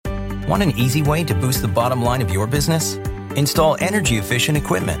Want an easy way to boost the bottom line of your business? Install energy-efficient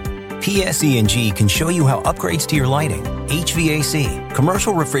equipment. PSE&G can show you how upgrades to your lighting, HVAC,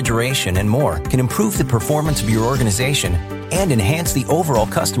 commercial refrigeration, and more can improve the performance of your organization and enhance the overall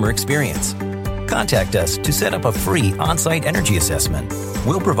customer experience. Contact us to set up a free on-site energy assessment.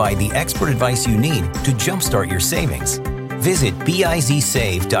 We'll provide the expert advice you need to jumpstart your savings. Visit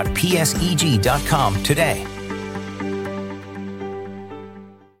bizsave.pseg.com today.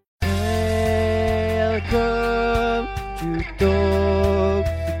 Welcome to Talk to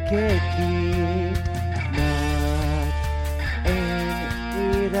Keki. Not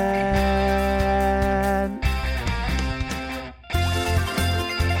an Iran.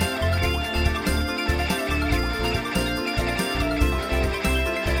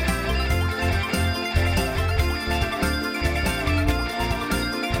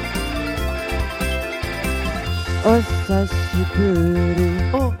お久しぶり。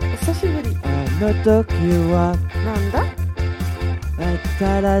お久しぶり。あの時はなんだ？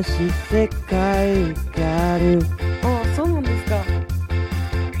新しい世界がある。あ、そうなんですか。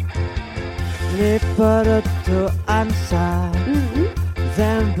レポートとアンサー、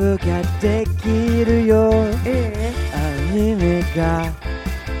全部ができるよ。アニメが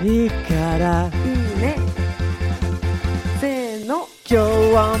いいからいいね。せーの。今日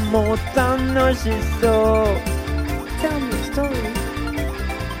はもう楽しそう。Tell me a story.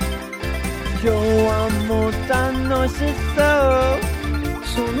 今日はもう楽しそう。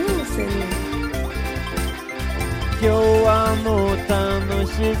少年をせんね。今日はもう楽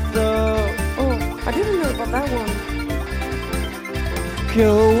しそう。Oh, I didn't know about that one. 今日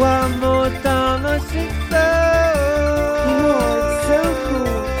はもう楽しそう。Oh, it's so cool.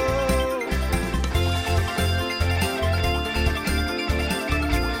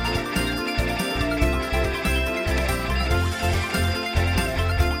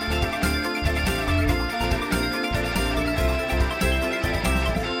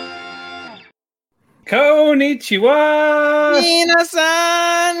 こんにちは。皆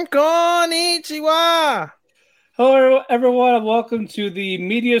さん、こんにちは。Hello, everyone, and welcome to the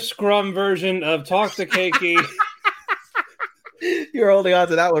Media Scrum version of Talk to Keki. You're holding on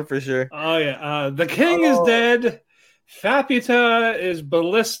to that one for sure. Oh, yeah. The king is dead. Fapita is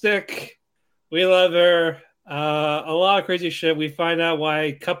ballistic. We love her. A lot of crazy shit. We find out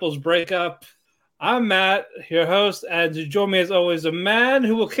why couples break up. I'm Matt, your host, and to join me as always, a man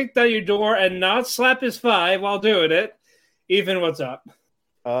who will kick down your door and not slap his thigh while doing it. Ethan, what's up?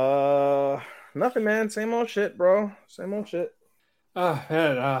 Nothing, man. Same old shit, bro. Same old shit. Oh,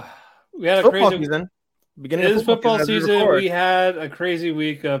 man. We had a Football crazy season. Beginning It of is football season. we We had a crazy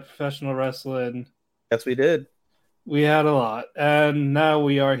week of professional wrestling. Yes, we did. We had a lot, and now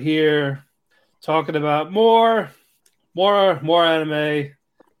we are here talking about more anime.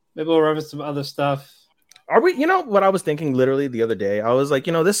 Maybe we'll reference some other stuff. Are we? You know what I was thinking literally the other day? I was like,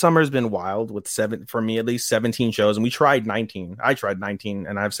 this summer's been wild with for me at least 17 shows, and we tried 19. I tried 19,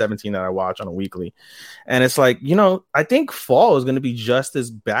 and I have 17 that I watch on a weekly. And it's like, I think fall is going to be just as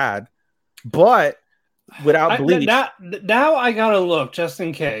bad, but without Bleach. Now I gotta look just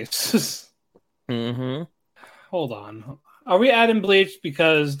in case. Mm-hmm. Hold on. Are we adding Bleach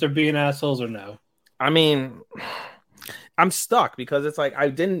because they're being assholes or no? I mean, I'm stuck because it's like I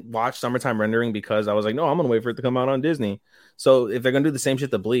didn't watch Summertime Rendering because I was like, no, I'm gonna wait for it to come out on Disney. So if they're gonna do the same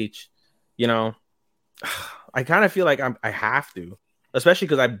shit to Bleach, I kind of feel like I have to, especially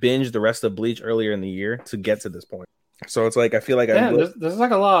because I binged the rest of Bleach earlier in the year to get to this point. So it's like I feel like there's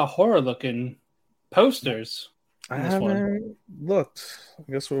like a lot of horror looking posters. I haven't looked. I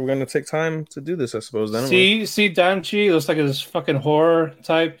guess we're gonna take time to do this, I suppose. Then see Danchi looks like this fucking horror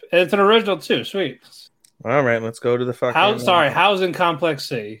type. And it's an original too. Sweet. All right, let's go to the fucking. Housing Complex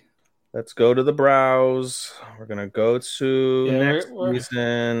C. Let's go to the browse. We're gonna go to next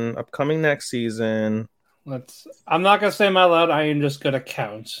season, upcoming next season. I'm not gonna say them out loud. I am just gonna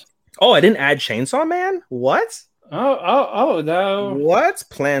count. Oh, I didn't add Chainsaw Man. What? Oh no. What?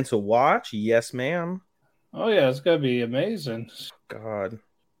 Plan to watch? Yes, ma'am. Oh yeah, it's gonna be amazing. God.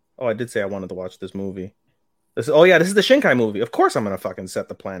 Oh, I did say I wanted to watch this movie. This is the Shinkai movie. Of course, I'm gonna fucking set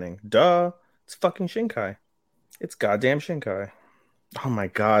the planning. Duh. It's fucking Shinkai. It's goddamn Shinkai. Oh my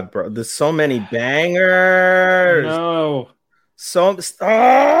god, bro. There's so many bangers. No.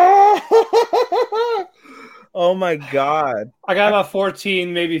 Oh my god. I got about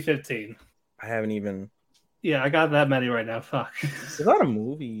 14, maybe 15. I haven't even. Yeah, I got that many right now. Fuck. There's a lot of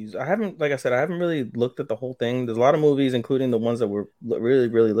movies. I haven't really looked at the whole thing. There's a lot of movies, including the ones that we're really,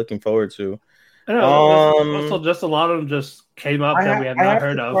 really looking forward to. I know. Also, just a lot of them just came up that we have not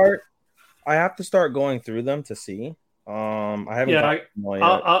heard of. I have to start going through them to see. I haven't Yeah, got them all yet.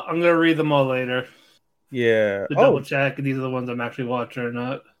 I'm gonna read them all later Yeah. to double check if these are the ones I'm actually watching or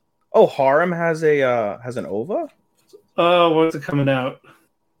not. Oh, Harem has an OVA? Oh, when's it coming out?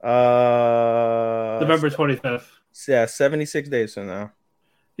 Uh November 25th. yeah, 76 days from now.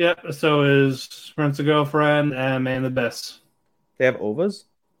 Yep, so is Rent a Girlfriend and Man the Best. They have OVAs?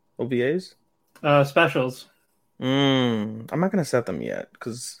 OVAs? Specials. I'm not gonna set them yet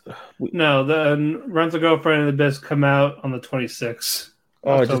because No, the Rent a Girlfriend and the Best come out on the 26th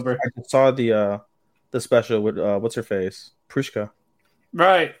October. I just saw the special with what's her face? Prishka.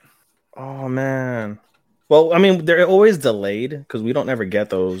 Right. Oh man. Well, I mean, they're always delayed because we don't ever get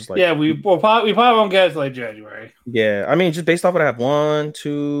those. Like, Yeah, we probably won't get it until like January. yeah, I mean, just based off what I have, 1,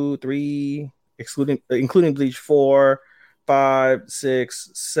 2, 3, including Bleach, 4, 5,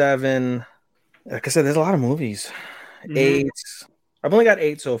 6, 7. Like I said, there's a lot of movies. 8. I've only got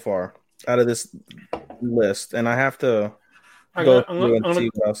 8 so far out of this list, and I have to go through and see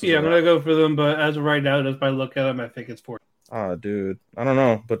what else. Yeah, I'm gonna go for them, but as of right now, if I look at them, I think it's 4. Oh, dude, I don't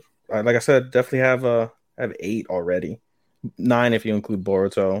know, but like I said, definitely have 8 already. 9 if you include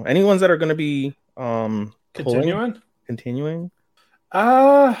Boruto. Any ones that are going to be continuing?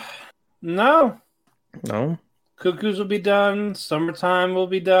 No. Cuckoos will be done. Summertime will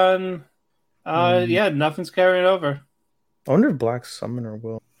be done. Yeah, nothing's carrying over. I wonder if Black Summoner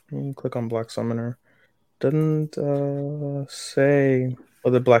will. Click on Black Summoner. Doesn't say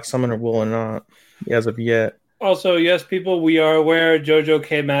whether Black Summoner will or not as of yet. Also, yes, people, we are aware JoJo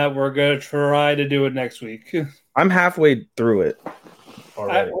came out. We're going to try to do it next week. I'm halfway through it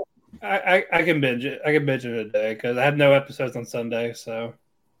already. I can binge it. I can binge it a day because I have no episodes on Sunday. So.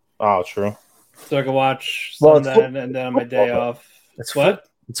 Oh, true. So I can watch Sunday and then on my day off. It's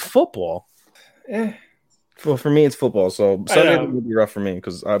football. Eh. Well, for me, it's football. So Sunday will be rough for me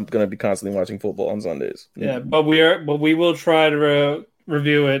because I'm going to be constantly watching football on Sundays. Yeah, but we will try to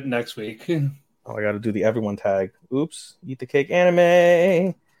review it next week. Oh, I got to do the everyone tag. Oops. Eat the Cake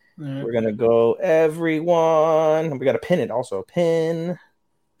anime. We're going to go everyone. We got to pin it also. Pin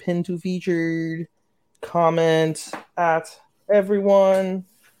to featured. Comment at everyone.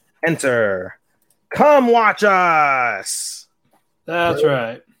 Enter. Come watch us. That's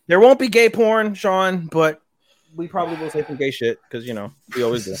right. There won't be gay porn, Sean, but we probably will say some gay shit because, we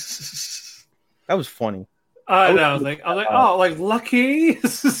always do. That was funny. I know. I was like, oh, like Lucky.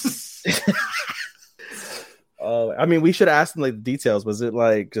 I mean, we should ask them like the details. Was it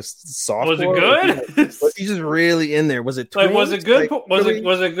like just soft? Was it good? Was he just really in there? Was it like? Was it good? Like, was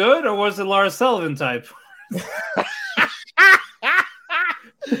it good, or was it Lars Sullivan type?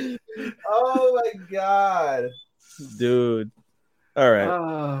 Oh my god, dude! All right,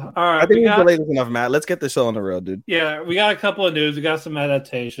 all right. I think we've delayed this enough, Matt. Let's get the show on the road, dude. Yeah, we got a couple of news. We got some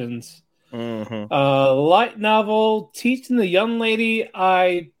adaptations. Mm-hmm. Light novel teaching the young lady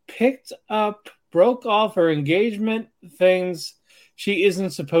I picked up broke off her engagement things she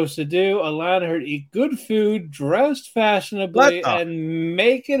isn't supposed to do, allowing her to eat good food, dressed fashionably, and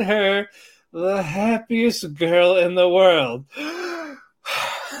making her the happiest girl in the world.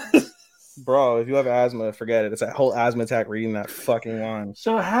 Bro, if you have asthma, forget it. It's a whole asthma attack reading that fucking line.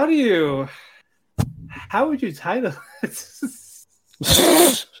 So how would you title it?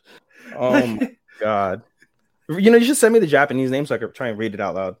 Oh my god. You should send me the Japanese name so I could try and read it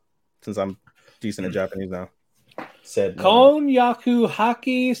out loud since I'm decent at Japanese now. Said Konyaku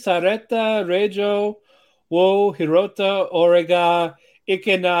haki sareta rejo wo hirota orega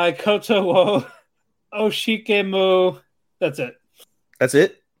ikenai koto wo oshikemu. That's it. That's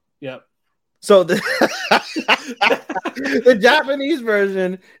it? Yep. So the Japanese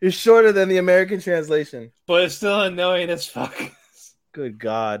version is shorter than the American translation. But it's still annoying as fuck. Good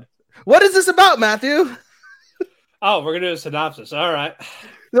God. What is this about, Matthew? Oh, we're going to do a synopsis. All right.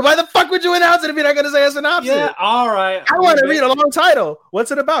 Why the fuck would you announce it if you're not going to say a synopsis? Yeah, all right. I want to read a long title.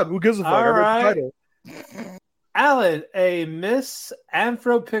 What's it about? Who gives a fuck? All right. Title. Alan, a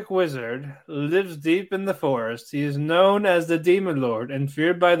misanthropic wizard, lives deep in the forest. He is known as the Demon Lord and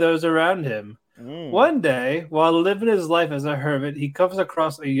feared by those around him. One day, while living his life as a hermit, he comes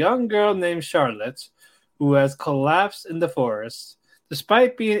across a young girl named Charlotte who has collapsed in the forest.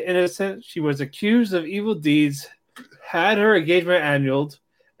 Despite being innocent, she was accused of evil deeds, had her engagement annulled,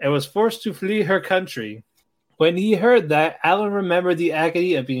 and was forced to flee her country. When he heard that, Alan remembered the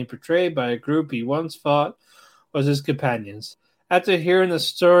agony of being betrayed by a group he once thought was his companions. After hearing the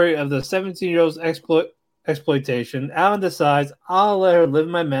story of the 17-year-old's exploitation, Alan decides, I'll let her live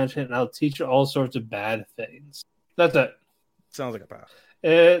in my mansion and I'll teach her all sorts of bad things. That's it. Sounds like a pass.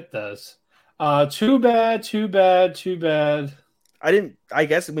 It does. Too bad. I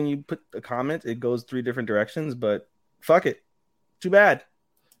guess when you put a comment, it goes 3 different directions, but fuck it. Too bad.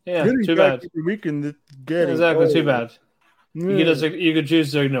 Yeah, too bad. We can get exactly, it. too bad. You could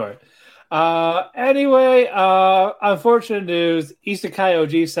choose to ignore it. Anyway, unfortunate news. Isekai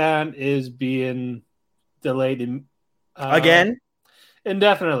Oji-san is being delayed Again?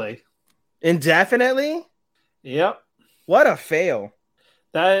 indefinitely. Indefinitely? Yep. What a fail.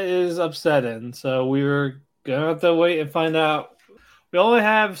 That is upsetting. So we were gonna have to wait and find out. We only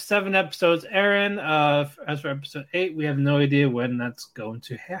have 7 episodes airing. As for episode 8, we have no idea when that's going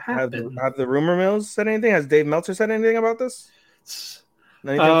to happen. Have the rumor mills said anything? Has Dave Meltzer said anything about this?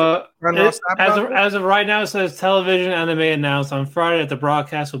 As of right now, it says television anime announced on Friday that the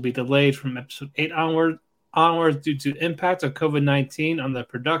broadcast will be delayed from episode 8 onwards due to impact of COVID-19 on the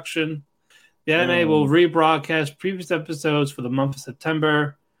production. The anime will rebroadcast previous episodes for the month of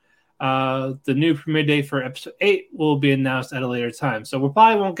September. The new premiere date for episode 8 will be announced at a later time. So we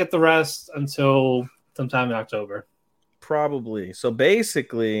probably won't get the rest until sometime in October. Probably. So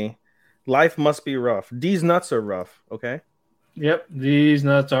basically, life must be rough. These nuts are rough, okay? Yep, these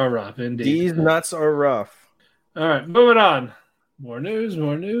nuts are rough, indeed. These nuts are rough. All right, moving on. More news.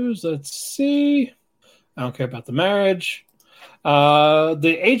 Let's see. I don't care about the marriage.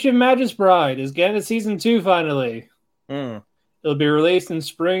 The Ancient Magus Bride is getting a season 2 finally. It'll be released in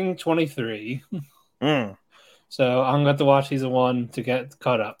spring 23. So I'm going to watch season 1 to get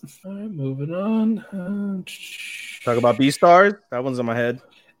caught up. All right, moving on. Talk about Beastars. That one's in my head.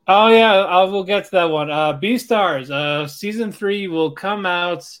 Oh, yeah, I will get to that one. Beastars, season 3 will come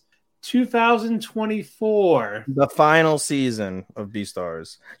out 2024. The final season of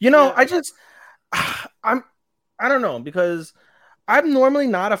Beastars. You know, yeah. I don't know, because I'm normally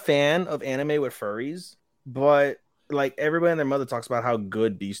not a fan of anime with furries, but like everybody and their mother talks about how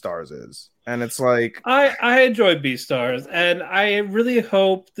good Beastars is. And it's like I enjoy Beastars, and I really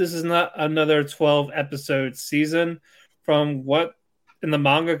hope this is not another 12 episode season from what in the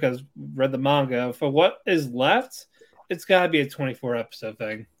manga, because read the manga. For what is left, it's gotta be a 24 episode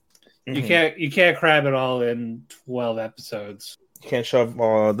thing. Mm-hmm. You can't cram it all in 12 episodes. You can't shove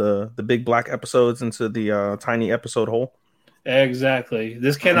all the big black episodes into the tiny episode hole. Exactly.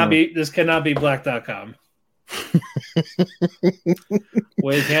 This cannot be black.com.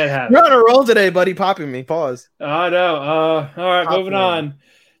 We can't have You're on a roll today, buddy. Popping me. Pause. Oh no. All right, moving on.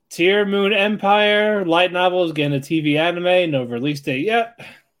 Tier Moon Empire light novel is getting a TV anime. No release date yet.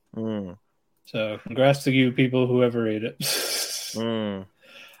 So congrats to you people who ever read it.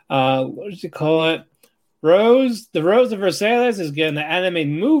 What did you call it? The Rose of Versailles is getting an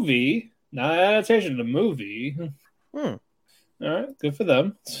anime movie, not an adaptation, a movie. All right, good for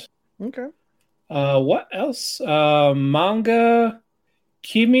them. Okay. What else? Manga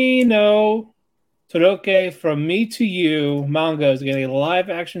Kimi no Toroke From Me to You manga is getting a live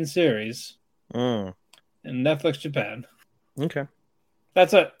action series in Netflix Japan. Okay.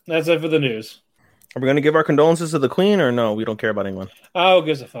 That's it. That's it for the news. Are we going to give our condolences to the Queen, or no? We don't care about England. Oh,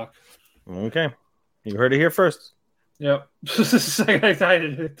 gives a fuck. Okay. You heard it here first. Yep.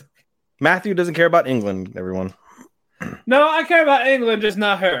 Matthew doesn't care about England, everyone. No, I care about England, just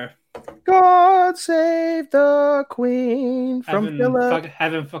not her. God save the Queen from Philip.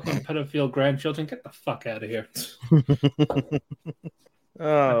 Having fucking pedophile grandchildren. Get the fuck out of here.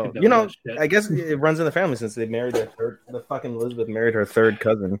 Oh, I guess it runs in the family since they married the fucking Elizabeth married her third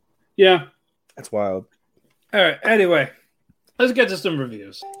cousin. Yeah. That's wild. All right. Anyway, let's get to some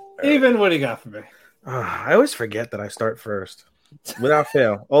reviews. Even what do you got for me? I always forget that I start first. Without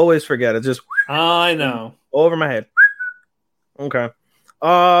fail. Always forget. It just I know. Over my head. Okay.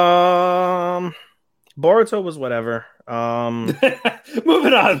 Boruto was whatever.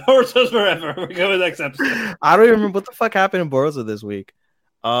 Moving on. Boruto's forever. We go to the next episode. I don't even remember what the fuck happened in Boruto this week.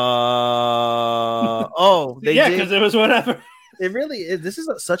 Because it was whatever. It really is. This is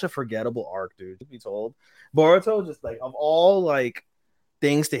such a forgettable arc, dude. To be told, Boruto, just like of all like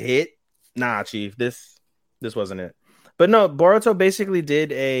things to hit, nah, Chief, this wasn't it. But no, Boruto basically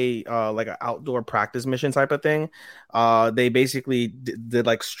did a like an outdoor practice mission type of thing. They basically did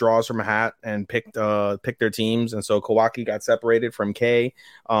like straws from a hat and picked their teams, and so Kawaki got separated from Kei.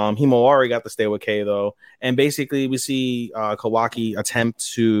 Himawari got to stay with Kei though, and basically we see Kawaki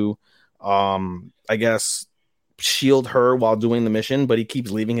attempt to, I guess, shield her while doing the mission, but he keeps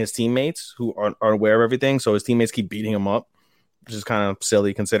leaving his teammates who are aware of everything, so his teammates keep beating him up, which is kind of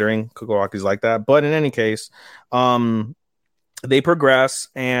silly considering Kawaki's like that. But in any case, they progress,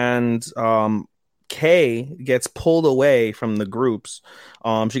 and Kei gets pulled away from the groups.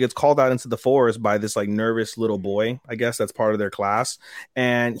 She gets called out into the forest by this like nervous little boy. I guess that's part of their class.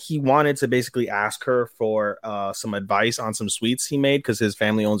 And he wanted to basically ask her for some advice on some sweets he made because his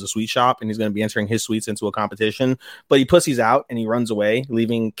family owns a sweet shop and he's going to be entering his sweets into a competition. But he pussies out and he runs away,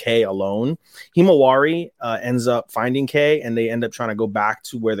 leaving Kei alone. Himawari ends up finding Kei and they end up trying to go back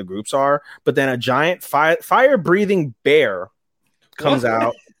to where the groups are. But then a giant fire-breathing bear comes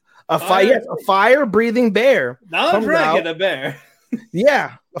out. A fire-breathing bear. Not a dragon, a bear.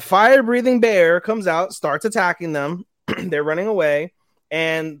 Yeah, a fire-breathing bear comes out, starts attacking them. They're running away,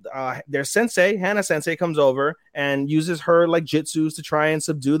 and their sensei, Hana Sensei, comes over and uses her like jutsus to try and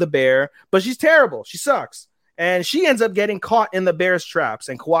subdue the bear. But she's terrible. She sucks, and she ends up getting caught in the bear's traps.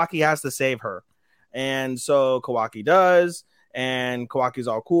 And Kawaki has to save her, and so Kawaki does. And Kawaki's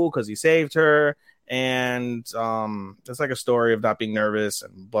all cool because he saved her. And it's like a story of not being nervous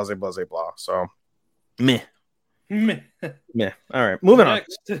and blah, blah, blah, blah. So, meh. All right, moving on.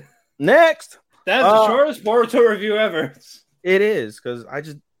 Next. That's the shortest Boruto review ever. It is, because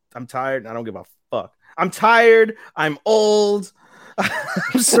I'm tired. I don't give a fuck. I'm tired. I'm old.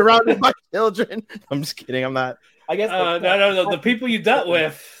 I'm surrounded by children. I'm just kidding. I'm not. I guess. No. The people you dealt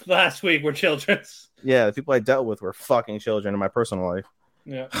with last week were children. Yeah, the people I dealt with were fucking children in my personal life.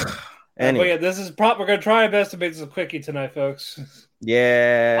 Yeah. Anyway. But yeah, this is we're gonna try our best to make this a quickie tonight, folks.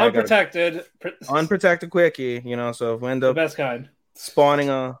 Yeah, unprotected quickie. You know, so if we end up the best kind, spawning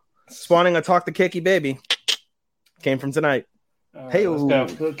a talk to Keki baby, came from tonight. Hey, let's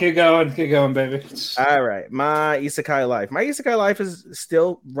go. Keep going, baby. All right, my isekai life is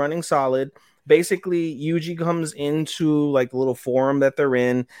still running solid. Basically, Yuji comes into like the little forum that they're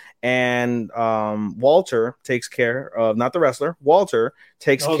in, and Walter takes care of, not the wrestler. Walter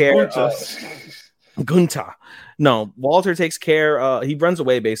takes care of Gunta. No, Walter takes care. He runs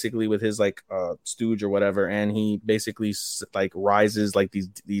away basically with his like stooge or whatever, and he basically like rises like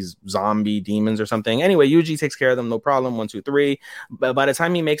these zombie demons or something. Anyway, Yuji takes care of them, no problem. 1, 2, 3. But by the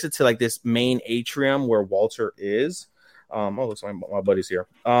time he makes it to like this main atrium where Walter is, looks like my buddy's here.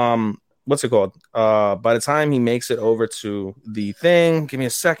 What's it called? By the time he makes it over to the thing, give me a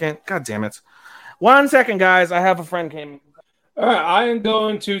second. God damn it. 1 second, guys. I have a friend came. All right, I am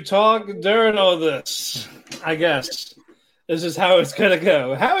going to talk during all this. I guess this is how it's gonna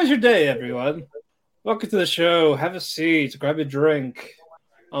go. How is your day, everyone? Welcome to the show. Have a seat. Grab a drink.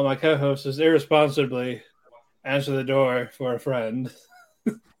 My co-host is irresponsibly answer the door for a friend.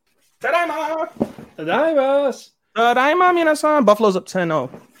 Tadaima! Tadaima, minasan. Buffalo's up 10-0.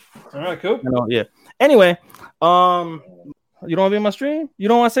 All right, cool. Yeah. Anyway, you don't want to be in my stream? You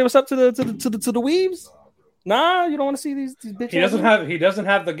don't want to say what's up to the weaves? Nah, you don't want to see these bitches. He doesn't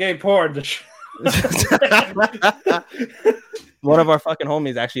have the gay porn. One of our fucking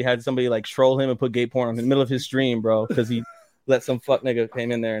homies actually had somebody like troll him and put gay porn in the middle of his stream, bro, because he let some fuck nigga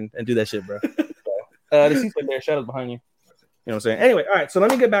came in there and do that shit, bro. The seats right there, shadows behind you. You know what I'm saying? Anyway, all right, so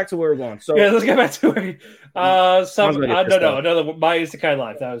let me get back to where we're going. So yeah, let's get back to where another My Isekai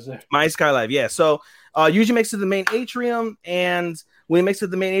Life. That was it. My Isekai Life, yeah. So Yuji makes it to the main atrium, and when he makes it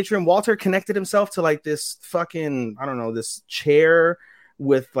to the main atrium, Walter connected himself to like this fucking, I don't know, this chair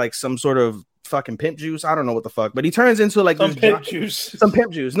with like some sort of fucking pimp juice. I don't know what the fuck, but he turns into like some pimp juice. Some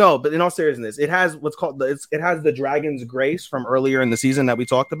pimp juice. No, but in all seriousness, it has what's called it has the Dragon's Grace from earlier in the season that we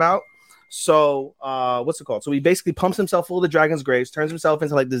talked about. So what's it called? So he basically pumps himself full of the Dragon's Grace, turns himself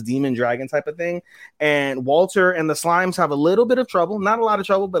into like this demon dragon type of thing. And Walter and the slimes have a little bit of trouble, not a lot of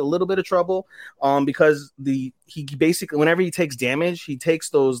trouble, but a little bit of trouble. Because he basically, whenever he takes damage, he takes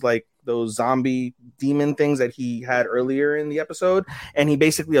those zombie demon things that he had earlier in the episode, and he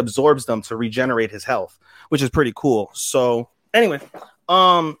basically absorbs them to regenerate his health, which is pretty cool. So anyway,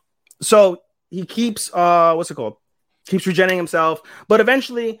 so he keeps keeps regenerating himself, but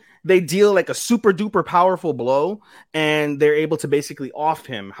eventually they deal like a super duper powerful blow and they're able to basically off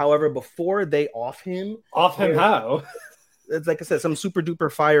him. However, before they off him how? It's like I said, some super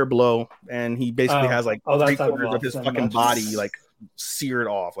duper fire blow, and he basically has like 3/4 of his fucking body like seared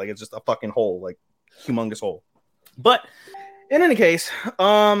off. Like it's just a fucking hole, like humongous hole. But in any case,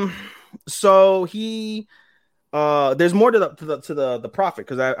 so he there's more to the prophet,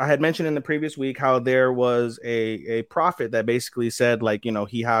 because I had mentioned in the previous week how there was a prophet that basically said, like, you know,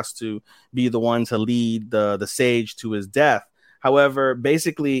 he has to be the one to lead the sage to his death. However,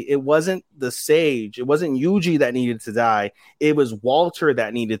 basically it wasn't the sage, it wasn't Yuji that needed to die, it was Walter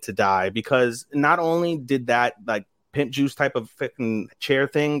that needed to die, because not only did that like pimp juice type of fucking chair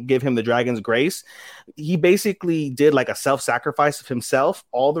thing, give him the dragon's grace. He basically did like a self-sacrifice of himself,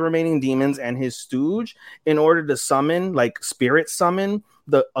 all the remaining demons, and his stooge in order to summon, like spirit summon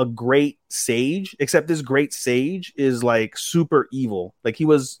a great sage. Except this great sage is like super evil. Like he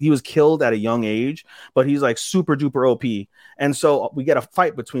was killed at a young age, but he's like super duper OP. And so we get a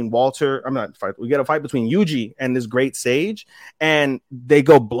fight between we get a fight between Yuji and this great sage, and they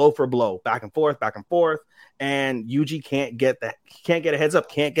go blow for blow, back and forth, and Yuji can't get a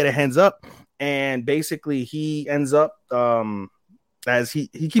heads up, and basically he ends up as he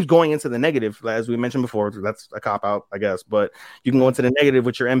keeps going into the negative, as we mentioned before. That's a cop out, I guess, but you can go into the negative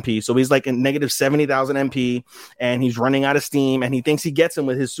with your MP. So he's like in negative 70,000 MP, and he's running out of steam, and he thinks he gets him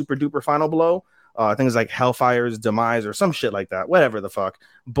with his super duper final blow. I think it's like Hellfire's Demise or some shit like that, whatever the fuck.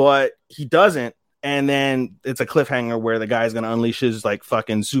 But he doesn't, and then it's a cliffhanger where the guy's gonna unleash his like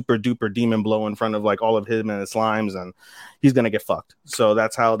fucking super duper demon blow in front of like all of him and his slimes, and he's gonna get fucked. So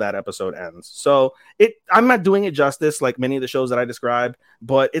that's how that episode ends. So I'm not doing it justice like many of the shows that I described,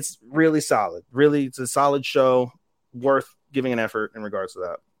 but it's really solid. Really, it's a solid show, worth giving an effort in regards to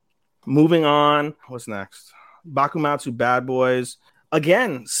that. Moving on, what's next? Bakumatsu Bad Boys.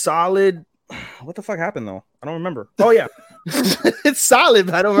 Again, solid. What the fuck happened though? I don't remember. Oh yeah. It's solid,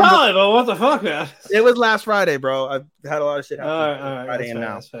 but I don't remember. Solid, but what the fuck, man? It was last Friday, bro. I've had a lot of shit happen. All right, Friday and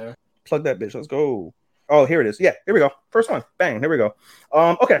that's now. fair. Plug that bitch. Let's go. Oh, here it is. Yeah, here we go. First one. Bang. Here we go.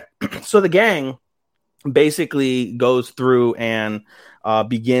 Okay. So the gang basically goes through and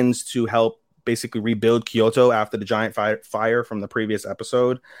begins to help basically rebuild Kyoto after the giant fire from the previous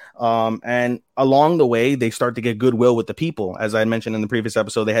episode. And along the way, they start to get goodwill with the people. As I mentioned in the previous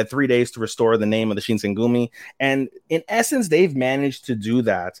episode, they had 3 days to restore the name of the Shinsengumi. And in essence, they've managed to do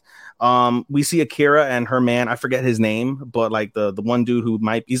that. We see Akira and her man, I forget his name, but like the one dude who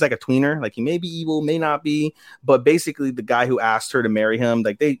he's like a tweener, like he may be evil, may not be, but basically the guy who asked her to marry him,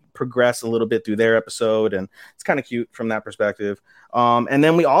 like they progress a little bit through their episode, and it's kind of cute from that perspective. And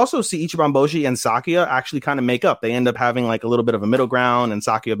then we also see Ichiban Boshi and Sakuya actually kind of make up. They end up having like a little bit of a middle ground, and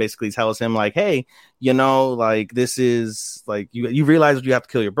Sakuya basically tells him like, hey, you know, like this is like you realize you have to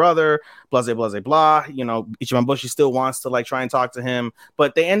kill your brother, blah blah blah blah. You know, Ichiban Boshi still wants to like try and talk to him,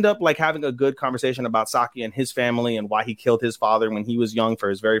 but they end up like having a good conversation about Sakuya and his family and why he killed his father when he was young for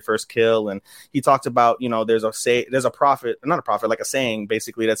his very first kill. And he talked about, you know, there's a saying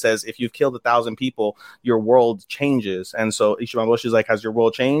basically that says if you've killed 1,000 people, your world changes. And so Ichiban Boshi is like, has your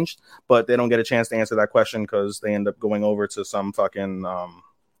world changed? But they don't get a chance to answer that question because they end up going over to some fucking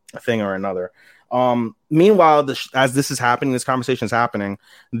thing or another. Meanwhile, as this is happening, this conversation is happening,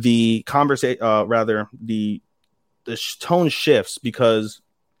 the tone shifts because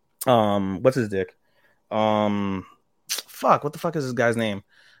what's his dick? What the fuck is this guy's name?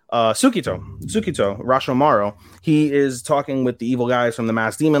 Tsukito, Rashomaro. He is talking with the evil guys from the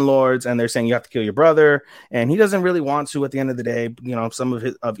Masked Demon Lords, and they're saying you have to kill your brother, and he doesn't really want to. At the end of the day, you know, some of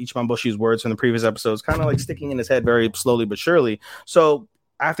Ichiban Boshi's words from the previous episodes kind of like sticking in his head very slowly but surely. So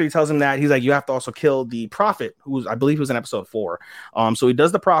after he tells him that, he's like, you have to also kill the prophet, I believe he was in episode 4. So he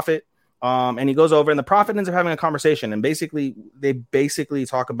does the prophet, and he goes over, and the prophet ends up having a conversation, and they basically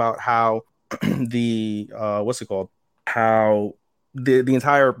talk about how the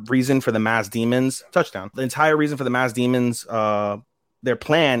entire reason for the masked demons their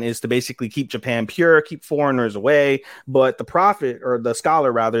plan is to basically keep Japan pure, keep foreigners away. But the prophet, or the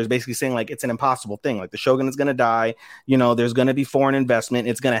scholar rather, is basically saying like it's an impossible thing. Like the shogun is going to die. You know, there's going to be foreign investment.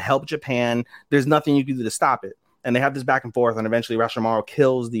 It's going to help Japan. There's nothing you can do to stop it. And they have this back and forth, and eventually Rashomaro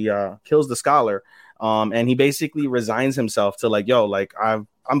kills the scholar. And he basically resigns himself to like, yo, like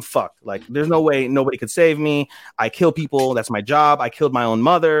I'm fucked. Like there's no way nobody could save me. I kill people. That's my job. I killed my own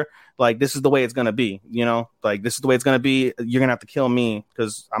mother. Like this is the way it's going to be, you know, like this is the way it's going to be. You're going to have to kill me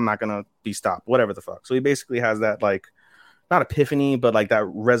because I'm not going to be stopped, whatever the fuck. So he basically has that, like, not epiphany, but like that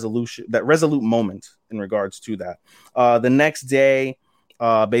resolute moment in regards to that. The next day,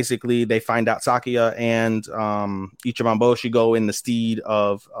 basically they find out Sakuya and Ichiban Boshi go in the steed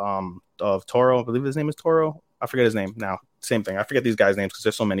of Toro. I believe his name is Toro. I forget his name now. Same thing. I forget these guys' names because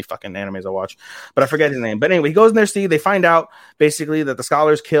there's so many fucking animes I watch, but I forget his name. But anyway, he goes in their steed. They find out basically that the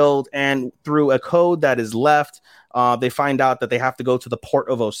scholar's killed, and through a code that is left, they find out that they have to go to the port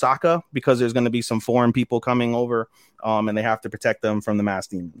of Osaka because there's going to be some foreign people coming over, and they have to protect them from the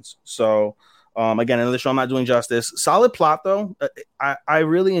masked demons. So again, another show I'm not doing justice. Solid plot though. I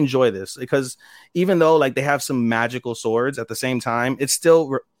really enjoy this because even though like they have some magical swords, at the same time it's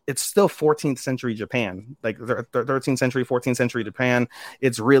still 14th century Japan, like 13th century, 14th century Japan.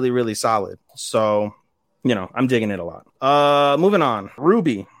 It's really, really solid. So, you know, I'm digging it a lot. Moving on.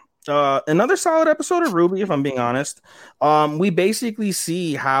 Ruby. Another solid episode of Ruby, if I'm being honest. We basically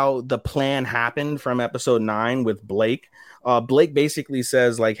see how the plan happened from episode 9 with Blake. Blake basically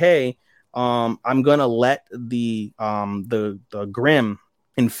says like, "Hey, I'm gonna let the Grim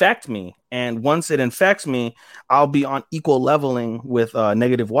infect me, and once it infects me, I'll be on equal leveling with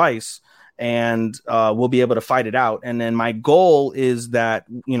Negative Weiss, and we'll be able to fight it out. And then my goal is that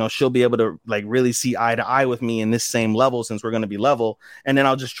she'll be able to like really see eye to eye with me in this same level, since we're going to be level, and then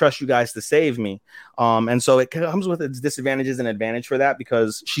I'll just trust you guys to save me." And so it comes with its disadvantages and advantage for that,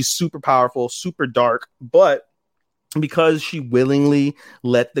 because she's super powerful, super dark, but because she willingly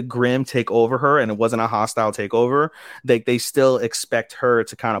let the Grim take over her and it wasn't a hostile takeover, they still expect her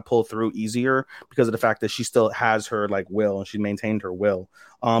to kind of pull through easier because of the fact that she still has her like will, and she maintained her will.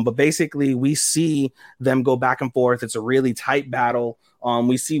 But basically we see them go back and forth. It's a really tight battle.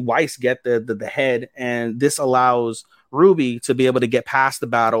 We see Weiss get the head, and this allows Ruby to be able to get past the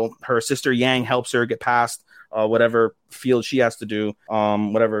battle. Her sister Yang helps her get past whatever field she has to do,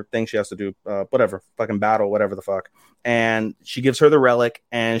 whatever thing she has to do, whatever fucking battle, whatever the fuck. And she gives her the relic,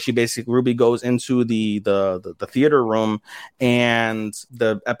 and she basically, Ruby goes into the theater room, and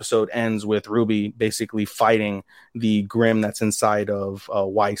the episode ends with Ruby basically fighting the Grim that's inside of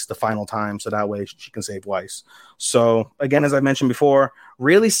Weiss the final time, so that way she can save Weiss. So again, as I mentioned before,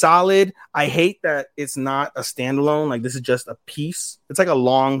 really solid. I hate that it's not a standalone. Like, this is just a piece. It's like a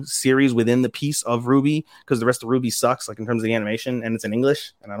long series within the piece of Ruby, because the rest of Ruby sucks, like in terms of the animation, and it's in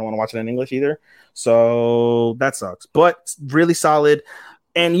English, and I don't want to watch it in English either. So that sucks, but really solid.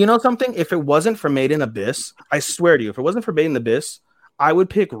 And you know something? If it wasn't for Made in Abyss, I swear to you, if it wasn't for Made in Abyss, I would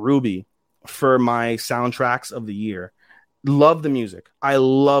pick Ruby for my soundtracks of the year. Love the music. I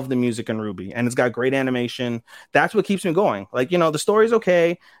love the music in Ruby, and it's got great animation. That's what keeps me going. Like, the story's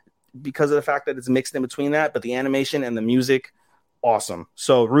okay because of the fact that it's mixed in between that, but the animation and the music, awesome.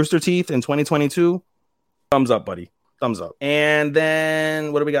 So Rooster Teeth in 2022, thumbs up, buddy. Thumbs up. And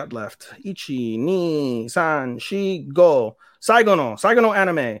then what do we got left? Ichi ni san shi go Saigono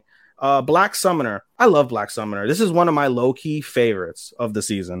anime. Black Summoner. I love Black Summoner. This is one of my low-key favorites of the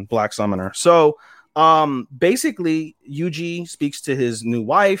season, Black Summoner. So basically Yuji speaks to his new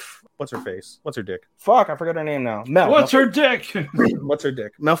wife. What's her face? What's her dick? Fuck, I forgot her name now. What's her dick? What's her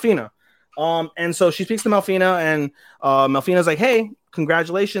dick? Melfina. And so she speaks to Melfina, and Melfina's like, "Hey,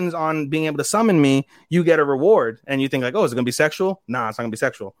 congratulations on being able to summon me. You get a reward." And you think like, "Oh, is it gonna be sexual?" Nah, it's not gonna be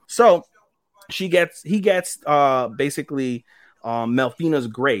sexual. So he gets basically Melfina's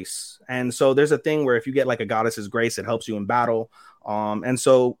grace. And so there's a thing where if you get like a goddess's grace, it helps you in battle. And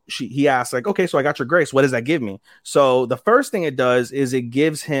so he asks like, "Okay, so I got your grace. What does that give me?" So the first thing it does is it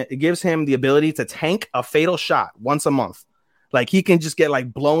gives him the ability to tank a fatal shot once a month. Like, he can just get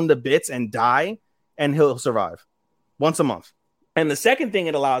like blown to bits and die, and he'll survive once a month. And the second thing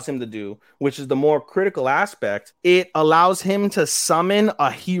it allows him to do, which is the more critical aspect, it allows him to summon a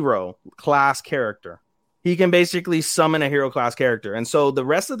hero class character. He can basically summon a hero class character. And so the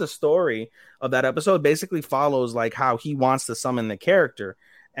rest of the story of that episode basically follows like how he wants to summon the character.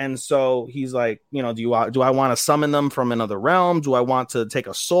 And so he's like, do I want to summon them from another realm? Do I want to take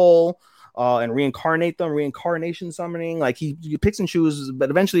a soul and reincarnate them? Reincarnation summoning. Like, he picks and chooses, but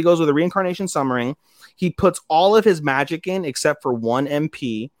eventually he goes with a reincarnation summoning. He puts all of his magic in except for one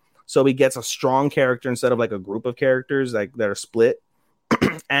MP. So he gets a strong character instead of like a group of characters like that are split.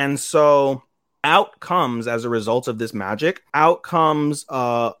 And so out comes, as a result of this magic, I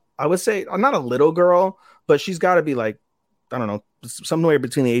would say not a little girl, but she's got to be like, I don't know, somewhere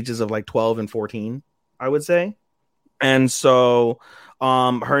between the ages of like 12 and 14, I would say. And so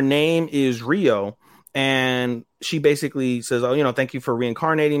her name is Rio, and she basically says, "Oh, thank you for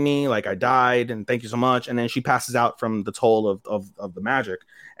reincarnating me. Like, I died, and thank you so much." And then she passes out from the toll of the magic.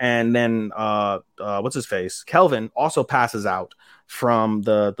 And then what's his face? Kelvin also passes out from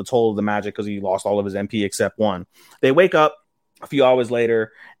the toll of the magic because he lost all of his MP except one. They wake up a few hours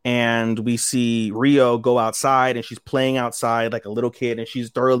later, and we see Rio go outside, and she's playing outside like a little kid, and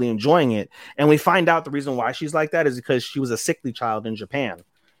she's thoroughly enjoying it. And we find out the reason why she's like that is because she was a sickly child in Japan.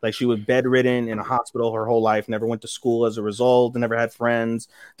 Like, she was bedridden in a hospital her whole life, never went to school as a result, never had friends.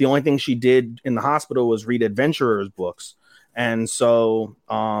 The only thing she did in the hospital was read adventurers books. And so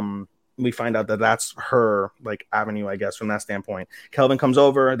we find out that that's her like avenue, I guess, from that standpoint. Kelvin comes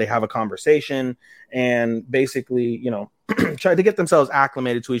over, they have a conversation, and basically, try to get themselves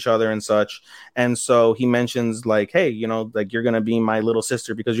acclimated to each other and such. And so he mentions like, "Hey, like, you're gonna be my little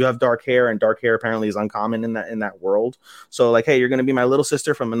sister because you have dark hair, and dark hair apparently is uncommon in that world. So like, hey, you're gonna be my little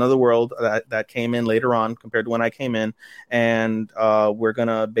sister from another world that came in later on compared to when I came in, and we're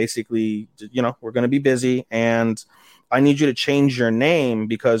gonna basically, we're gonna be busy, and I need you to change your name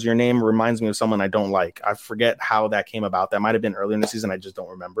because your name reminds me of someone I don't like. I forget how that came about. That might have been earlier in the season. I just don't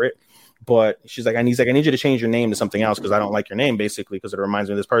remember it. But she's like, I need you to change your name to something else because I don't like your name, basically, because it reminds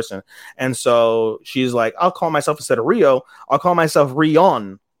me of this person. And so she's like, I'll call myself, instead of Rio, I'll call myself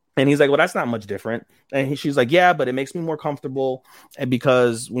Rion. And he's like, well, that's not much different. And she's like, yeah, but it makes me more comfortable. And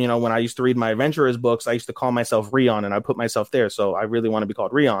because, when I used to read my adventurers books, I used to call myself Rion and I put myself there. So I really want to be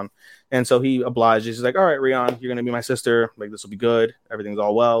called Rion. And so he obliges. He's like, all right, Rion, you're going to be my sister. Like, this will be good. Everything's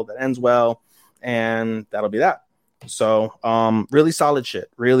all well. That ends well. And that'll be that. So really solid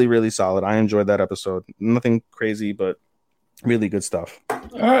shit. Really, really solid. I enjoyed that episode. Nothing crazy, but really good stuff.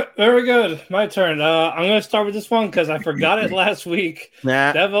 All right, very good. My turn. I'm going to start with this one because I forgot it last week.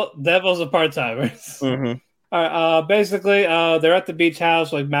 Nah. Devil's a part-timers. Mm-hmm. All right, basically, they're at the beach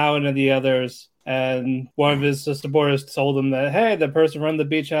house, like Mao and the others, and one of his supporters told him that, hey, the person running the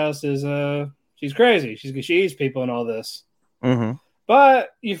beach house is, she's crazy. She eats people and all this. Mm-hmm. But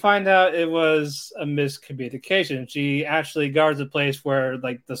you find out it was a miscommunication. She actually guards a place where,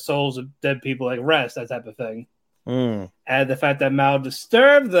 like, the souls of dead people, like, rest, that type of thing. Mm. And the fact that Mao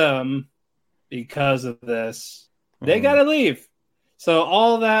disturbed them because of this, they gotta leave. So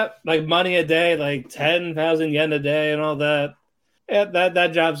all that, like, money a day, like 10,000 yen a day and all that, yeah,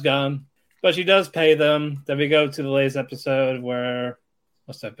 that job's gone. But she does pay them. Then we go to the latest episode where,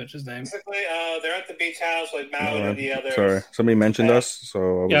 what's that bitch's name? Basically, they're at the beach house, like Mao and the others. Sorry, somebody mentioned us.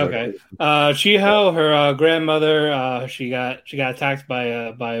 So yeah, okay. Chiho, her grandmother, she got attacked by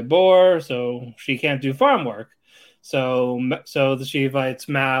a boar, so she can't do farm work. So she invites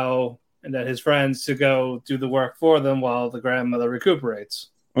Mao and then his friends to go do the work for them while the grandmother recuperates.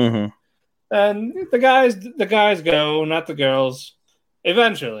 Mm-hmm. And the guys go, not the girls.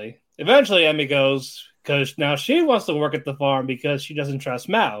 Eventually Emmy goes because now she wants to work at the farm because she doesn't trust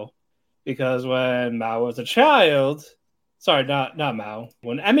Mao. Because when Mao was a child, sorry, not Mao.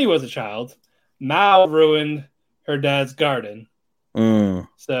 When Emmy was a child, Mao ruined her dad's garden. Mm.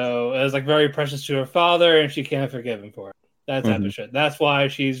 So it was like very precious to her father, and she can't forgive him for it. That type of shit. That's why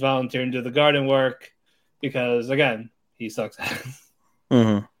she's volunteering to do the garden work, because again, he sucks at it.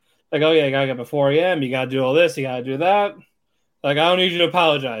 Mm-hmm. Like, oh yeah, you gotta get up at 4 a.m. You gotta do all this. You gotta do that. Like, I don't need you to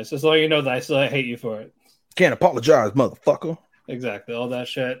apologize. Just so you know that I still hate you for it. Can't apologize, motherfucker. Exactly, all that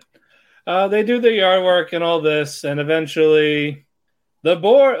shit. They do the yard work and all this, and eventually, the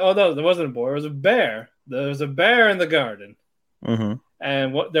boar. Oh no, there wasn't a boar. It was a bear. There was a bear in the garden. Mm-hmm.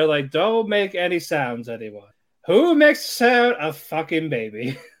 And what they're like, don't make any sounds, anyone. Who makes a sound? A fucking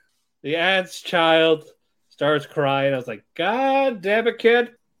baby. The aunt's child starts crying. I was like, God damn it,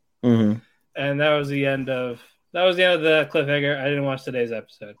 kid. Mm-hmm. And that was the end of the cliffhanger. I didn't watch today's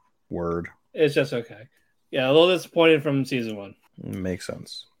episode. Word. It's just okay. Yeah, a little disappointed from season 1. Makes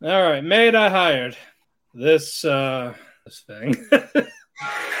sense. All right, maid I hired. This thing.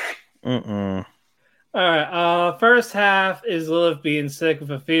 Mm-mm. All right. First half is Lilith being sick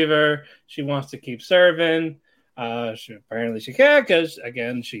with a fever. She wants to keep serving. Apparently she can't because,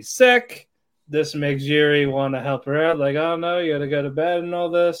 again, she's sick. This makes Yuri want to help her out. Like, oh no, you gotta go to bed and all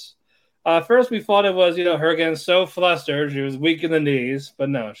this. First we thought it was, her getting so flustered. She was weak in the knees, but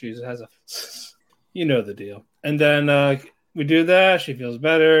no, she has a, the deal. And then we do that. She feels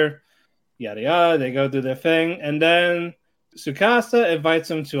better. Yada yada. They go do their thing, and then Tsukasa invites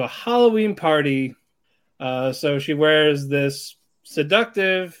them to a Halloween party. So she wears this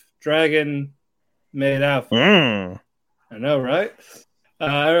seductive dragon maid outfit. I know, right?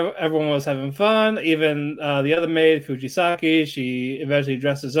 Everyone was having fun. Even the other maid, Fujisaki, she eventually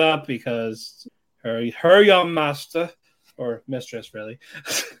dresses up because her young master, or mistress, really,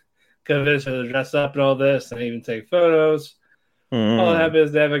 convinced her to dress up and all this and even take photos. All that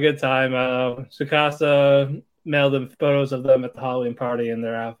happens, they have a good time. Tsukasa mailed them photos of them at the Halloween party in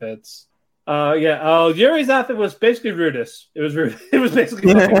their outfits. Yuri's outfit was basically Rudis. It was rude. It was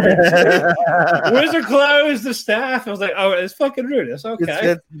basically fucking Rudis. Wizard clothes, the staff. I was like, oh, it's fucking Rudis.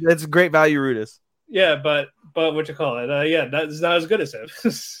 Okay, it's great value Rudis. Yeah, but what you call it? That's not as good as him.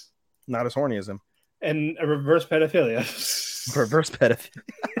 Not as horny as him. And a reverse pedophilia. Reverse pedophilia.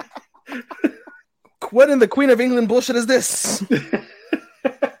 What in the Queen of England bullshit is this?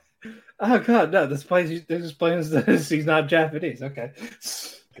 Oh god, no! This explains this. He's not Japanese. Okay.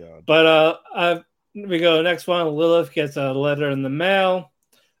 God. But we go next one. Lilith gets a letter in the mail.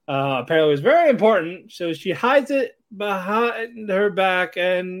 Apparently, it's very important, so she hides it behind her back,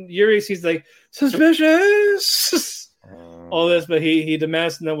 and Yuri sees like suspicious. All this, but he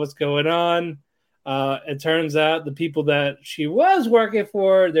demands to know what's going on. It turns out the people that she was working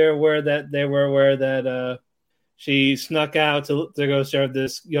for, they were aware that she snuck out to go serve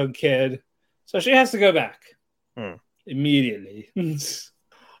this young kid, so she has to go back. immediately.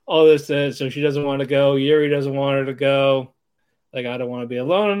 All this is, so she doesn't want to go. Yuri doesn't want her to go. Like, I don't want to be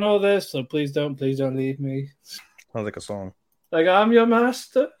alone in all this, so please don't leave me. Sounds like a song. Like, I'm your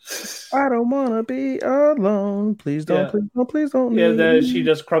master. I don't want to be alone. Please don't, please don't. Yeah, then she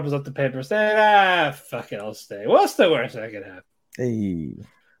just crumples up the paper saying, fuck it, I'll stay. What's the worst that could happen? Hey.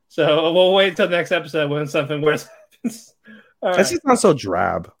 So we'll wait until next episode when something worse happens. All That just sounds so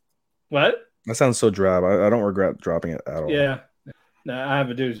drab. What? That sounds so drab. I don't regret dropping it at all. Yeah. No, I have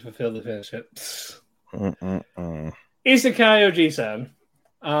a duty to fulfill the finish it. Isekai Oji-san.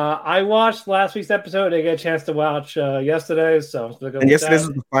 I watched last week's episode. I didn't get a chance to watch yesterday, so I'm going to go. And yesterday's is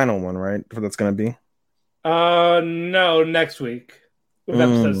the final one, right? That's going to be? No, next week with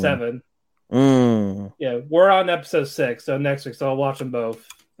episode 7. Yeah, we're on episode 6, so next week. So I'll watch them both,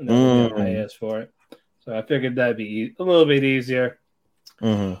 and then we'll get hiatus for it. So I figured that'd be a little bit easier.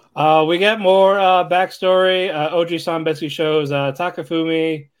 We get more backstory. Oji-san basically shows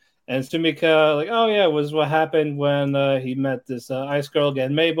Takafumi and Sumika, like, oh yeah, it was what happened when he met this ice girl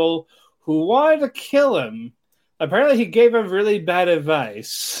again, Mabel, who wanted to kill him. Apparently, he gave her really bad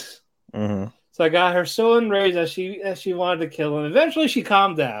advice. So I got her so enraged that she wanted to kill him. Eventually, she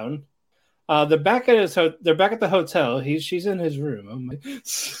calmed down. They're back at the hotel. She's in his room.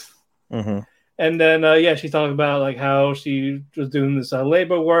 And then she's talking about like how she was doing this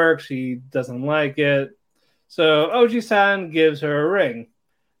labor work. She doesn't like it. So Oji-san gives her a ring.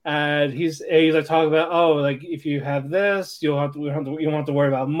 And he's like talking about, like if you have this, you don't have to worry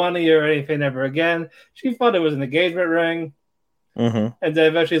about money or anything ever again. She thought it was an engagement ring, and then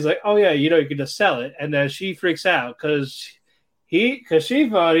eventually he's like, oh yeah, you can just sell it. And then she freaks out because she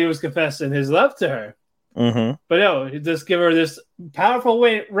thought he was confessing his love to her, but no, he just give her this powerful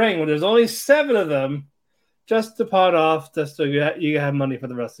ring when there's only 7 of them, just to pot off, just so you have money for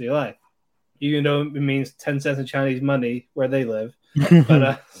the rest of your life. Even though it means 10 cents in Chinese money where they live.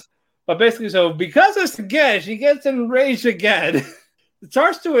 But basically, so because it's again, she gets enraged again,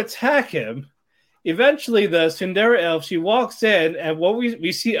 starts to attack him. Eventually, the Tsundere elf, she walks in, and what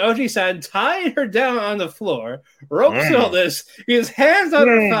we see Oji-san tying her down on the floor, ropes all this, his hands on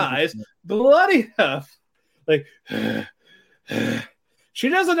her thighs, bloody up. Like, she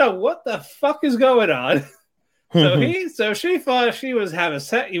doesn't know what the fuck is going on. So she thought she was having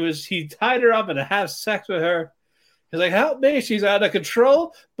sex. He tied her up and to have sex with her. He's like, help me, she's out of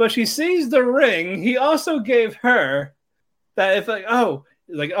control. But she sees the ring he also gave her. That if so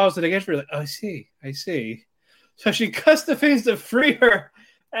they get her, like, oh, I see. So she cuts the things to free her,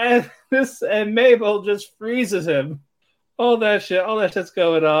 and Mabel just freezes him. All that shit's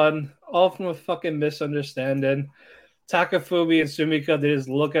going on, all from a fucking misunderstanding. Takafumi and Sumika, they just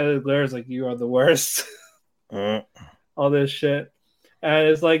look at it, glares like, you are the worst. All this shit, and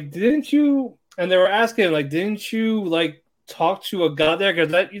it's like, didn't you? And they were asking him, like, didn't you like talk to a god there?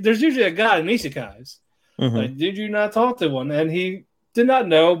 Because there's usually a god in isekais. Like, did you not talk to one? And he did not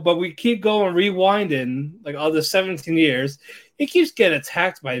know. But we keep going, rewinding, like all the 17 years. He keeps getting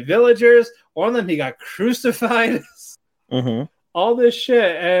attacked by villagers. One of them, he got crucified. All this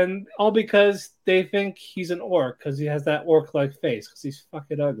shit, and all because they think he's an orc because he has that orc-like face because he's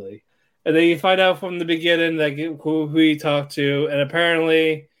fucking ugly. And then you find out from the beginning like who he talked to, and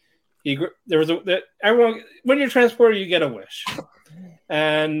apparently everyone, when you're transported, you get a wish,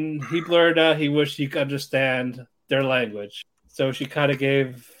 and he blurred out he wished he could understand their language. So she kind of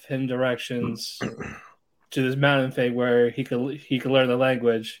gave him directions to this mountain thing where he could learn the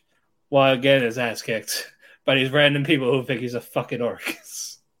language, while again his ass kicked by these random people who think he's a fucking orc.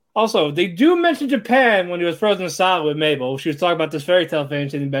 Also, they do mention Japan when he was frozen solid with Mabel. She was talking about this fairy tale thing,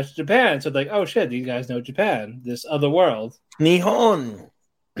 and she mentioned Japan. So, like, oh shit, these guys know Japan, this other world. Nihon.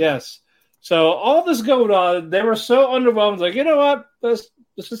 Yes. So, all this going on, they were so underwhelmed. Like, you know what? Let's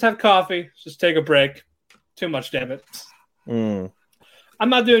just have coffee. Let's just take a break. Too much, damn it. I'm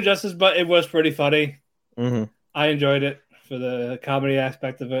not doing justice, but it was pretty funny. I enjoyed it for the comedy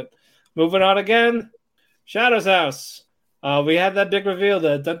aspect of it. Moving on again, Shadow's house. We had that big reveal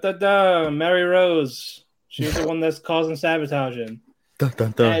that Mary Rose. She was the one that's causing sabotaging.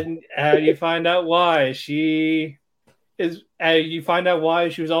 And you find out why she is. You find out why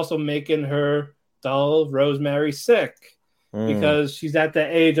she was also making her doll Rosemary sick because she's at the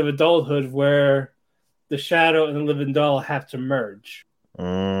age of adulthood where the shadow and the living doll have to merge.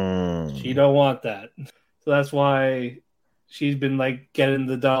 She don't want that, so that's why she's been like getting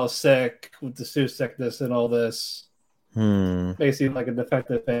the doll sick with the Sue sickness and all this. Basically like a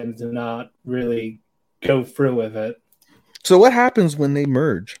defective thing to not really go through with it. So what happens when they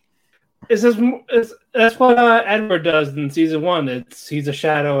merge? That's what Edward does in season 1. He's a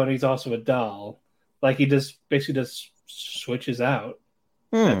shadow and he's also a doll. Like he just basically just switches out.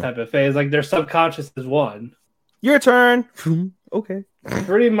 That type of phase. Like their subconscious is one. Your turn. Okay.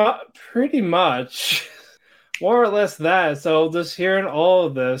 Pretty much. More or less that. So just hearing all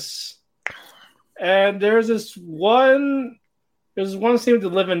of this. And there's one scene with the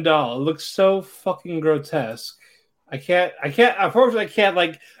living doll. It looks so fucking grotesque. Unfortunately I can't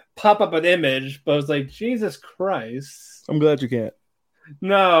like pop up an image, but I was like, Jesus Christ. I'm glad you can't.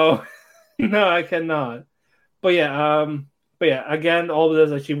 No, I cannot. But yeah, again, all of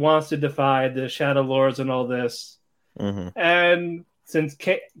this, like she wants to defy the Shadow Lords and all this. Mm-hmm. And since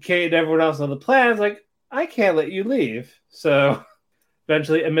Kate and everyone else know the plans, like, I can't let you leave. So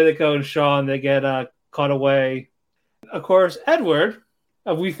eventually, Emilico and Sean, they get caught away. Of course, Edward,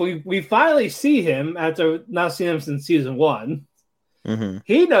 we finally see him after not seeing him since season 1. Mm-hmm.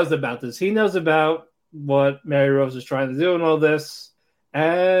 He knows about this. He knows about what Mary Rose is trying to do and all this.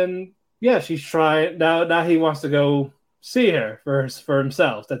 And yeah, she's trying now. He wants to go see her for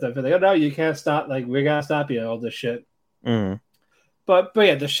himself. That type of thing. Oh no, you can't stop. Like we gotta stop you. All this shit. Mm-hmm. But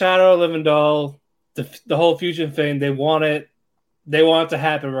yeah, the Shadow Living Doll, the whole fusion thing. They want it. They want it to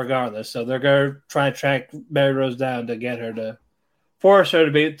happen regardless. So they're gonna try to track Mary Rose down to get her to force her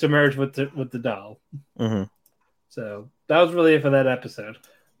to merge with the doll. Mm-hmm. So that was really it for that episode.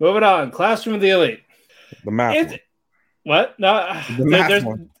 Moving on, Classroom of the Elite. The math. What? No, there's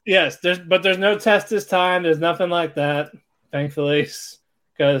no test this time. There's nothing like that, thankfully,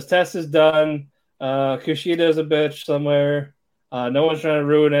 because test is done. Kushida's a bitch somewhere. No one's trying to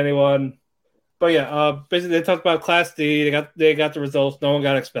ruin anyone. But yeah, basically they talked about Class D. They got the results. No one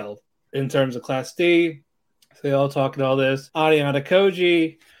got expelled in terms of Class D. So they all talking all this. Ariana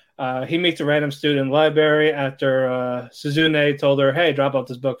Koji, he meets a random student in the library after Suzune told her, "Hey, drop off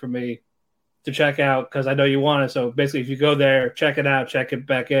this book for me to check out because I know you want it." So basically, if you go there, check it out, check it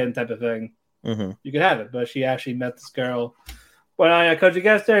back in, type of thing, you can have it. But she actually met this girl. When Koji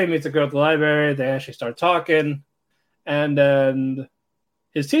gets there, he meets a girl at the library. They actually start talking, and then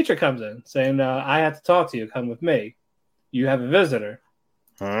his teacher comes in saying, "I have to talk to you. Come with me. You have a visitor."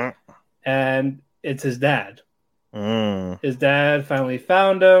 And it's his dad. His dad finally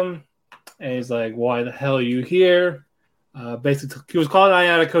found him, and he's like, "Why the hell are you here?" Basically, he was calling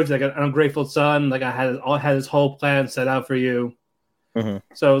Ayana Coach like an ungrateful son. Like I had this whole plan set out for you.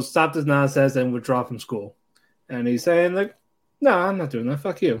 So stop this nonsense and withdraw from school. And he's saying like, "No, I'm not doing that.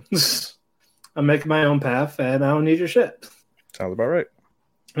 Fuck you. I'm making my own path, and I don't need your shit." Sounds about right.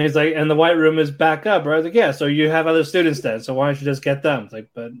 And he's like, and the white room is back up, right? Like, yeah. So you have other students then. So why don't you just get them? It's like,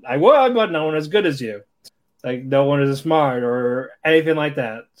 but I would, but no one as good as you. Like no one is as smart or anything like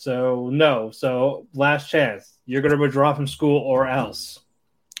that. So no. So last chance. You're going to withdraw from school or else.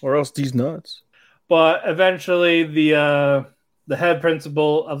 Or else these nuts. But eventually the head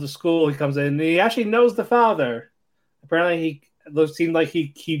principal of the school, he comes in and he actually knows the father. Apparently it seemed like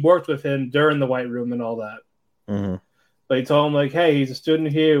he worked with him during the white room and all that. Mm-hmm. But he told him like, hey, he's a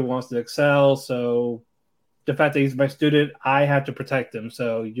student here who wants to excel. So the fact that he's my student, I have to protect him.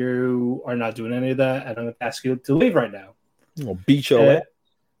 So you are not doing any of that. And I'm going to ask you to leave right now. I'll beat your ass.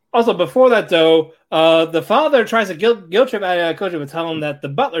 Also, before that, though, the father tries to guilt trip Koji and tell him that the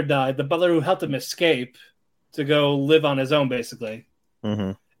butler died, the butler who helped him escape to go live on his own, basically.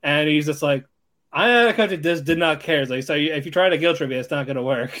 Mm-hmm. And he's just like, Koji just did not care. Like, so if you try to guilt trip me, it's not going to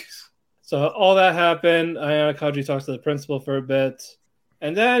work. So all that happened. Koji talks to the principal for a bit.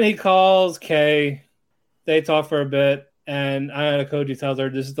 And then he calls Kei. They talk for a bit. And Koji tells her,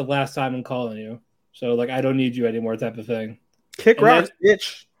 this is the last time I'm calling you. So, like, I don't need you anymore type of thing. Kick rocks,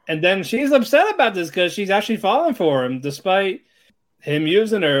 bitch. And then she's upset about this because she's actually falling for him, despite him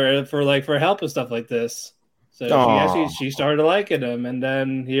using her for help and stuff like this. So she started liking him, and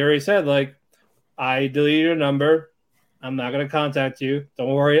then he already said, like, I deleted your number. I'm not going to contact you.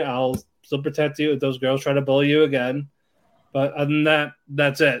 Don't worry, I'll still protect you if those girls try to bully you again. But other than that,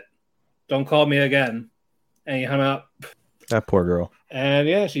 that's it. Don't call me again. And he hung up. That poor girl. And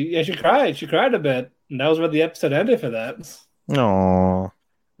yeah, she cried. She cried a bit, and that was where the episode ended for that. Aww.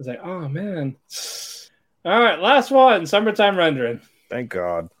 It's like, oh man. All right, last one. Summertime rendering. Thank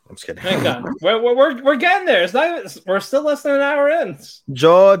God. I'm just kidding. Thank God. We're getting there. We're still less than an hour in.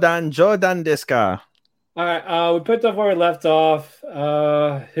 Jordan Deska. All right. We picked up where we left off.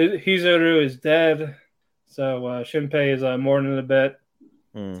 Hizuru is dead. So Shinpei is mourning a bit.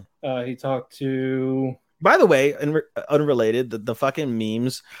 He talked to. By the way, unrelated, the fucking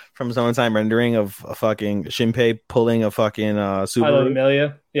memes from Summertime Rendering of a fucking Shinpei pulling a fucking Subaru. I love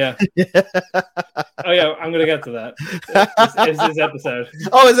Amelia. Yeah. Oh, yeah, I'm going to get to that. It's this episode.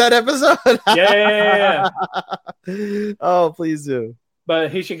 Oh, is that episode? Yeah. Oh, please do.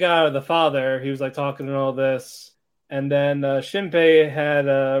 But Hishigawa, the father, he was like talking and all this. And then Shinpei had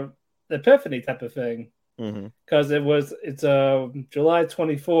a epiphany type of thing because it's July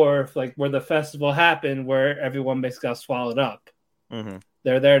 24th, like where the festival happened, where everyone basically got swallowed up.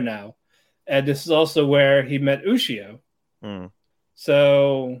 They're there now, and this is also where he met Ushio.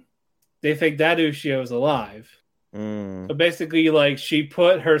 So they think that Ushio is alive. So basically, like she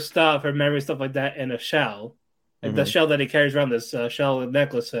put her stuff, her memory stuff like that, in a shell, like the shell that he carries around, this shell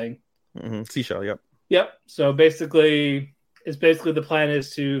necklace thing. Seashell, yep. Yep. So basically, the plan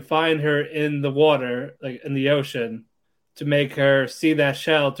is to find her in the water, like in the ocean, to make her see that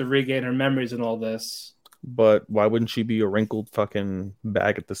shell to regain her memories and all this. But why wouldn't she be a wrinkled fucking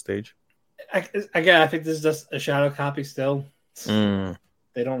bag at this stage? Again, I think this is just a shadow copy still. They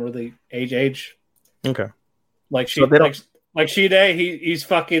don't really age. Okay. Like Shide, he's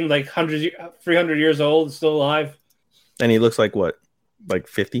fucking like 300 years old, still alive. And he looks like what? Like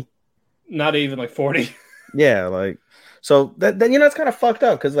 50? Not even like 40. Yeah, like so that it's kind of fucked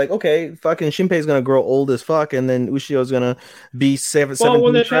up because like okay, fucking Shinpei's gonna grow old as fuck, and then Ushio's gonna be 7. Well,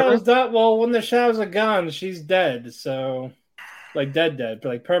 when the shadows are gone, she's dead. So like dead, but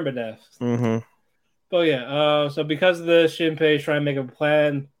like permadeath. But yeah, so because of this, Shinpei's trying to make a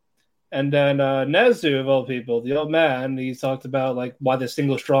plan, and then Nezu of all people, the old man, he talked about like why the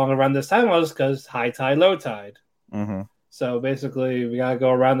single strong around this time was because high tide, low tide. So basically, we gotta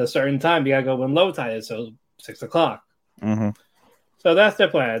go around a certain time. You gotta go when low tide is, so 6 o'clock. So that's their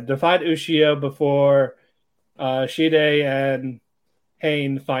plan: to find Ushio before Shide and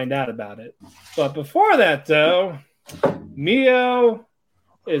Hain find out about it. But before that, though, Mio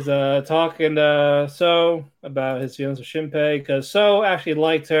is talking to So about his feelings with Shinpei because So actually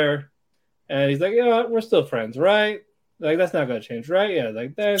liked her, and he's like, "You know what? We're still friends, right? Like that's not gonna change, right? Yeah,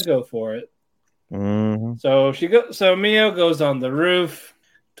 like then go for it." So Mio goes on the roof,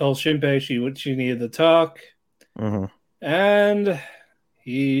 told Shinpei she needed to talk, and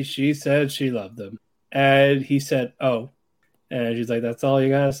she said she loved him, and he said, "Oh," and she's like, "That's all you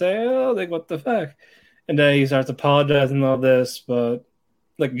gotta say?" Oh, like what the fuck? And then he starts apologizing and all this, but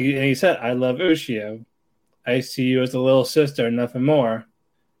like he said, "I love Ushio. I see you as a little sister, nothing more."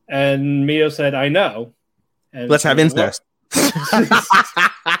 And Mio said, "I know." And let's have incest.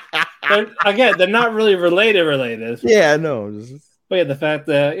 Again, they're not really related. Yeah, no. But yeah, the fact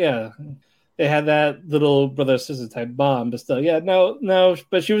that they had that little brother sister type bond, but still, no.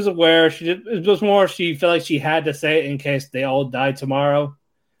 But she was aware. It was more she felt like she had to say it in case they all died tomorrow.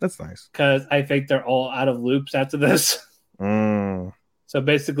 That's nice because I think they're all out of loops after this. So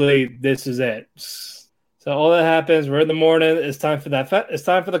basically, this is it. So all that happens. We're in the morning. It's time for that. It's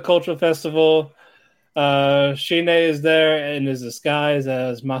time for the cultural festival. Shine is there in his disguise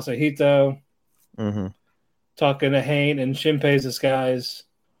as Masahito, talking to Hain in Shinpei's disguise.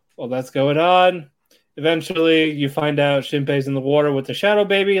 Well, that's going on. Eventually, you find out Shinpei's in the water with the Shadow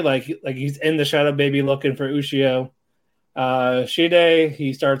Baby, like he's in the Shadow Baby looking for Ushio. Shide,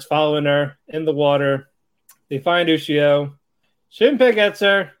 he starts following her in the water. They find Ushio. Shinpei gets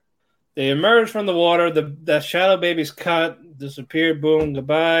her. They emerge from the water. The Shadow Baby's cut, disappeared, boom,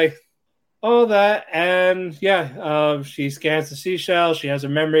 goodbye. All that, and she scans the seashell. She has her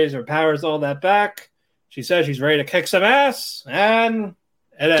memories, her powers, all that back. She says she's ready to kick some ass, and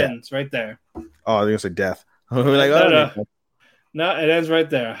it ends right there. Oh, I was gonna say death. No, it ends right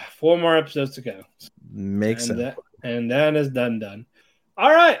there. 4 more episodes to go. Makes sense. And then it's done. All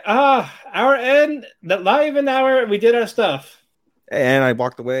right, our end. Not even hour. We did our stuff, and I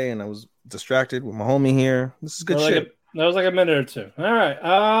walked away, and I was distracted with my homie here. This is good shit. That was like a minute or two. All right.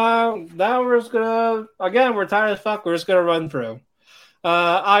 Now we're just gonna we're tired as fuck. We're just gonna run through.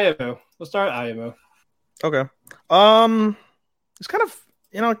 Ayamo. Let's start Ayamo. Okay. It's kind of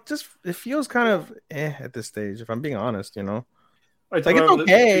it feels kind of at this stage. If I'm being honest, like it's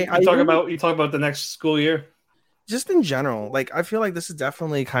okay. You talk about the next school year. Just in general, like I feel like this is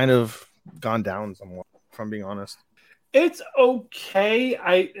definitely kind of gone down somewhat. If I'm being honest, it's okay.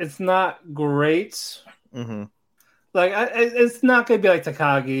 It's not great. Like, it's not going to be like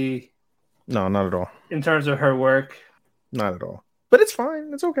Takagi. No, not at all. In terms of her work. Not at all. But it's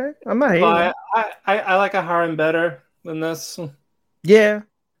fine. It's okay. I'm not hating it. I like Aharon better than this. Yeah.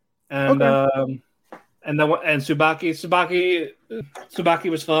 And Tsubaki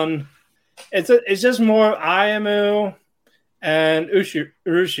was fun. It's just more Ayamo and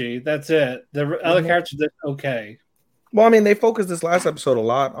Urushi. That's it. The other characters did okay. Well, I mean, they focused this last episode a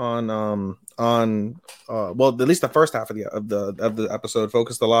lot on at least the first half of the episode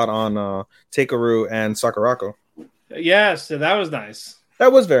focused a lot on Takeru and Sakurako. Yes, that was nice.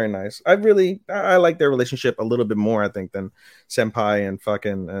 That was very nice. I like their relationship a little bit more, I think, than Senpai and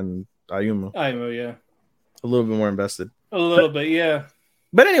fucking and Ayumu. Ayumu, yeah. a little bit more invested. A little bit, yeah.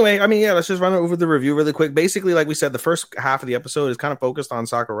 But anyway, I mean, yeah, let's just run over the review really quick. Basically, like we said, the first half of the episode is kind of focused on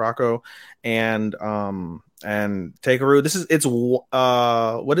Sakurako and Takeru. It's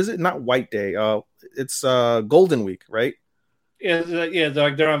what is it? Not White Day. It's Golden Week, right? Yeah,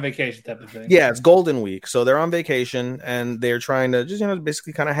 they're on vacation type of thing. Yeah, it's Golden Week. So they're on vacation and they're trying to just,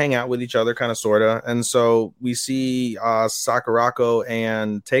 basically kind of hang out with each other, kind of, sort of. And so we see Sakurako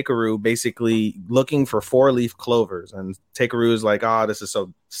and Takeru basically looking for 4-leaf clovers. And Takeru is like, this is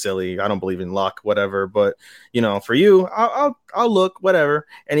so silly. I don't believe in luck, whatever. But, for you, I'll look, whatever.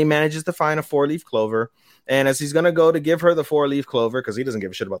 And he manages to find a 4-leaf clover. And as he's going to go to give her the 4-leaf clover, because he doesn't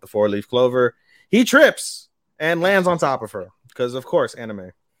give a shit about the 4-leaf clover, he trips and lands on top of her. Because, of course,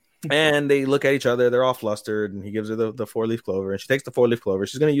 anime. And they look at each other. They're all flustered. And he gives her the 4-leaf clover. And she takes the 4-leaf clover.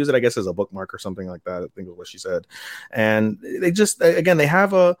 She's going to use it, I guess, as a bookmark or something like that. I think is what she said. And they just, again, they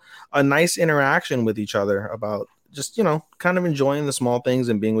have a nice interaction with each other about just, kind of enjoying the small things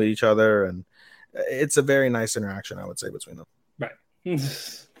and being with each other. And it's a very nice interaction, I would say, between them. Right.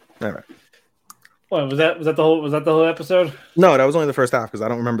 All right. What was that the whole episode? No, that was only the first half because I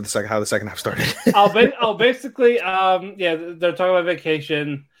don't remember how the second half started. Basically, they're talking about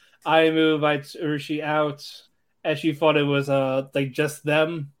vacation. Ayumu invites Urushi out, and she thought it was like just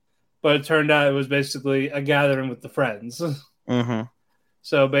them, but it turned out it was basically a gathering with the friends. Mm-hmm.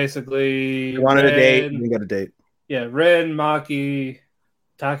 So basically, they wanted a date, and we got a date. Yeah, Rin, Maki,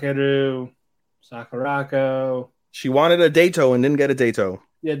 Takeru, Sakurako. She wanted a dato and didn't get a dato.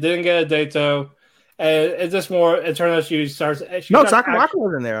 Yeah, didn't get a dato. And it's just more. It turned out Sakurako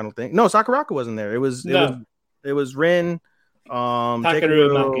wasn't there. I don't think. No, Sakurako wasn't there. It was Rin, Takeru,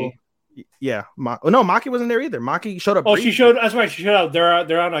 Maki. Yeah, Maki wasn't there either. Maki showed up. Oh, she showed. That's right. She showed up.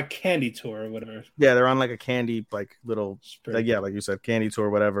 They're on a candy tour or whatever. Yeah, they're on like a candy little like you said, candy tour or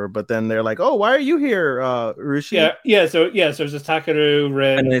whatever. But then they're like, "Oh, why are you here, Urushi?" Yeah. So it's just Takeru,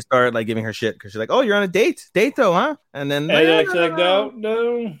 Rin, and they start like giving her shit because she's like, "Oh, you're on a date though, huh?" And then she's like,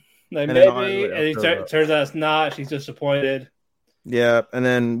 "No." Like maybe, and it turns out it's not. She's disappointed. Yeah, and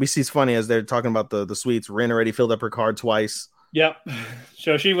then we see it's funny as they're talking about the sweets. Rin already filled up her card twice. Yep,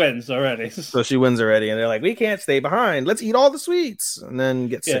 so she wins already. And they're like, "We can't stay behind. Let's eat all the sweets," and then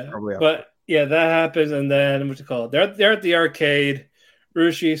get sick. Probably but that happens, and then what's it called? They're at the arcade.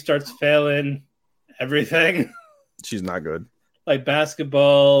 Urushi starts failing everything. She's not good. Like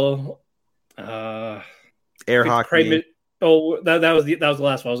basketball, air hockey. That was the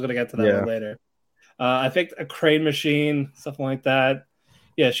last one. I was going to get to that one later. I think a crane machine, something like that.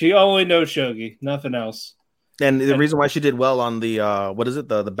 Yeah, she only knows shogi, nothing else. And the reason why she did well on the what is it,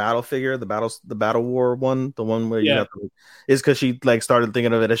 the battle figure, the battle war one, the one where you have to, is because she like started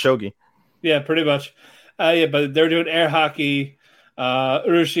thinking of it as shogi. Yeah, pretty much. But they're doing air hockey.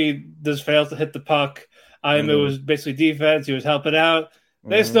 Urushi just fails to hit the puck. Ayumu was basically defense. He was helping out.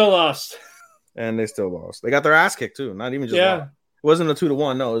 They still lost. And they still lost. They got their ass kicked too. Not even just one. It wasn't a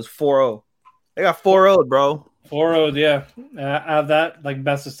 2-1. No, it was 4-0. They got 4-0'd, bro. 4-0'd, yeah. Out of that, like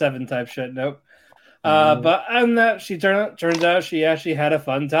best of 7 type shit. Nope. But and that turns out she actually had a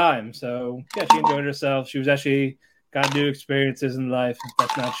fun time. So yeah, she enjoyed herself. She was actually got new experiences in life.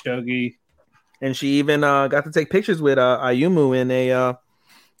 That's not shogi. And she even got to take pictures with Ayumu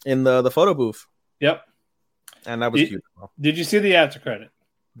in the photo booth. Yep. And that was cute. Did you see the after credit?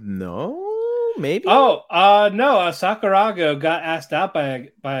 No. Maybe. No. Sakurako got asked out by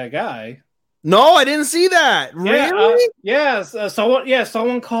a guy. No, I didn't see that. Really? Yes.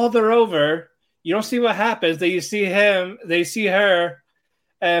 Someone called her over. You don't see what happens. They see her,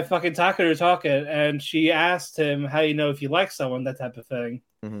 and fucking Takeru talking, and she asked him, "How you know if you like someone?" That type of thing.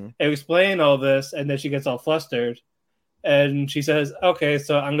 Mm-hmm. And explain all this, and then she gets all flustered, and she says, "Okay,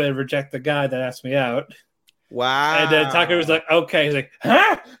 so I'm going to reject the guy that asked me out." Wow. And then Takeru's like, "Okay." He's like,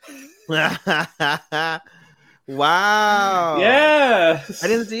 "Huh?" Wow. Yeah. I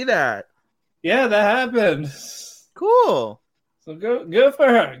didn't see that. Yeah, that happened. Cool. So good for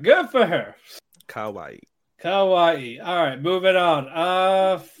her. Good for her. Kawaii. All right, moving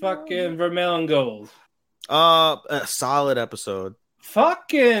on. Fucking Vermilion Gold. A solid episode.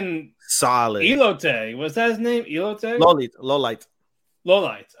 Fucking solid. Elote. Was that his name? Elote? Lowlight.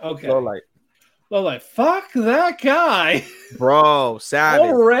 Okay. Lowlight. Fuck that guy. Bro, savage.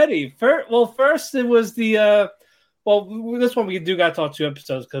 Already. First it was the this one we do got to talk 2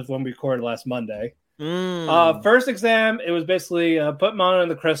 episodes because when we recorded last Monday. First exam, it was basically put Mono in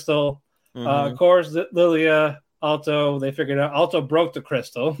the crystal. Of course, Lilia Alto, they figured out Alto broke the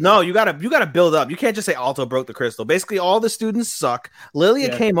crystal. No, you gotta build up. You can't just say Alto broke the crystal. Basically, all the students suck.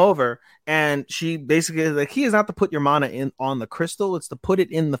 Lilia came over and she basically is like, he is not to put your mana in on the crystal, it's to put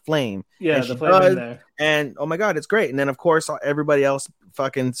it in the flame. Yeah, and the flame in there. And oh my god, it's great. And then of course everybody else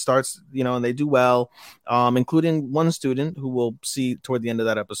fucking starts, and they do well, including one student who we'll see toward the end of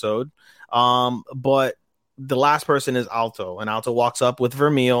that episode. But the last person is Alto, and Alto walks up with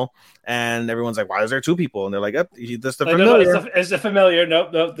Vermeil, and everyone's like, "Why is there two people?" And they're like, "Yep, that's the familiar." No, it's the familiar.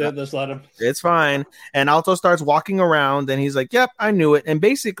 Nope. Just let him. It's fine. And Alto starts walking around, and he's like, "Yep, I knew it." And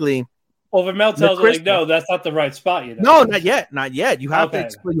basically, Vermeil tells him, like, "No, that's not the right spot." No, not yet. You have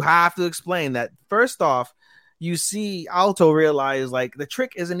to explain that. First off, you see Alto realize like the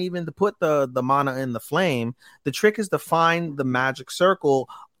trick isn't even to put the mana in the flame. The trick is to find the magic circle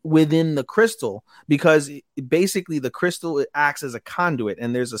within the crystal, because basically the crystal acts as a conduit,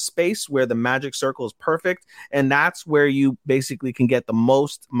 and there's a space where the magic circle is perfect, and that's where you basically can get the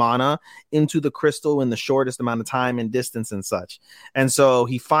most mana into the crystal in the shortest amount of time and distance and such. And so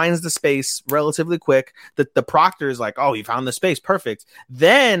he finds the space relatively quick. The proctor is like, "Oh, he found the space, perfect."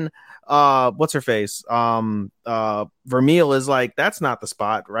 Then what's her face? Vermeil is like, "That's not the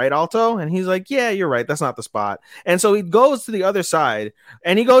spot, right, Alto?" And he's like, "Yeah, you're right, that's not the spot." And so he goes to the other side,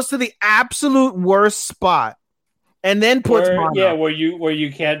 and he goes to the absolute worst spot, and then puts mana. Where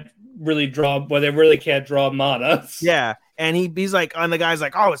you can't really draw, where they really can't draw mana. Yeah. And he's like, and the guy's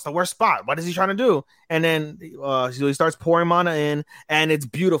like, "Oh, it's the worst spot. What is he trying to do?" And then so he starts pouring mana in, and it's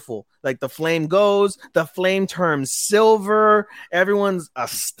beautiful. Like the flame turns silver. Everyone's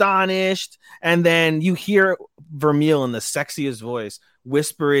astonished. And then you hear Vermeil in the sexiest voice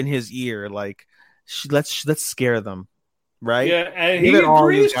whisper in his ear, like, let's scare them. Right? Yeah, and he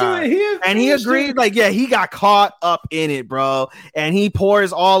agrees to it. He agreed, like, yeah, he got caught up in it, bro. And he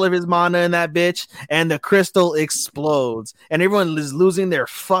pours all of his mana in that bitch, and the crystal explodes. And everyone is losing their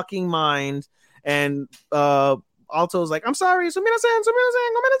fucking mind. And Alto's like, "I'm sorry, He's like, it's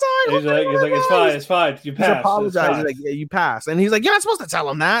fine. You passed. He's apologizing. He's like, "Yeah, you passed." And he's like, "You're not supposed to tell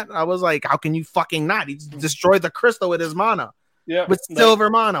him that." I was like, "How can you fucking not? He destroyed the crystal with his mana." Yeah, with silver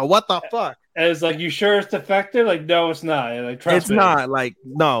mana. What the fuck? And it's like, "You sure it's defective?" Like, "No, it's not." Like, trust me. It's not. Like,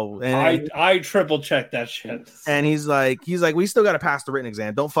 no. And I triple checked that shit. And he's like, "We still got to pass the written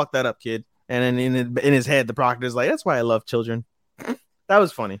exam. Don't fuck that up, kid." And then in his head, the proctor's like, "That's why I love children." That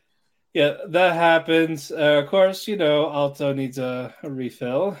was funny. Yeah, that happens. Of course, Alto needs a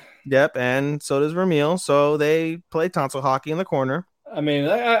refill. Yep, and so does Vermeil. So they play tonsil hockey in the corner. I mean,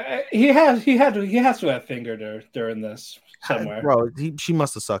 he has to have fingered her during this somewhere. Bro, she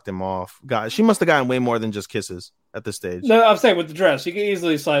must have sucked him off. God, she must have gotten way more than just kisses at this stage. No, I'm saying with the dress, you can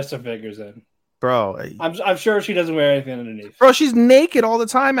easily slice her fingers in. Bro, I'm sure she doesn't wear anything underneath. Bro, she's naked all the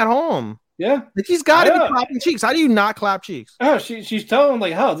time at home. Yeah, like he's got to be clapping cheeks. How do you not clap cheeks? Oh, she's telling him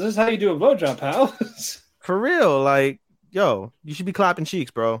like, "How this is how you do a blowjob, pal." For real, like, yo, you should be clapping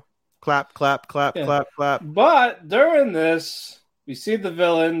cheeks, bro. Clap, clap, clap, clap, clap. But during this, we see the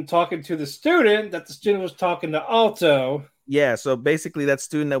villain talking to the student that the student was talking to Alto. Yeah, so basically that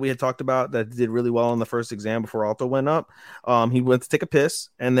student that we had talked about that did really well in the first exam before Alto went up, he went to take a piss,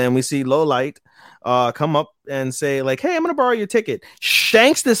 and then we see Lowlight come up and say, like, "Hey, I'm going to borrow your ticket."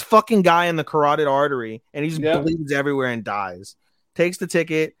 Shanks this fucking guy in the carotid artery, and he just bleeds everywhere and dies. Takes the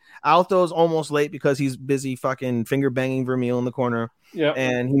ticket. Alto's almost late because he's busy fucking finger banging Vermeil in the corner. Yeah,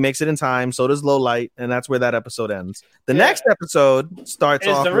 and he makes it in time. So does Lowlight, and that's where that episode ends. The next episode starts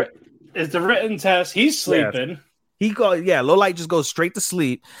off. It's the written test. He's sleeping. Yes. Lowlight just goes straight to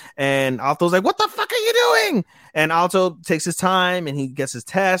sleep, and Alto's like, "What the fuck are you doing?" And Alto takes his time, and he gets his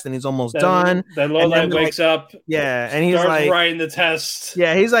test, and he's almost done. Then Lowlight wakes up. Yeah, and he's like writing the test.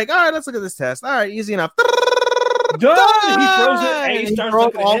 Yeah, he's like, "All right, let's look at this test. All right, easy enough." Done. He throws it, and he starts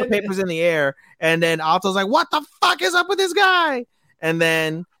throws all the papers in the air, and then Alto's like, "What the fuck is up with this guy?" And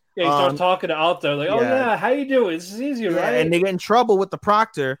then he starts talking to Alto, like, "Oh yeah, how you doing? This is easier, right?" And they get in trouble with the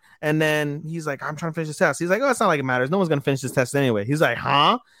proctor, and then he's like, "I'm trying to finish this test." He's like, "Oh, it's not like it matters. No one's gonna finish this test anyway." He's like,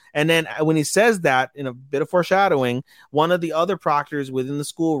 "Huh?" And then when he says that, in a bit of foreshadowing, one of the other proctors within the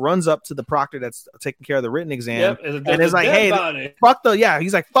school runs up to the proctor that's taking care of the written exam, and is like, "Hey, fuck the." Yeah,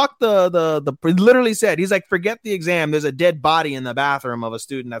 he's like, "Fuck the." He literally said, he's like, "Forget the exam. There's a dead body in the bathroom of a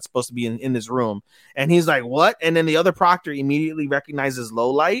student that's supposed to be in this room." And he's like, "What?" And then the other proctor immediately recognizes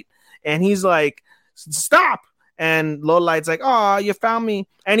Lowlight, and he's like, "Stop!" And Lowlight's like, "Oh, you found me,"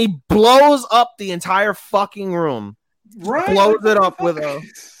 and he blows up the entire fucking room. Right?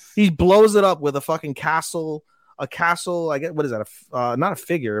 He blows it up with a fucking castle. A castle. I get, what is that? Not a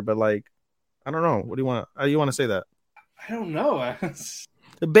figure, but like, I don't know. What do you want? How do you want to say that? I don't know.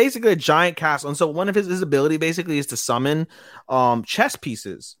 basically a giant castle. And so one of his ability basically is to summon chess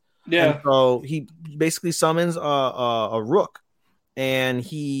pieces. Yeah. And so he basically summons a rook. And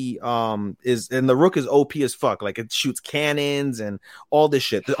he the rook is OP as fuck. Like it shoots cannons and all this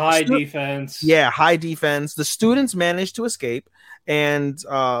shit. High defense. Yeah, high defense. The students manage to escape, and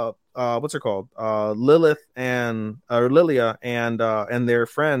what's her called? Lilia and their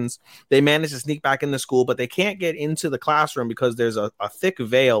friends, they manage to sneak back into school, but they can't get into the classroom because there's a thick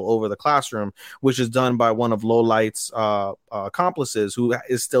veil over the classroom, which is done by one of Lowlight's accomplices, who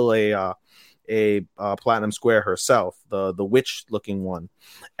is still a platinum square herself, the witch looking one.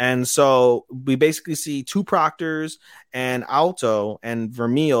 And so we basically see two proctors and Alto and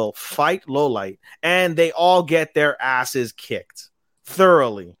Vermeil fight Lowlight, and they all get their asses kicked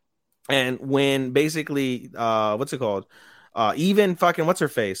thoroughly. And when basically what's it called, even fucking what's her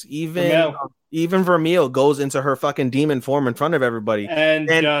face, even Vermeil goes into her fucking demon form in front of everybody and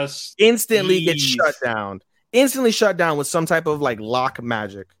just instantly gets shut down with some type of like lock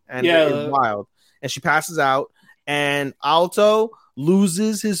magic, and it's wild. And she passes out, and Alto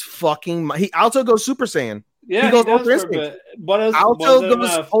loses his fucking mind. Alto goes Super Saiyan. Yeah, he goes Ultra Instinct. Alto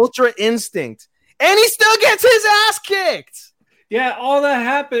goes Ultra Instinct, and he still gets his ass kicked. Yeah, all that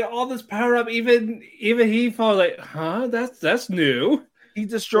happened, all this power up, even he felt like, huh? That's new. He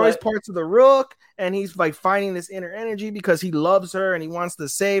destroys parts of the Rook, and he's like fighting this inner energy because he loves her and he wants to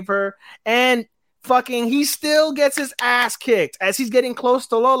save her. And fucking, he still gets his ass kicked as he's getting close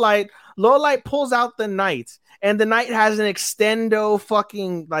to Lowlight. Lowlight pulls out the knight, and the knight has an extendo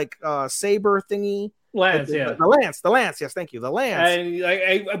fucking like saber thingy. Lance, the lance. Yes, thank you. The lance.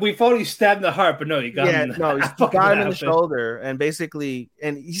 And we thought he stabbed in the heart, but no, he got him. No, he got him in the shoulder, and basically,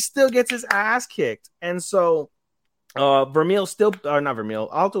 and he still gets his ass kicked. And so, Alto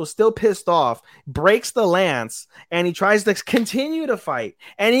still pissed off, breaks the lance, and he tries to continue to fight,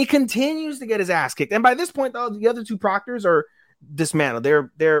 and he continues to get his ass kicked. And by this point, though, the other two proctors are dismantled.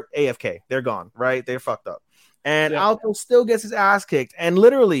 They're AFK. They're gone. Right? They're fucked up. And Alto still gets his ass kicked. And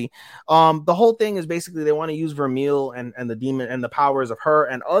literally, the whole thing is basically they want to use Vermeil and the demon and the powers of her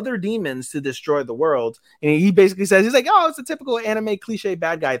and other demons to destroy the world. And he basically says, he's like, oh, it's a typical anime cliche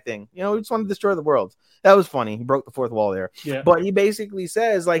bad guy thing. You know, we just want to destroy the world. That was funny. He broke the fourth wall there. Yeah. But he basically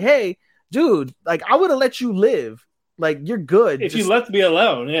says, like, hey, dude, like, I would have let you live. Like, you're good. If you left me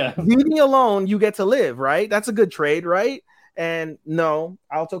alone, leave me alone, you get to live, right? That's a good trade, right? And no,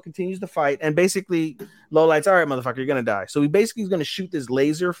 Alto continues to fight, and basically Lowlight's, all right, motherfucker, you're gonna die. So he basically is gonna shoot this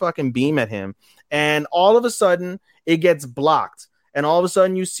laser fucking beam at him, and all of a sudden it gets blocked, and all of a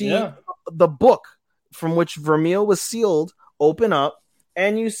sudden you see the book from which Vermeil was sealed open up,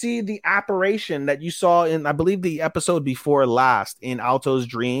 and you see the apparition that you saw in, I believe, the episode before last in Alto's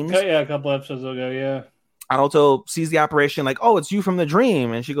dreams. Yeah, a couple episodes ago, yeah. Alto sees the apparition, like, oh, it's you from the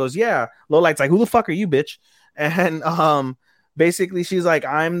dream, and she goes, yeah. Lowlight's like, who the fuck are you, bitch? And basically she's like,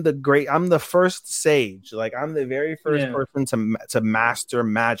 I'm the first sage, like I'm the very first person to master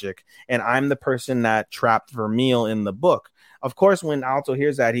magic, and I'm the person that trapped Vermeil in the book. Of course, when Alto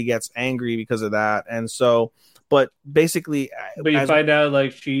hears that, he gets angry because of that. And so, but basically, you find out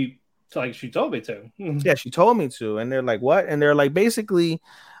like she told me to. Yeah, she told me to. And they're like, what? And they're like, basically,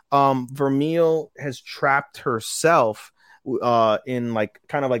 Vermeil has trapped herself in like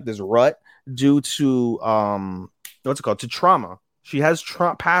kind of like this rut due to what's it called, to trauma. She has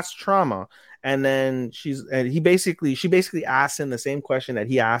past trauma, and then she basically asked him the same question that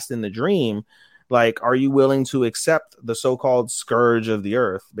he asked in the dream, like, are you willing to accept the so-called scourge of the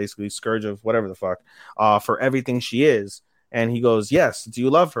earth, basically scourge of whatever the fuck, for everything she is? And he goes, yes. Do you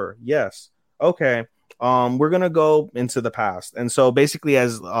love her? Yes. Okay. We're gonna go into the past. And so basically,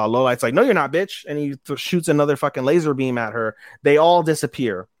 as Lowlight's like, no, you're not, bitch, and he shoots another fucking laser beam at her, they all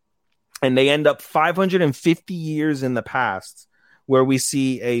disappear. And they end up 550 years in the past, where we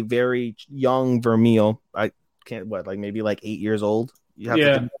see a very young Vermeil. Maybe like 8 years old. You have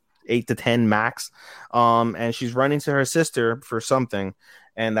to 8 to 10 max. And she's running to her sister for something,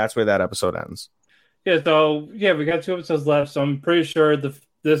 and that's where that episode ends. Yeah. So we got 2 episodes left. So I'm pretty sure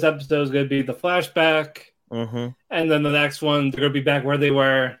this episode is going to be the flashback, and then the next one they're going to be back where they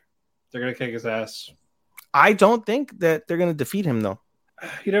were. They're going to kick his ass. I don't think that they're going to defeat him though.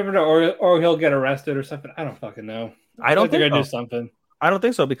 You never know, or he'll get arrested or something. I don't fucking know. I don't think they're gonna do something. I don't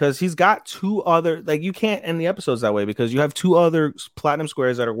think so, because he's got 2 other, like, you can't end the episodes that way because you have 2 other platinum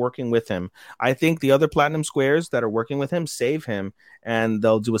squares that are working with him. I think the other platinum squares that are working with him save him, and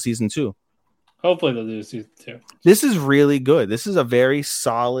they'll do a season 2. Hopefully they'll do a season 2. This is really good. This is a very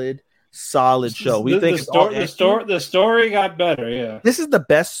solid show. The story got better. Yeah, this is the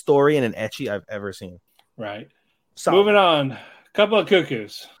best story in an ecchi I've ever seen. Right. Solid. Moving on. Couple of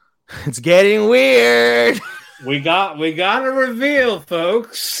cuckoos. It's getting weird. We got a reveal,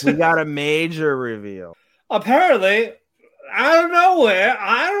 folks. We got a major reveal. Apparently, out of nowhere,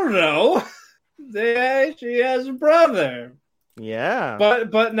 I don't know. She has a brother. Yeah.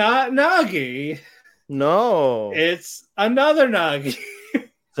 But not Nagi. No. It's another Nagi.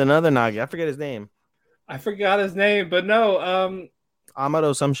 It's another Nagi. I forget his name. I forgot his name, but no,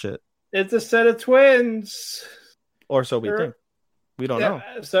 Amado some shit. it's a set of twins. Or so we think. We don't know.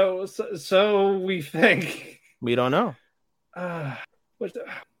 So we think. We don't know. I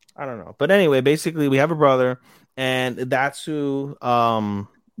don't know. But anyway, basically we have a brother, and that's who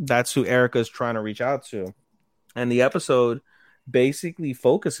Erica's trying to reach out to. And the episode basically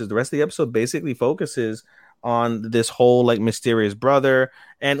focuses, the rest of the episode basically focuses on this whole like mysterious brother.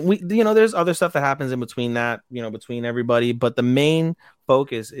 And we, there's other stuff that happens in between that, between everybody, but the main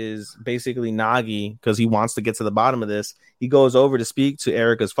focus is basically Nagi, because he wants to get to the bottom of this. He goes over to speak to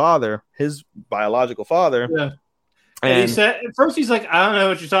Erica's father, his biological father. Yeah. And he said, at first he's like, I don't know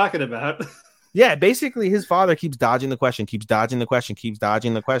what you're talking about. Yeah, basically his father keeps dodging the question. I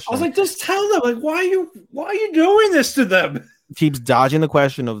was like, just tell them, like, why are you doing this to them? Keeps dodging the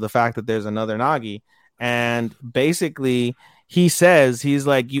question of the fact that there's another Nagi. And basically he says, he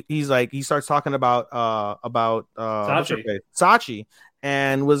starts talking about Sachi,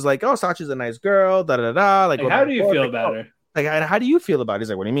 and was like, oh, Sachi's a nice girl, like how do you feel about her? Like, how do you feel about it? He's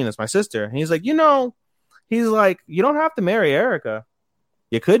like, what do you mean? It's my sister. And he's like, you don't have to marry Erica.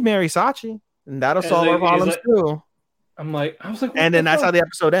 You could marry Sachi, and that'll solve our problems too. I was like, and then that's how the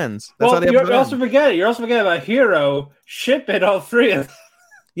episode ends. You're also forgetting about Hero shipping all three of them.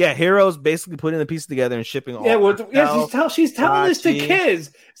 Yeah, Hero's basically putting the pieces together and shipping all. She's telling this to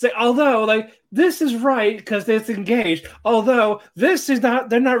kids. It's like, although like this is right because it's engaged. Although this is not,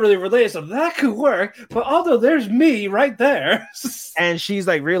 they're not really related, so that could work. But although there's me right there, and she's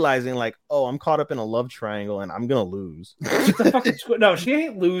like realizing like, oh, I'm caught up in a love triangle and I'm gonna lose. No, she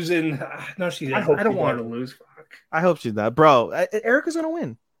ain't losing. No, she isn't. I don't want her to lose. Fuck. I hope she's not, bro. Erica's gonna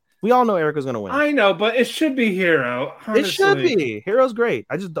win. We all know Erica's gonna win. I know, but it should be Hero. Honestly. It should be. Hero's great.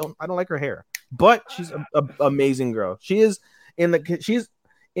 I don't like her hair, but she's an amazing girl. She's in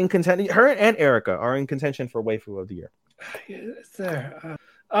contention. Her and Erica are in contention for waifu of the year. It's there.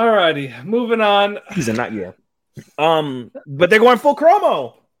 Alrighty, moving on. Season, not year. But they're going full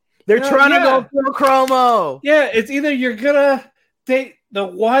chromo. They're trying to go full chromo. Yeah, it's either you're gonna date the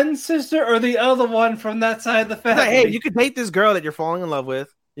one sister or the other one from that side of the family. Like, hey, you could date this girl that you're falling in love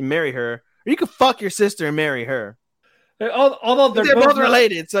with and marry her, or you could fuck your sister and marry her. Although they're both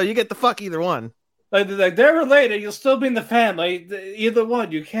related, so you get to fuck either one. Like they're related, you'll still be in the family. Either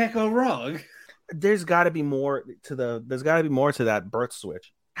one, you can't go wrong. There's got to be more to that birth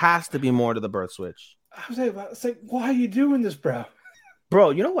switch. Has to be more to the birth switch. It's like, why are you doing this, bro?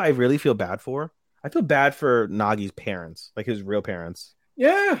 Bro, you know what I really feel bad for? I feel bad for Nagi's parents, like his real parents.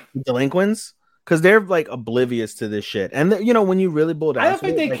 Yeah, delinquents. Because they're like oblivious to this shit. And when you really boil down, I don't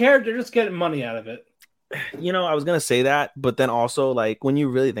think they care. They're just getting money out of it. I was gonna say that, but then also like when you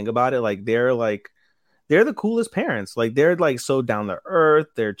really think about it, like they're the coolest parents. Like they're like so down to earth.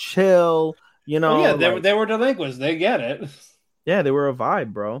 They're chill. They were delinquents. They get it. Yeah, they were a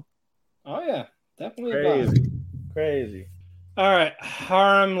vibe, bro. Oh yeah, definitely crazy. All right,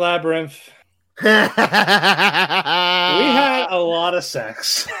 Harem Labyrinth. We had a lot of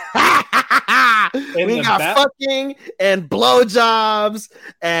sex. We got fucking and blowjobs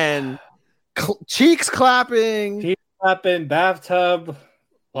and cheeks clapping, bathtub.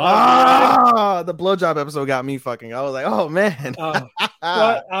 The blowjob episode got me fucking. I was like, oh man.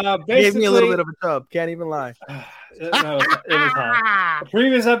 Gave me a little bit of a tub. Can't even lie. No, it was hot. The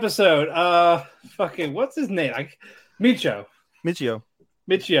previous episode, fucking what's his name? Michio.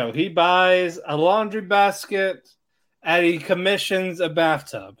 He buys a laundry basket and he commissions a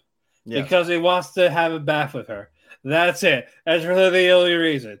bathtub because he wants to have a bath with her. That's it. That's really the only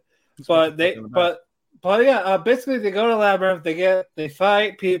reason. Basically they go to Labyrinth. They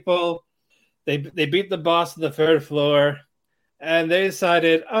fight people. They beat the boss on the third floor, and they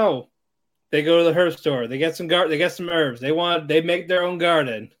decided, they go to the herb store. They get some herbs. They make their own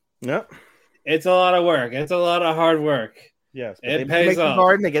garden. Yep. It's a lot of work. It's a lot of hard work. Yes, it pays make off. The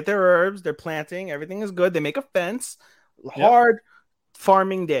garden, they get their herbs, they're planting, everything is good. They make a fence. Hard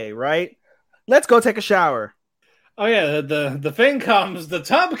farming day, right? Let's go take a shower. Oh yeah, the thing comes, the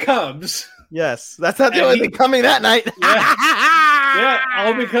tub comes. Yes, that's not the only thing coming that night.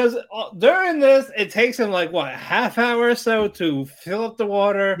 Because during this, it takes him like a half hour or so to fill up the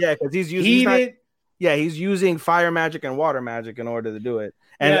water. Yeah, because he's using fire magic and water magic in order to do it,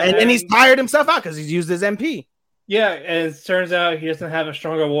 and he's tired himself out because he's used his MP. Yeah, and it turns out he doesn't have a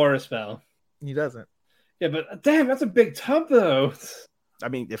stronger water spell. He doesn't. Yeah, but damn, that's a big tub though. I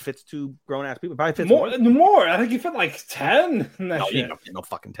mean, it fits 2 grown ass people. It probably fits more. I think you fit like 10 in that no, shit. you don't fit no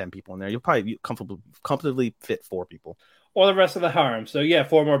fucking 10 people in there. You'll probably comfortably fit 4 people. Or the rest of the harem. So yeah,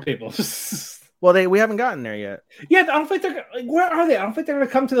 4 more people. Well, we haven't gotten there yet. Yeah, I don't think they're. Where are they? I don't think they're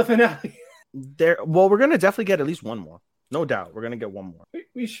gonna come to the finale. We're gonna definitely get at least 1 more. No doubt, we're gonna get 1 more.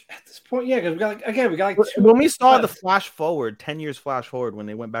 We should, at this point, yeah, because we got like 2. When we saw the flash forward, 10 years flash forward when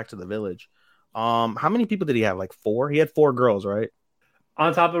they went back to the village. How many people did he have? Like 4? He had 4 girls, right?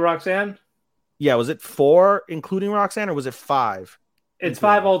 On top of Roxanne? Yeah, was it 4 including Roxanne, or was it 5? It's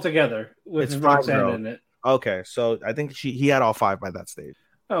 5 altogether with Roxanne in it. Okay, so I think he had all 5 by that stage.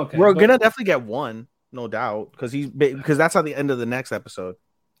 Okay, we're gonna definitely get 1, no doubt, because that's at the end of the next episode.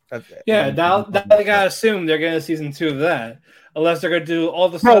 Yeah, now they gotta assume they're gonna season 2 of that, unless they're gonna do all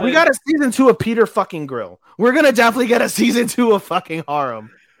the. Bro, we got a season 2 of Peter fucking Grill. We're gonna definitely get a season 2 of fucking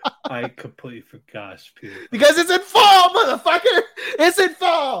Harem. I completely forgot Peter. Because it's in fall, motherfucker. It's in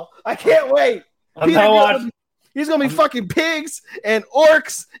fall. I can't wait. He's gonna be fucking pigs and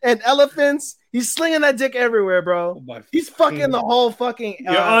orcs and elephants. He's slinging that dick everywhere, bro. He's fucking the whole fucking.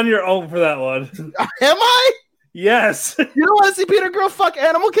 You're on your own for that one. Am I? Yes. You don't want to see Peter Grill fuck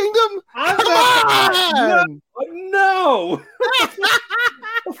Animal Kingdom? Come on! No. What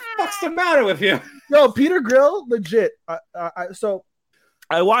the fuck's the matter with you? No, Peter Grill, legit. So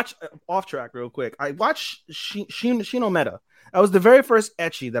I watched off track real quick. I watched Shino Meta. That was the very first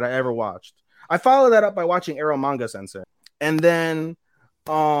ecchi that I ever watched. I followed that up by watching Arrow Manga Sensei, and then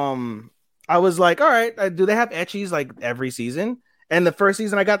I was like, all right, do they have ecchis like every season? And the first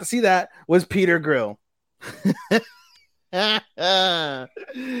season I got to see that was Peter Grill. But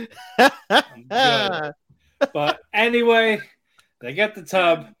anyway, they get the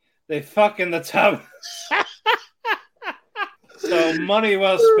tub. They fuck in the tub. So money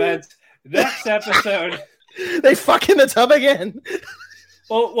well spent. Next episode, they fuck in the tub again.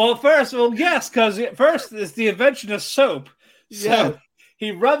 Yes, because first is the invention of soap. So yeah. He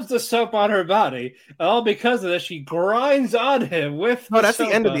rubs the soap on her body, and all because of this, she grinds on him with. That's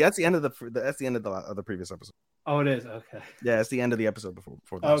the end of the previous episode. Oh, it is okay. Yeah, it's the end of the episode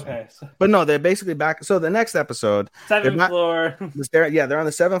before that. Okay, but no, they're basically back. So the next episode, 7th floor. They're on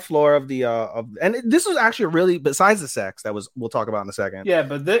the 7th floor of the and this was actually really, besides the sex that we'll talk about in a second. Yeah,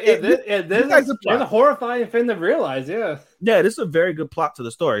 but this is a horrifying thing to realize. Yeah, this is a very good plot to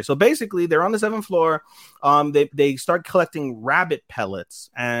the story. So basically, they're on the 7th floor. They start collecting rabbit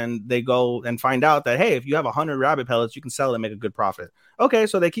pellets, and they go and find out that hey, if you have 100 rabbit pellets, you can sell it and make a good profit. Okay,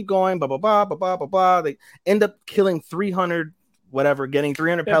 so they keep going, blah blah blah blah blah blah blah. They end up killing 300, whatever, getting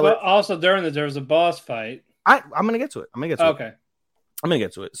 300 pellets. But also during there was a boss fight. I'm gonna get to it. Okay. I'm gonna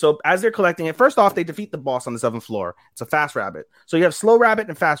get to it. So as they're collecting it, first off, they defeat the boss on the 7th floor. It's a fast rabbit. So you have slow rabbit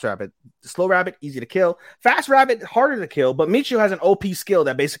and fast rabbit. Slow rabbit, easy to kill. Fast rabbit, harder to kill. But Michio has an OP skill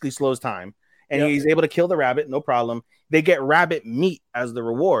that basically slows time. And he's able to kill the rabbit, no problem. They get rabbit meat as the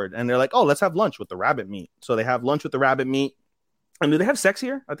reward. And they're like, oh, let's have lunch with the rabbit meat. So they have lunch with the rabbit meat. And do they have sex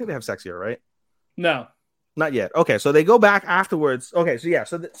here? I think they have sex here, right? No. Not yet. Okay, so they go back afterwards. Okay, so yeah,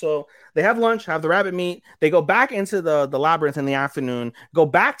 so they have lunch, have the rabbit meat. They go back into the labyrinth in the afternoon, go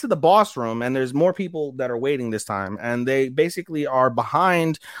back to the boss room, and there's more people that are waiting this time. And they basically are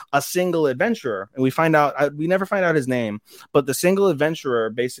behind a single adventurer. And we never find out his name, but the single adventurer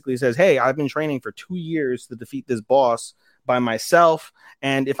basically says, hey, I've been training for 2 years to defeat this boss by myself.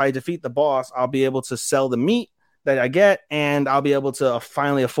 And if I defeat the boss, I'll be able to sell the meat that I get, and I'll be able to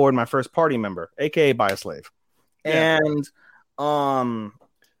finally afford my first party member, aka buy a slave. Yeah. And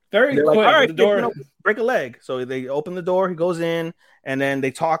very quick, like, all right, the door break a leg. So they open the door, he goes in, and then they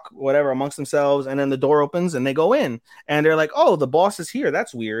talk whatever amongst themselves, and then the door opens and they go in, and they're like, oh, the boss is here,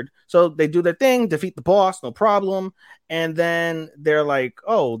 that's weird. So they do their thing, defeat the boss, no problem. And then they're like,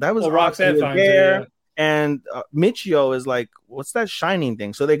 oh, that was Roxanne finds there. Yeah. And Michio is like, what's that shining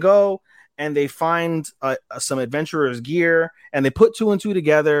thing? So they go and they find some adventurer's gear, and they put 2 and 2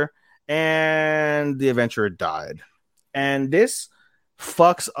 together, and the adventurer died. And this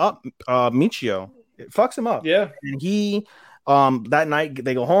fucks up Michio. It fucks him up. Yeah. And he, that night,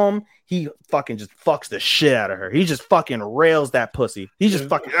 they go home. He fucking just fucks the shit out of her. He just fucking rails that pussy. He just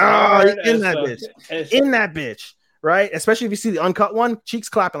fucking, in that bitch. Right? Especially if you see the uncut one, cheeks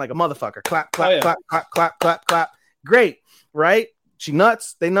clapping like a motherfucker. Clap, clap, clap, clap, clap, clap, clap. Great. Right? She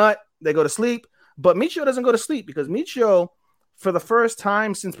nuts. They nut. They go to sleep, but Michio doesn't go to sleep because Michio, for the first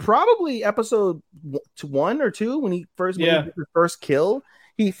time since probably episode 1 or 2, when he first made his first kill,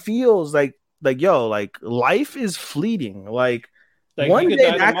 he feels like yo, like life is fleeting. Like one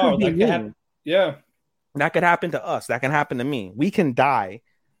day that could be me. Yeah. That could happen to us. That can happen to me. We can die.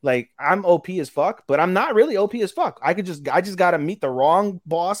 Like, I'm OP as fuck, but I'm not really OP as fuck. I just got to meet the wrong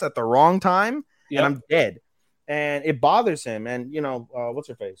boss at the wrong time, and I'm dead. And it bothers him. And, what's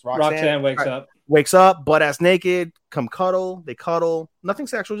her face? Roxanne wakes up, butt ass naked, come cuddle. They cuddle. Nothing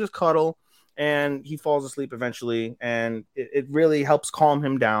sexual, just cuddle. And he falls asleep eventually, and it really helps calm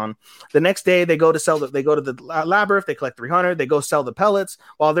him down. The next day, they go to the labyrinth. They collect 300. They go sell the pellets.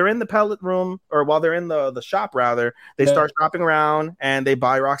 While they're in the pellet room, or while they're in the shop, rather, they start shopping around, and they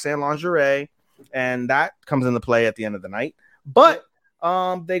buy Roxanne lingerie, and that comes into play at the end of the night. But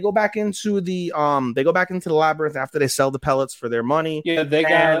they go back into the labyrinth after they sell the pellets for their money. Yeah,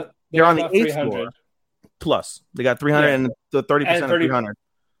 they're on the 8th floor. Plus, they got 300 and the 30% of 300.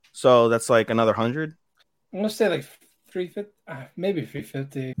 So that's like another 100. I'm gonna say like 350, maybe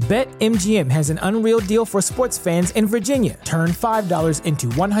 350. BetMGM has an unreal deal for sports fans in Virginia. Turn $5 into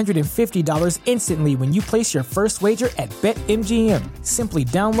 $150 instantly when you place your first wager at BetMGM. Simply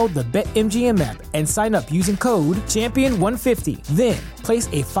download the BetMGM app and sign up using code Champion150. Then place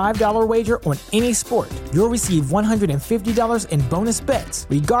a $5 wager on any sport. You'll receive $150 in bonus bets,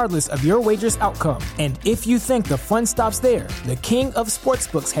 regardless of your wager's outcome. And if you think the fun stops there, the King of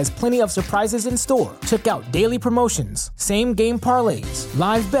Sportsbooks has plenty of surprises in store. Check out daily promotions, same-game parlays,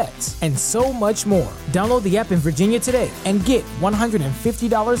 live bets, and so much more. Download the app in Virginia today and get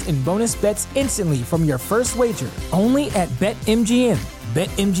 $150 in bonus bets instantly from your first wager. Only at BetMGM.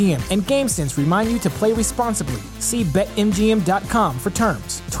 BetMGM and GameSense remind you to play responsibly. See BetMGM.com for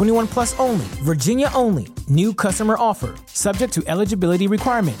terms. 21 plus only. Virginia only. New customer offer. Subject to eligibility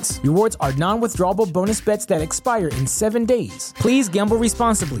requirements. Rewards are non-withdrawable bonus bets that expire in 7 days. Please gamble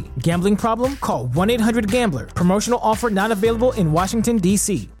responsibly. Gambling problem? Call 1-800-GAMBLER. Promotional offer not available in Washington,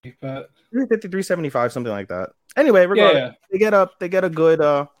 D.C. 375, something like that. Anyway, regardless, they get a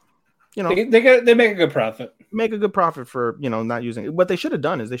good they make a good profit. Make a good profit for not using it. What they should have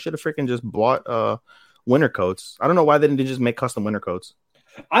done is they should have freaking just bought winter coats. I don't know why they didn't just make custom winter coats.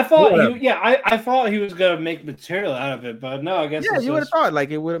 I thought I thought he was gonna make material out of it, but no, I guess you would have thought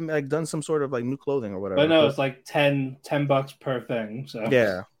like it would have like done some sort of like new clothing or whatever. But no, it's like $10 per thing. So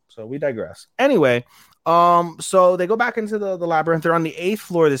yeah. So we digress. Anyway, so they go back into the labyrinth. They're on the 8th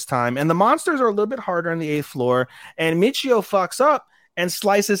floor this time, and the monsters are a little bit harder on the 8th floor. And Michio fucks up and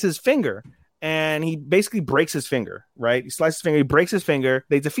slices his finger. And he basically breaks his finger, right? He slices his finger, he breaks his finger.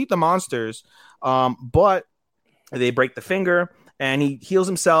 They defeat the monsters, but they break the finger, and he heals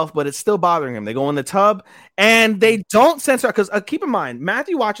himself, but it's still bothering him. They go in the tub, and they don't censor, because keep in mind,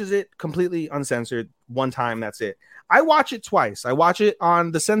 Matthew watches it completely uncensored one time, that's it. I watch it twice. I watch it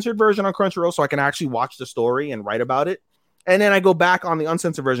on the censored version on Crunchyroll so I can actually watch the story and write about it. And then I go back on the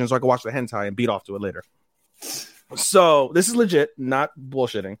uncensored version so I can watch the hentai and beat off to it later. So this is legit, not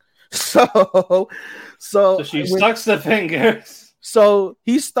bullshitting. So she sucks the fingers. So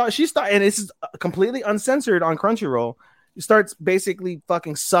she starts, and it's completely uncensored on Crunchyroll. He starts basically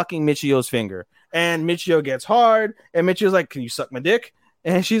fucking sucking Michio's finger, and Michio gets hard, and Michio's like, "Can you suck my dick?"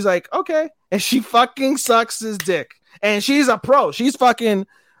 And she's like, "Okay," and she fucking sucks his dick, and she's a pro. She's fucking,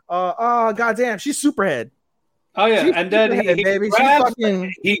 goddamn, she's Superhead. Oh yeah, and then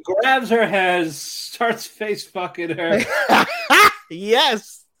he grabs her head, starts face fucking her.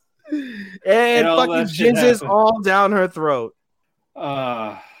 Yes. And fucking jizzes all down her throat.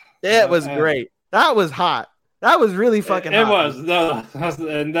 It was great. That was hot. That was really fucking hot. It was.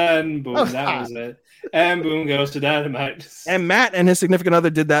 And then boom, that was it. And boom goes to Dynamite. And Matt and his significant other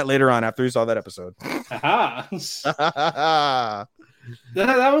did that later on after he saw that episode. That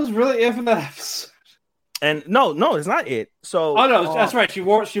was really it for that episode. And no, it's not it. So that's right. She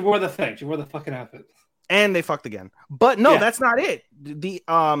wore the thing. She wore the fucking outfit. And they fucked again. But no, that's not it.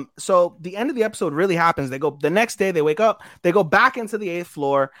 So the end of the episode really happens. They go the next day, they wake up, they go back into the 8th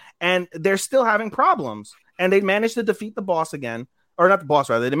floor, and they're still having problems. And they managed to defeat the boss again. Or not the boss,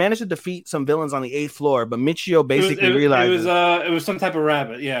 rather. They managed to defeat some villains on the 8th floor, but Michio basically realized it was some type of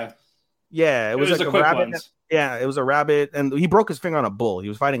rabbit, yeah. Yeah, it was like a rabbit. Ones. Yeah, it was a rabbit, and he broke his finger on a bull. He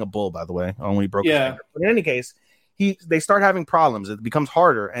was fighting a bull, by the way, when he broke his finger. But in any case, they start having problems. It becomes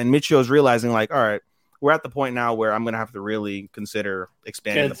harder, and Michio's realizing, like, all right, we're at the point now where I'm going to have to really consider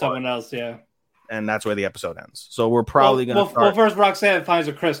expanding the someone else, yeah. And that's where the episode ends. So we're probably going to start. Well, first Roxanne finds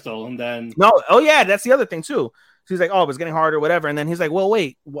a crystal, and then... No, oh yeah, that's the other thing, too. So he's like, oh, it's getting harder, whatever. And then he's like, well,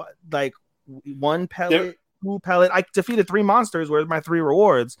 wait, what? Like, 1 pellet, 2 pellet. I defeated 3 monsters. Where's my 3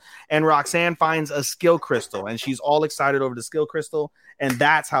 rewards? And Roxanne finds a skill crystal, and she's all excited over the skill crystal. And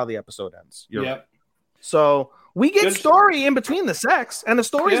that's how the episode ends. You're right. So... we get story in between the sex, and the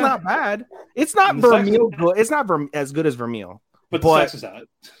story's not bad. It's not Vermeil good. It's not as good as Vermeil, but the sex is hot.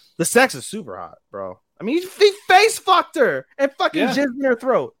 The sex is super hot, bro. I mean, he face fucked her and fucking jizzed in her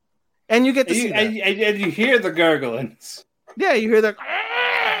throat. And you get to see that. And you hear the gurglings. Yeah, you hear the...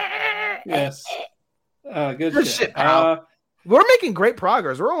 Yes. Good shit, pal. We're making great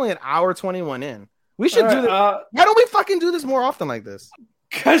progress. We're only an hour 21 in. We should do this. Why don't we fucking do this more often like this?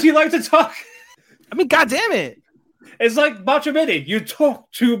 Because you like to talk. I mean, goddamn it. It's like Bachamini. You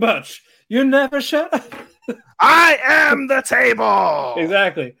talk too much. You never shut up. I am the table.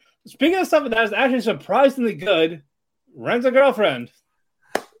 Exactly. Speaking of something that is actually surprisingly good, Ren's a girlfriend.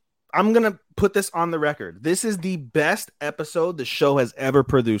 I'm going to put this on the record. This is the best episode the show has ever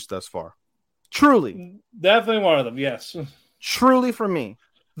produced thus far. Truly. Definitely one of them, yes. Truly for me.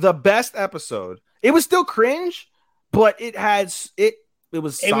 The best episode. It was still cringe, but it was solid.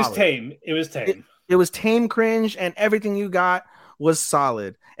 It was tame. It was tame cringe, and everything you got was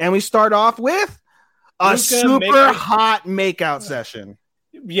solid. And we start off with a super hot makeout session.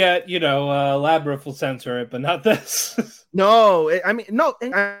 Yeah, Labyrinth will censor it, but not this. No.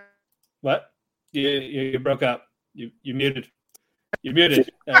 What? You broke up. You muted. You muted.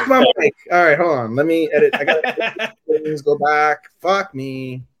 My mic. All right, hold on. Let me edit. I gotta go back. Fuck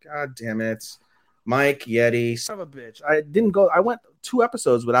me. God damn it. Mike Yeti. Son of a bitch. I went 2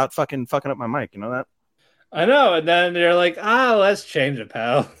 episodes without fucking up my mic. You know that? I know. And then you're like, let's change it,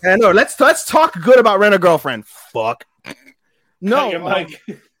 pal. I know. Let's talk good about Rent a Girlfriend. Fuck. No.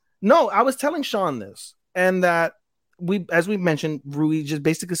 No, I was telling Sean this, and that as we mentioned, we just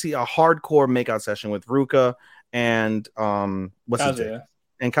basically see a hardcore makeout session with Ruka and what's his name?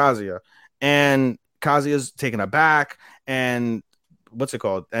 And Kazuya. And Kazuya's taken aback, and what's it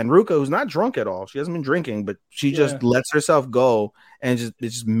called? And Ruka, who's not drunk at all, she hasn't been drinking, but she just lets herself go and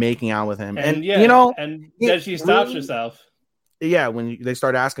just making out with him. And then she stops herself. Yeah, when they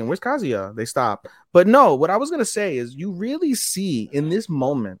start asking, where's Kazuya? They stop. But no, what I was going to say is you really see in this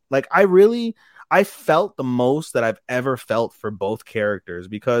moment, like I felt the most that I've ever felt for both characters,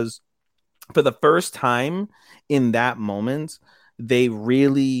 because for the first time in that moment, they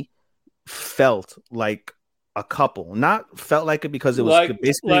really felt like a couple. Not felt like it because it was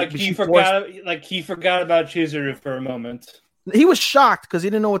basically he forgot about Chizuru for a moment. He was shocked because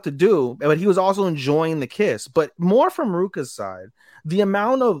he didn't know what to do, but he was also enjoying the kiss. But more from Ruka's side, the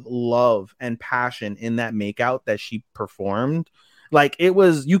amount of love and passion in that makeout that she performed, like it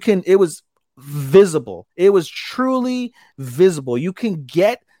was visible. It was truly visible. You can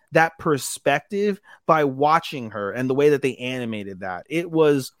get that perspective by watching her and the way that they animated that. It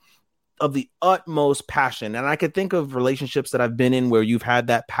was of the utmost passion. And I could think of relationships that I've been in where you've had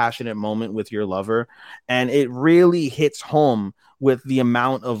that passionate moment with your lover, and it really hits home with the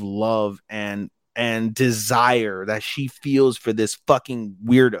amount of love and desire that she feels for this fucking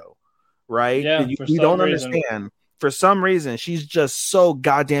weirdo, right? Yeah, you don't understand. For some reason, she's just so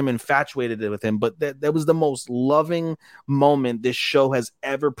goddamn infatuated with him. But that was the most loving moment this show has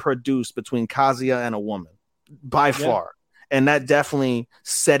ever produced between Kazuya and a woman, by far. And that definitely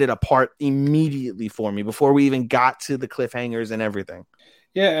set it apart immediately for me before we even got to the cliffhangers and everything.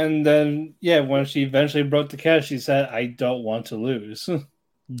 Yeah, and then, when she eventually broke the catch, she said, I don't want to lose.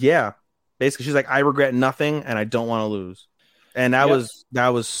 Yeah. Basically, she's like, I regret nothing, and I don't want to lose. And that was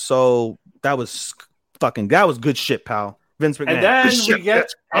good shit, pal. Vince McMahon.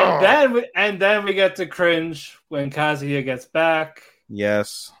 And then we get to cringe when Kazuya gets back.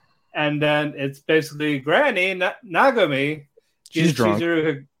 Yes. And then it's basically Granny Nagami. She's drunk.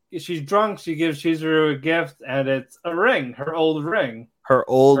 She's drunk. She gives Chizuru a gift, and it's a ring, her old ring. Her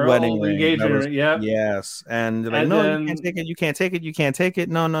old wedding ring. Engagement ring. Yep. Yes. And they're like, no, you can't take it. You can't take it. You can't take it.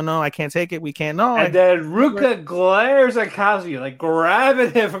 No, I can't take it. We can't. No. And then Ruka glares at Kazuya, like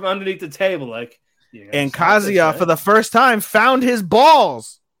grabbing him from underneath the table. Like, and Kazuya, for the first time, found his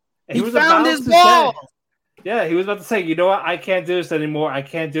balls. He found his balls. Yeah, he was about to say, you know what? I can't do this anymore. I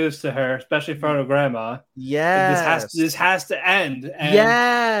can't do this to her, especially in front of grandma. Yes. This has to end. And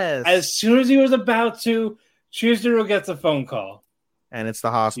yes. As soon as he was about to, Chizuru gets a phone call. And it's the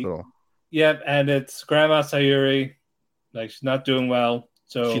hospital. Yep, and it's Grandma Sayuri. Like, she's not doing well.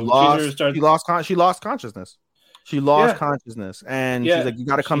 So she lost consciousness. She lost consciousness. And she's like, you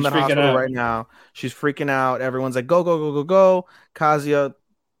got to come to the hospital right now. She's freaking out. Everyone's like, go, go, go, go, go. Kazuya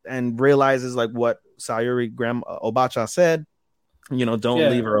and realizes like what Sayuri Obacha said,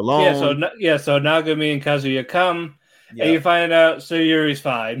 don't leave her alone. So Nagami and Kazuya come, and you find out Sayuri's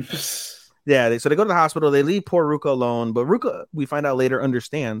fine. So they go to the hospital. They leave poor Ruka alone, but Ruka, we find out later,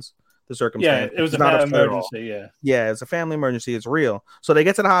 understands the circumstance. Yeah, it was a family emergency. Yeah, it's a family emergency. It's real. So they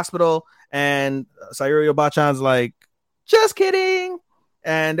get to the hospital, and Sayuri Obachan's like, "Just kidding."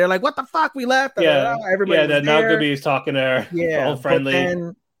 And they're like, "What the fuck? We left." Everybody. Yeah, that Nagami is talking to her. Yeah, all friendly. But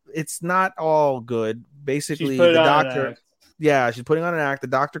then it's not all good basically put the on an doctor. act. Yeah, she's putting on an act. The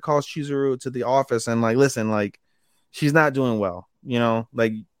doctor calls Chizuru to the office and like, listen, like, she's not doing well. You know,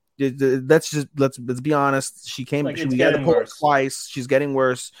 like, let's be honest. She came. Like, we it's had to getting pull her worse. twice. She's getting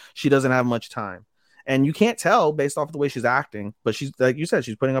worse. She doesn't have much time, and you can't tell based off the way she's acting. But she's, like you said,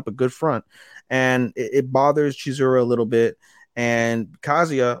 she's putting up a good front, and it bothers Chizuru a little bit. And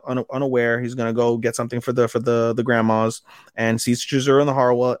Kazuya, unaware, he's gonna go get something for the grandmas, and sees Chizuru in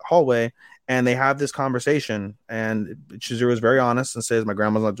the hallway, and they have this conversation. And Chizuru is very honest and says, "My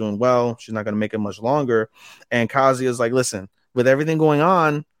grandma's not doing well. She's not gonna make it much longer." And Kazuya is like, "Listen, with everything going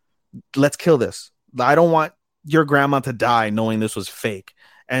on, let's kill this. I don't want your grandma to die knowing this was fake."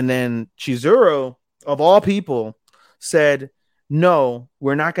 And then Chizuru, of all people, said, "No,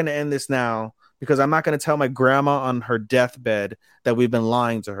 we're not gonna end this now." Because I'm not going to tell my grandma on her deathbed that we've been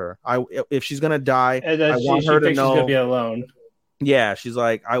lying to her. If she's going to die, And I then want her to know. She's going to be alone. Yeah, she's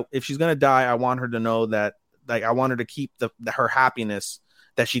like, if she's going to die, I want her to know that, like, I want her to keep her happiness,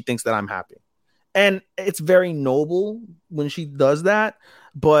 that she thinks that I'm happy. And it's very noble when she does that.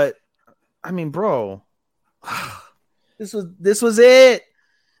 But, I mean, bro, this was it.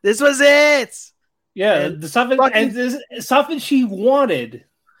 This was it. Yeah, And something she wanted.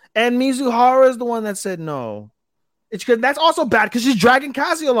 And Mizuhara is the one that said no. That's also bad because she's dragging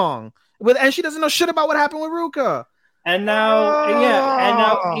Kazi along and she doesn't know shit about what happened with Ruka. And now, that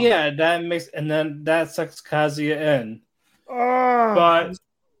sucks Kazuya in. But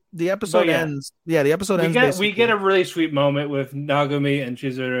the episode ends. Yeah, the episode ends. We get a really sweet moment with Nagumi and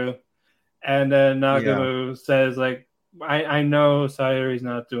Chizuru, and then Nagumi says, like, I know Sayori's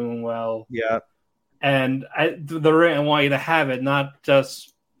not doing well. Yeah, and I want you to have it, not just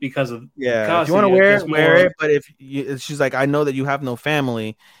because of if you want to wear it, but she's like, I know that you have no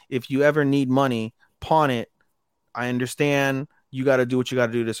family. If you ever need money, pawn it. I understand you got to do what you got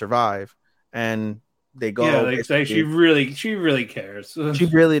to do to survive. And they go. Yeah, they say she really cares. She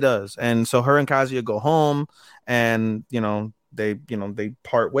really does. And so her and Kazuya go home, and they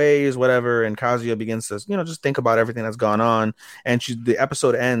part ways, whatever. And Kazuya begins to just think about everything that's gone on. And the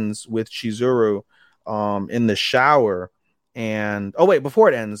episode ends with Chizuru in the shower. And before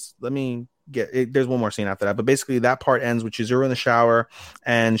it ends, let me get it. There's one more scene after that, but basically that part ends with Chizuru in the shower,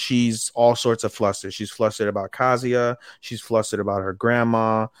 and she's all sorts of flustered. She's flustered about Kazuya. She's flustered about her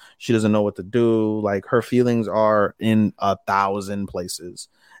grandma. She doesn't know what to do. Like, her feelings are in 1,000 places.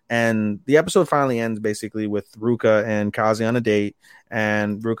 And the episode finally ends basically with Ruka and Kazuya on a date.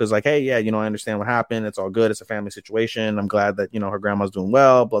 And Ruka's like, "Hey, yeah, I understand what happened. It's all good. It's a family situation. I'm glad that, her grandma's doing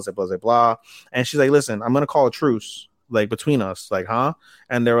well, blah, blah, blah, blah." And she's like, "Listen, I'm going to call a truce, like, between us." Like, huh?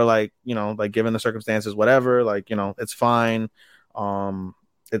 And they were like, like, given the circumstances, whatever, like, it's fine.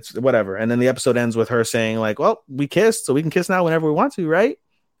 It's whatever. And then the episode ends with her saying, like, "Well, we kissed, so we can kiss now whenever we want to, right?"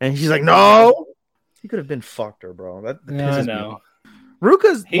 And she's like, "No." He could have been fucked her, bro. That pisses me.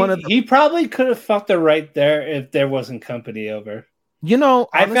 Ruka's he probably could have fucked her right there if there wasn't company over. Honestly,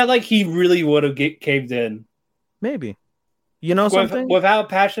 I felt like he really would have caved in. Maybe. Something? With how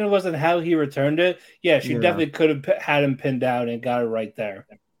passionate it was and how he returned it, she definitely could have had him pinned down and got it right there.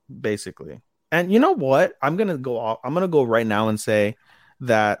 Basically. And you know what? I'm gonna go right now and say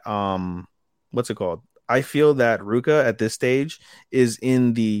that what's it called? I feel that Ruka at this stage is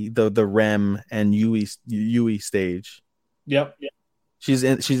in the Rem and Yui stage. Yep. She's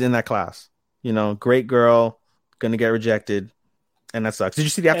in that class. Great girl, gonna get rejected, and that sucks. Did you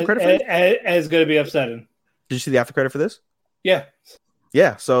see the after credit for this? And it's gonna be upsetting. Did you see the after credit for this? Yeah.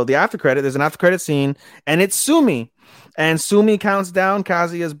 So the after credit, there's an after credit scene, and it's Sumi. And Sumi counts down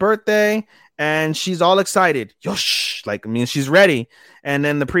Kazuya's birthday, and she's all excited. Yosh! She's ready. And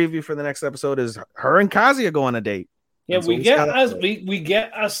then the preview for the next episode is her and Kazuya go on a date. Yeah, we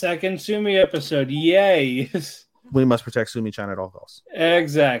get a second Sumi episode. Yay. We must protect Sumi-chan at all costs.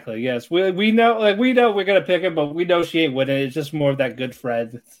 Exactly. Yes. We know we're gonna pick her, but we know she ain't winning. It's just more of that good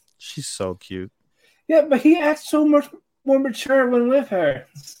friend. She's so cute. Yeah, but he acts so much more mature when with her.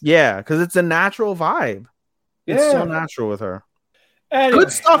 Yeah, because it's a natural vibe. Yeah. It's so natural with her. Anyway,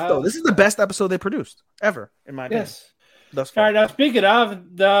 good stuff, though. This is the best episode they produced ever, in my opinion. Yes. Thus far. All right, now speaking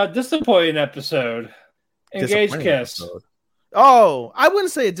of the disappointing episode, Engaged Kiss. Episode. Oh, I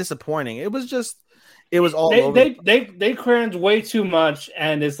wouldn't say disappointing. It was all over. They crammed way too much,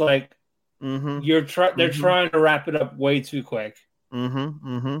 and it's like they're trying to wrap it up way too quick.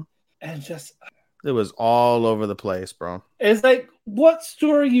 And just it was all over the place, bro. It's like, what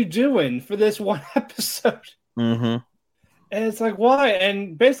story are you doing for this one episode? And it's like, why?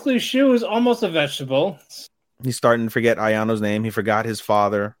 And basically, Shu is almost a vegetable. He's starting to forget Ayano's name. He forgot his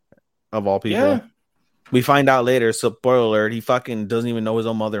father, of all people. We find out later, so spoiler alert, he fucking doesn't even know his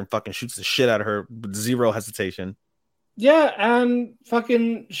own mother and fucking shoots the shit out of her with zero hesitation. Yeah, and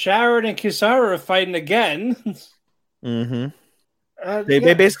fucking Sharon and Kisara are fighting again. Mm-hmm.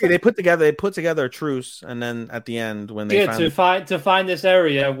 They put together a truce, and then at the end when they to find this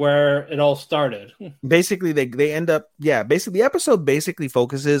area where it all started. Basically they end up basically the episode basically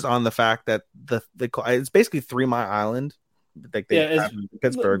focuses on the fact that it's basically 3 Mile Island. Like it's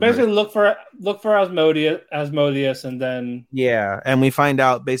Pittsburgh. Basically, look for Asmodeus, and then and we find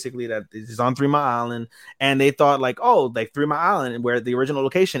out basically that it's on 3 Mile Island, and they thought like 3 Mile Island where the original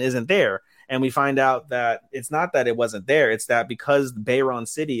location isn't there, and we find out that it's not that it wasn't there, it's that because Bayron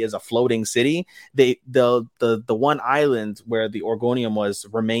City is a floating city, the one island where the Orgonium was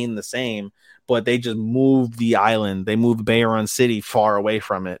remained the same. But they just moved the island. They moved Bayron City far away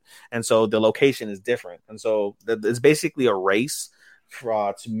from it. And so the location is different. And so it's basically a race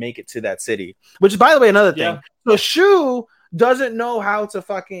to make it to that city. Which is, by the way, another thing. Yeah. So Shu doesn't know how to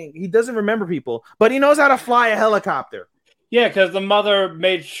he doesn't remember people, but he knows how to fly a helicopter. Yeah, because the mother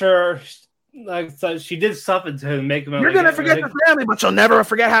made sure, so she did something to make him. You're going to forget your family, but you'll never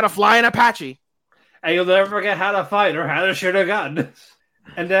forget how to fly an Apache. And you'll never forget how to fight or how to shoot a gun.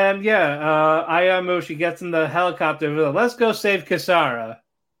 And then, Ayamo, she gets in the helicopter. Let's go save Kisara.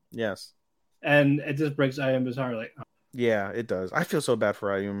 Yes. And it just breaks Ayamo's heart. Like, oh. Yeah, it does. I feel so bad for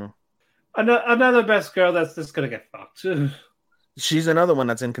Ayamo. Another best girl that's just going to get fucked. She's another one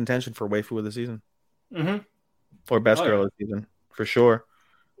that's in contention for waifu of the season. Mm-hmm. Or best girl of the season, for sure.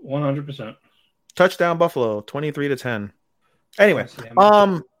 100%. Touchdown Buffalo, 23-10. Anyway,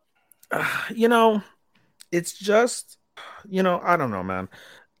 it's just... I don't know, man.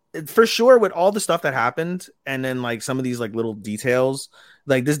 For sure, with all the stuff that happened, and then like some of these like little details,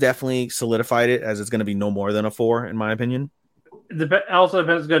 like this definitely solidified it as it's going to be no more than a 4, in my opinion. Also,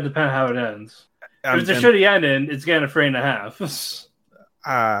 it's going to depend how it ends. If it's a shitty ending, it's getting a 3.5.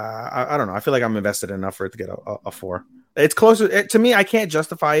 I don't know. I feel like I'm invested enough for it to get a 4. It's closer to me. I can't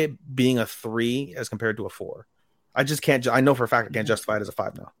justify it being a 3 as compared to a 4. I just can't. I know for a fact I can't justify it as a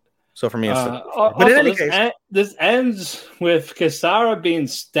 5 now. So for me, it's but in any case, this ends with Kisara being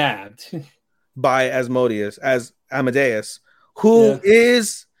stabbed by Amadeus, who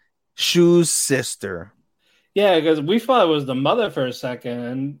is Shu's sister. Yeah, because we thought it was the mother for a second,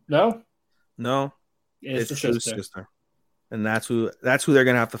 and no, it's Shu's sister, and that's who they're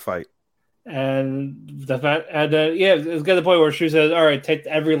gonna have to fight. And the fact, it's got the point where Shu says, "All right, take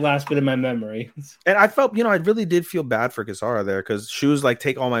every last bit of my memory." And I felt, I really did feel bad for Kisara there because Shu's like,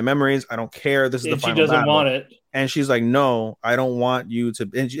 "Take all my memories. I don't care. This is the final battle." She doesn't want it, and she's like, "No, I don't want you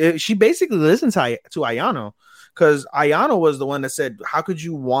to." And she basically listens to Ayano because Ayano was the one that said, "How could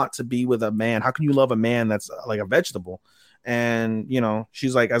you want to be with a man? How can you love a man that's like a vegetable?" And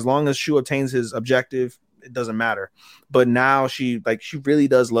she's like, as long as Shu obtains his objective, it doesn't matter. But now she really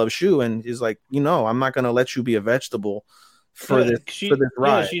does love Shu and is like, I'm not gonna let you be a vegetable for this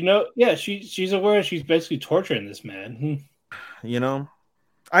ride. She's aware she's basically torturing this man.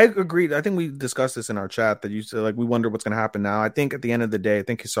 I agreed. I think we discussed this in our chat that you said like we wonder what's gonna happen now. I think at the end of the day, I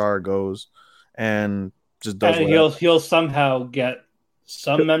think Kisara goes and just does. And he'll somehow get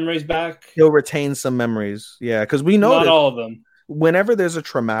some memories back. He'll retain some memories, because we know not all of them. Whenever there's a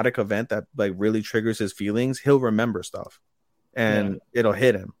traumatic event that like really triggers his feelings, he'll remember stuff and it'll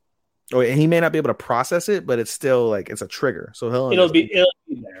hit him. Or he may not be able to process it, but it's still like it's a trigger. So it'll be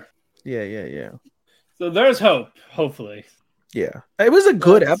there. Yeah. So there's hope, hopefully. Yeah. It was a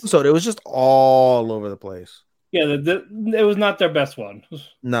good episode. It was just all over the place. Yeah, it was not their best one.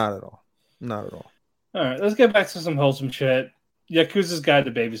 Not at all. All right, let's get back to some wholesome shit. Yakuza's Guide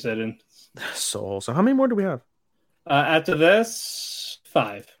to Babysitting. So wholesome. How many more do we have? After this,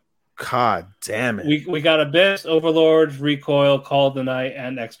 5. God damn it. We got Abyss, Overlord, Recoil, Call of the Night,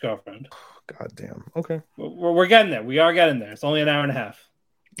 and Ex-Girlfriend. God damn. Okay. We're getting there. We are getting there. It's only an hour and a half.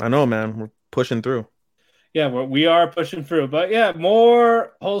 I know, man. We're pushing through. Yeah, we are pushing through. But yeah,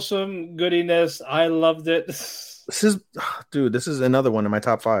 more wholesome goodiness. I loved it. This is another one in my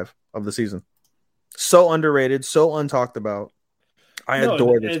top 5 of the season. So underrated, so untalked about. I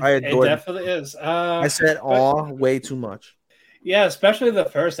adore this. It definitely is. I said way too much. Yeah, especially the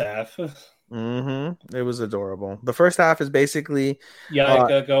first half. Mm-hmm. It was adorable. The first half is basically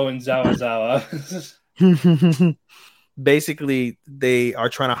Yaika going Zawa Zawa. Basically, they are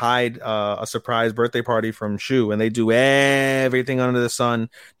trying to hide a surprise birthday party from Shu, and they do everything under the sun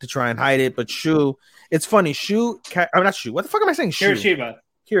to try and hide it. But Shu, it's funny. Not Shu. What the fuck am I saying?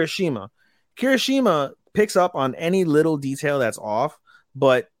 Kirishima picks up on any little detail that's off,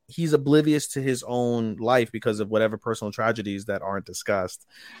 but he's oblivious to his own life because of whatever personal tragedies that aren't discussed.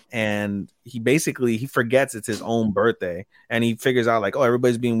 And he forgets it's his own birthday, and he figures out like, oh,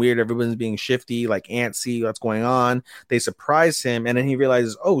 everybody's being weird. Everybody's being shifty, like antsy. What's going on? They surprise him. And then he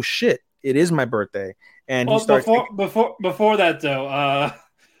realizes, oh shit, it is my birthday. And he starts before that though,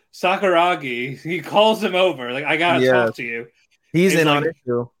 Sakuragi, he calls him over. Like, I gotta talk to you. He's in on it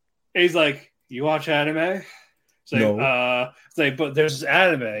too. He's like, you watch anime? It's like, No. It's like, but there's this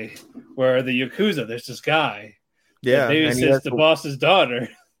anime where the Yakuza, there's this guy. Yeah. Maybe it's the boss's daughter.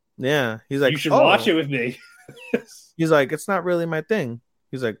 Yeah. He's like, you should watch it with me. He's like, it's not really my thing.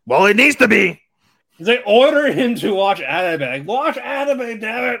 He's like, well, it needs to be. He's like, order him to watch anime. Like, watch anime,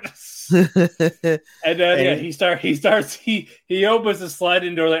 damn it. And then he opens the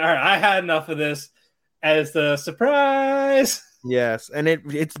sliding door like, all right, I had enough of this. As the surprise. Yes, and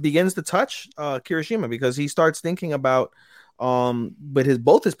it begins to touch Kirishima because he starts thinking about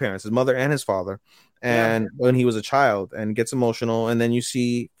both his parents, his mother and his father, and when he was a child, and gets emotional. And then you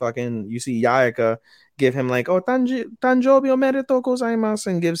see Yayaka give him like, oh, Tanjobi omedetou gozaimasu,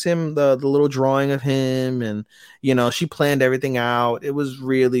 and gives him the little drawing of him, and she planned everything out. It was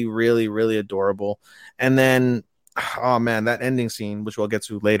really, really, really adorable. And then, oh man, that ending scene, which we'll get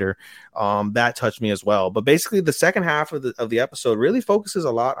to later, that touched me as well. But basically, the second half of the episode really focuses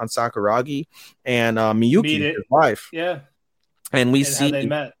a lot on Sakuragi and Miyuki, his wife. Yeah, and we see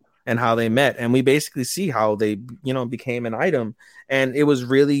how they met, and we basically see how they, became an item. And it was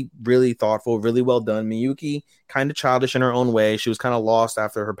really, really thoughtful, really well done. Miyuki, kind of childish in her own way. She was kind of lost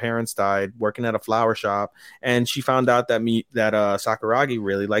after her parents died, working at a flower shop, and she found out that Sakuragi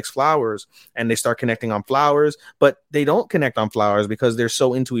really likes flowers, and they start connecting on flowers. But they don't connect on flowers because they're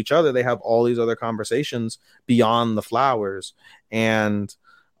so into each other. They have all these other conversations beyond the flowers, and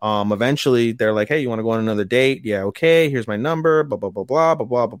eventually they're like, hey, you want to go on another date? Yeah, okay, here's my number, blah blah blah blah blah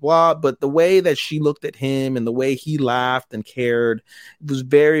blah blah blah. But the way that she looked at him and the way he laughed and cared, it was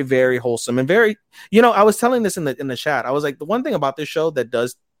very, very wholesome and very, I was telling this in the chat. I was like, the one thing about this show that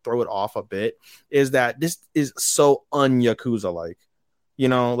does throw it off a bit is that this is so un-Yakuza like.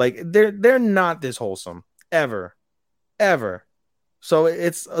 Like they're not this wholesome ever. So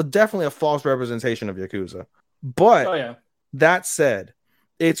it's definitely a false representation of Yakuza. But that said,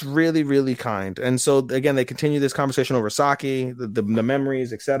 it's really, really kind. And so, again, they continue this conversation over sake, the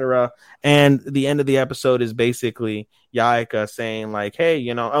memories, etc. And the end of the episode is basically Yayaka saying, like, hey,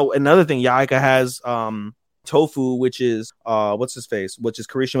 another thing, Yayaka has tofu, which is, which is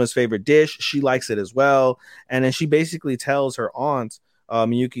Kirishima's favorite dish. She likes it as well. And then she basically tells her aunt,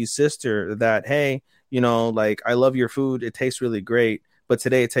 Miyuki's sister, that, hey, like, I love your food. It tastes really great. But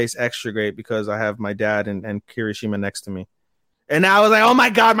today it tastes extra great because I have my dad and Kirishima next to me. And I was like, oh my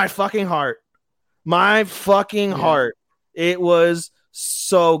God, my fucking heart. Heart. It was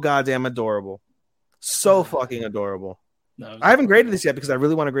so goddamn adorable. So fucking adorable. No, I haven't graded this yet because I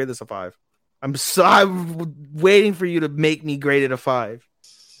really want to grade this a 5. I'm waiting for you to make me grade it a 5.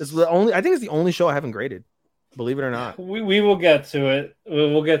 I think it's the only show I haven't graded. Believe it or not. We will get to it.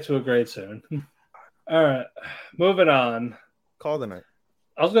 We'll get to a grade soon. All right. Moving on. Call the night.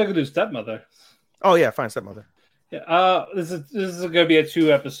 I was going to do Stepmother. Oh yeah, fine, Stepmother. Yeah, this is going to be a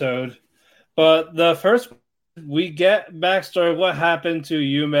 2 episode, but the first we get backstory of what happened to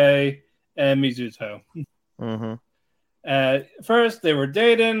Yume and Mizuto. Mm-hmm. First, they were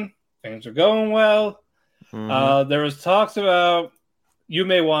dating, things were going well. Mm-hmm. There was talks about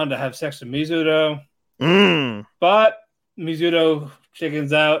Yume wanted to have sex with Mizuto, but Mizuto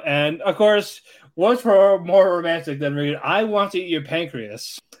chickens out, and of course, what's more romantic than reading, I want to eat your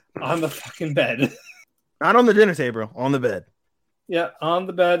pancreas on the fucking bed. Not on the dinner table, on the bed. Yeah, on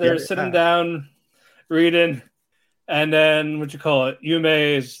the bed. They're sitting down, reading, and then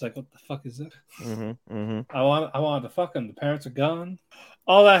Yume is like, "What the fuck is that?" Mm-hmm, mm-hmm. I want to fuck him. The parents are gone.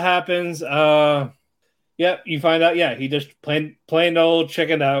 All that happens. You find out. Yeah, he just plain old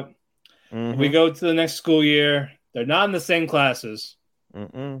chickened out. Mm-hmm. We go to the next school year. They're not in the same classes.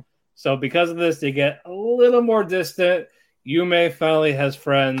 Mm-mm. So because of this, they get a little more distant. Yume finally has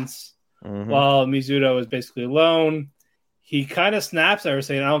friends. Mm-hmm. While Mizuto is basically alone, he kind of snaps at her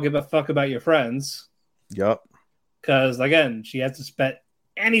saying, I don't give a fuck about your friends. Yup. Because, again, she hasn't spent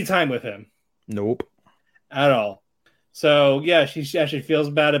any time with him. Nope. At all. So, yeah, she actually feels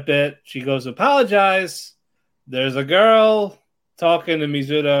bad a bit. She goes to apologize. There's a girl talking to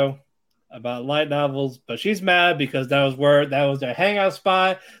Mizuto about light novels, but she's mad because that was their hangout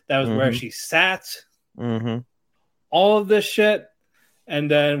spot. That was where she sat. Mm-hmm. All of this shit. And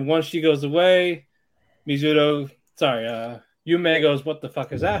then once she goes away, Yume goes, what the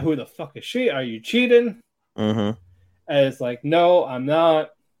fuck is that? Who the fuck is she? Are you cheating? Mm-hmm. And it's like, no, I'm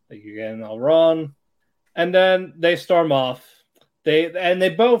not. Like, you're getting all wrong. And then they storm off.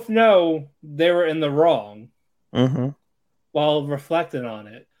 They both know they were in the wrong while reflecting on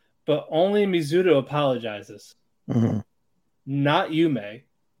it. But only Mizuto apologizes. Not Yume.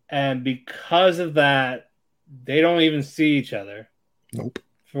 And because of that, they don't even see each other. Nope.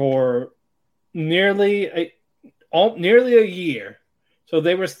 For nearly a year. So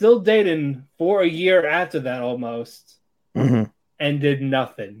they were still dating for a year after that almost. And did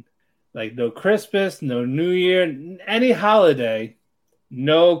nothing. Like, no Christmas, no New Year, any holiday,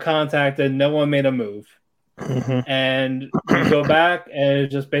 no contacted, no one made a move. And we go back and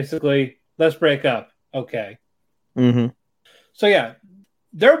it's just basically, let's break up. Okay. So yeah,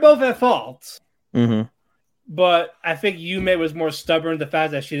 they're both at fault. But I think Yume was more stubborn, the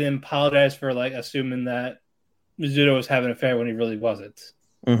fact that she didn't apologize for, like, assuming that Mizuto was having an affair when he really wasn't.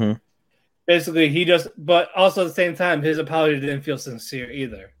 Basically, but also at the same time, his apology didn't feel sincere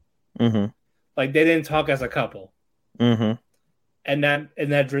either. Like, they didn't talk as a couple. And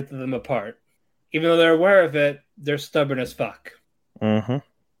that drifted them apart. Even though they're aware of it, they're stubborn as fuck.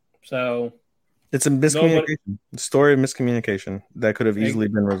 So it's a miscommunication. Story of miscommunication that could have easily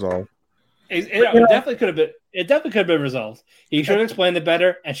been resolved. It definitely could have been. It definitely could have been resolved. He should have explained it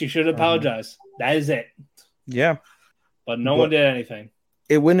better, and she should have apologized. That is it. Yeah, but no one did anything.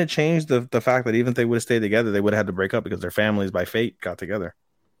 It wouldn't have changed the fact that even if they would have stayed together, they would have had to break up because their families by fate got together.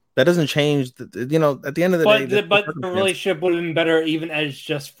 That doesn't change. At the end of the day, but the relationship would have been better even as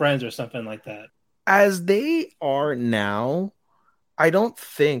just friends or something like that. As they are now, I don't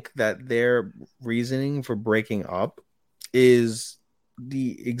think that their reasoning for breaking up is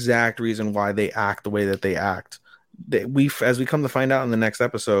the exact reason why they act the way that they act. As we come to find out in the next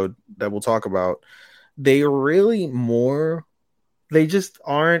episode that we'll talk about, they just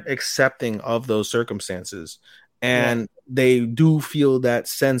aren't accepting of those circumstances, and they do feel that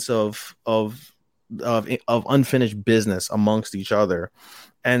sense of unfinished business amongst each other,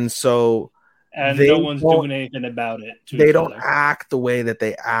 and so. And no one's doing anything about it. They don't act the way that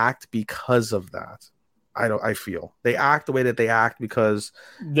they act because of that. I feel they act the way that they act because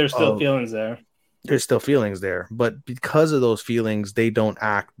there's still feelings there. There's still feelings there, but because of those feelings, they don't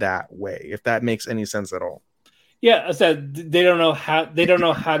act that way. If that makes any sense at all. Yeah, I said they don't know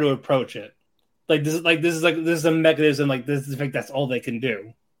how to approach it. This is a mechanism. Like, this is like, that's all they can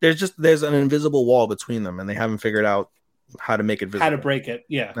do. There's an invisible wall between them, and they haven't figured out how to make it visible. How to break it,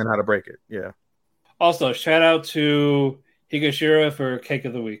 yeah. And how to break it, yeah. Also, shout out to Higashira for Cake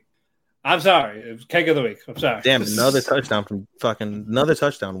of the Week. I'm sorry. It was Cake of the Week. I'm sorry. Damn, another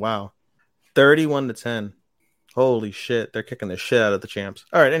touchdown. Wow. 31-10. Holy shit. They're kicking the shit out of the champs.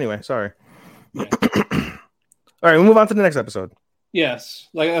 All right, anyway, sorry. Yeah. All right, we'll move on to the next episode. Yes.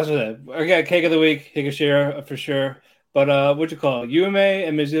 Like I said, again, Cake of the Week, Higashira for sure. But what'd you call it? Yume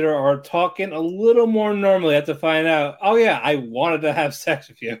and Mizuto are talking a little more normally. I have to find out. Oh yeah, I wanted to have sex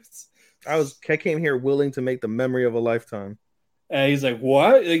with you. I came here willing to make the memory of a lifetime. And he's like,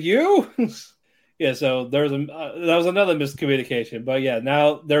 "What? Like, you?" Yeah. So that was another miscommunication. But yeah,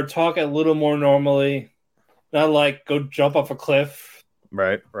 now they're talking a little more normally. Not like go jump off a cliff.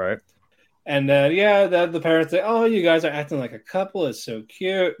 Right. And then the parents say, "Oh, you guys are acting like a couple. It's so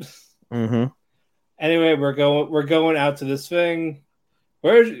cute." Anyway, we're going out to this thing.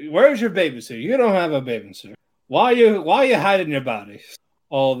 Where's your bathing suit? You don't have a bathing suit. Why are you hiding your body?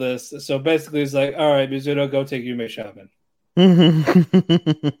 All this. So basically, it's like, all right, Mizuto, go take Yume shopping.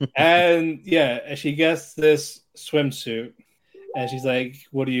 And yeah, she gets this swimsuit, and she's like,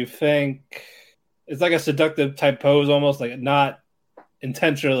 "What do you think?" It's like a seductive type pose, almost like not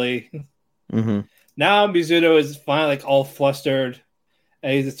intentionally. Now Mizuto is finally like all flustered.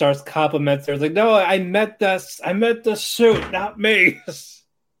 And he starts complimenting her. He's like, "No, I met the suit, not me."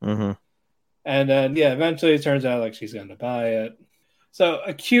 And then, eventually it turns out like she's going to buy it. So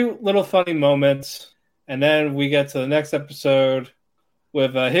a cute little funny moment. And then we get to the next episode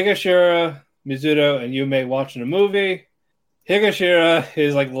with Higashira, Mizuto, and Yume watching a movie. Higashira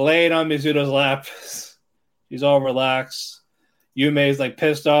is like laying on Mizuto's lap. She's all relaxed. Yume is like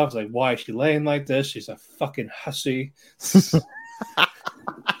pissed off. It's like, why is she laying like this? She's a fucking hussy.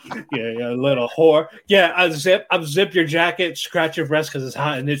 Yeah, little whore. Yeah, unzip your jacket, scratch your breast because it's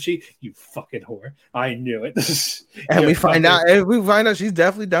hot and itchy. You fucking whore. I knew it. And we find out she's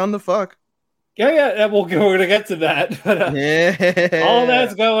definitely down the fuck. Yeah, we're gonna get to that. But, all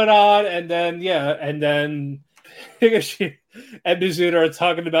that's going on, and then Higashi and Mizuto are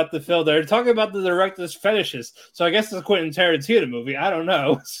talking about the film. They're talking about the director's fetishes. So I guess it's a Quentin Tarantino movie. I don't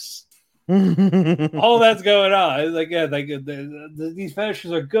know. All that's going on. It's like, yeah, like these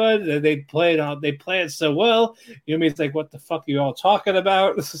finishes are good. They play it so well. Yumi's like, what the fuck are you all talking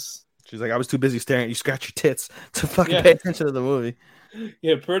about? She's like, I was too busy staring at you scratch your tits to fucking Yeah. pay attention to the movie.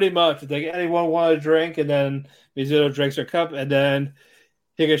 Yeah, pretty much. It's like, anyone want a drink? And then Mizuno drinks her cup, and then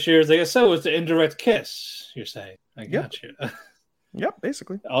Higashira's like, so it's an indirect kiss, you're saying. I got you. Yep,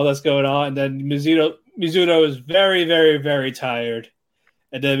 basically. All that's going on. And then Mizuno is very, very, very tired.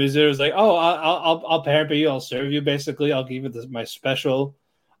 And then Mizuno's like, oh, I'll pamper you. I'll serve you, basically. I'll give you my special.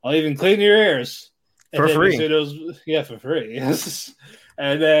 I'll even clean your ears. And For free. Yeah, for free.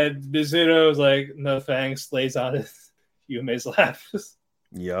 And then Mizuno's like, no thanks. Lays on Yume's lap.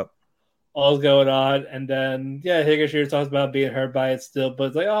 Yep. All's going on. And then, yeah, Higashira talks about being hurt by it still. But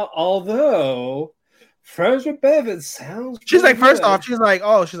it's like, oh, although friends with benefits sounds She's like, first good. off, she's like,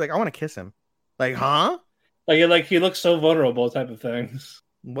 I want to kiss him. Like, huh? Like he looks so vulnerable type of thing.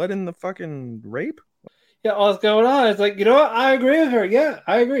 What in the fucking rape? Yeah, all that's going on. It's like, you know what? I agree with her. Yeah,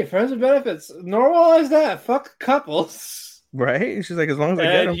 I agree. Friends with benefits. Normalize that. Fuck couples. Right? She's like, as long as I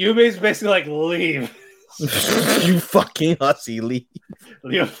get And him. Yumi's basically like, leave. You fucking hussy, leave.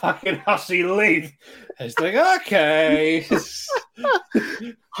 You fucking hussy, leave. And it's like, okay.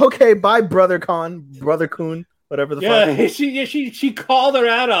 Okay, bye, brother Coon, whatever the fuck. Yeah, she called her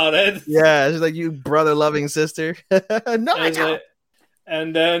out on it. Yeah, she's like, you brother loving sister. No, I And, don't.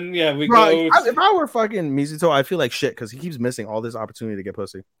 and then, yeah, we Bro, go. if I were fucking Mizuto, I feel like shit because he keeps missing all this opportunity to get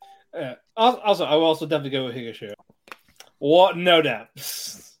pussy. Also, I will also definitely go with Higashira. What? No doubt.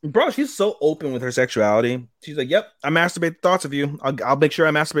 Bro, she's so open with her sexuality. She's like, "Yep, I masturbate thoughts of you. I'll make sure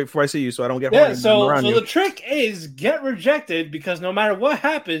I masturbate before I see you, so I don't get horny Yeah, so around you." the trick is get rejected because no matter what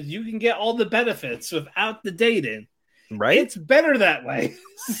happens, you can get all the benefits without the dating. Right? It's better that way.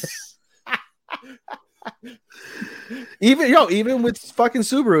 Even with fucking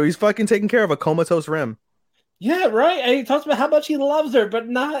Subaru, he's fucking taking care of a comatose Rim. Yeah, right. And he talks about how much he loves her, but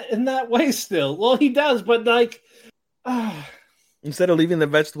not in that way. Still, well, he does, but like, Instead of leaving the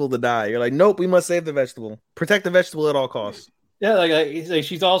vegetable to die, you're like, nope, we must save the vegetable, protect the vegetable at all costs. yeah, he's like,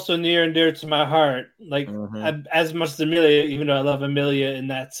 she's also near and dear to my heart, like as much as Amelia, even though I love Amelia in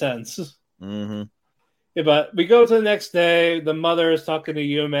that sense. Mm-hmm. Yeah, but we go to the next day. The mother is talking to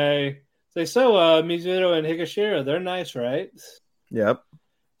Yume. Say, so Mizuno and Higashira, they're nice, right? Yep.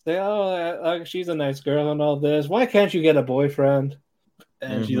 Say, oh, she's a nice girl and all this. Why can't you get a boyfriend?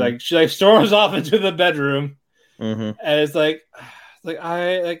 And she storms off into the bedroom, and it's like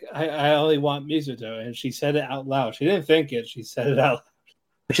I only want Mizuto, and she said it out loud. She didn't think it; she said it out loud.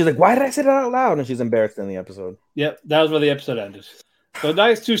 She's like, why did I say that out loud? And she's embarrassed in the episode. Yep, that was where the episode ended. So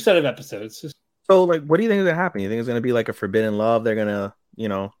nice 2 set of episodes. So, like, what do you think is gonna happen? You think it's gonna be like a forbidden love? They're gonna,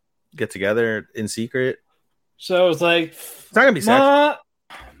 get together in secret. So it's like, It's not gonna be sex.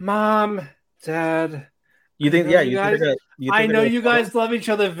 Mom, Dad. You think? I know Yeah, you guys. I know you guys love each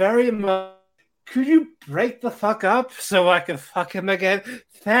other very much. Could you break the fuck up so I can fuck him again?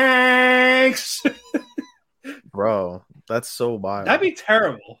 Thanks. Bro, that's so wild. That'd be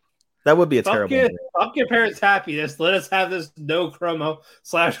terrible. That would be a terrible. Fuck your parents' happiness. Let us have this no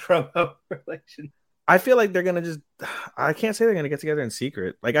chromo/chromo relation. I feel like they're gonna just. I can't say they're gonna get together in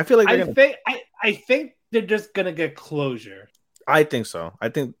secret. Like I feel like I think they're just gonna get closure. I think so. I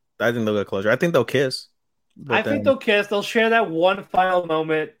think they'll get closure. I think they'll kiss. I think they'll kiss. They'll share that one final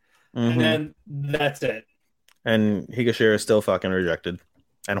moment, and then that's it. And Higashira is still fucking rejected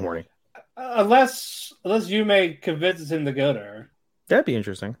and horny. Unless Yume convinces him to go to her. That'd be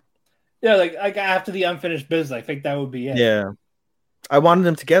interesting. Yeah, like after the unfinished business, I think that would be it. Yeah, I wanted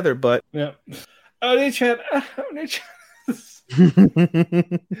them together, but yeah. Oni-chan. All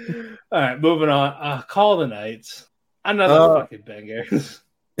right, moving on. Call the Night. Another fucking banger.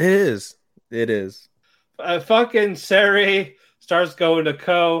 It is. Fucking Seri starts going to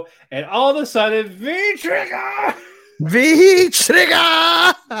Ko, and all of a sudden, V-Trigger by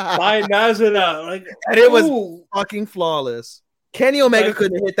Nazuna. Like, and it was fucking flawless. Kenny Omega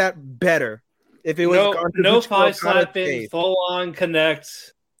could have hit that better if it was no thigh slapping, full on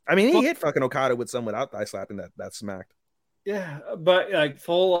connect. I mean, he hit fucking Okada with some without thigh slapping that smacked. Yeah, but like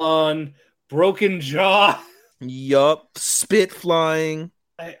full on broken jaw. Yup, spit flying.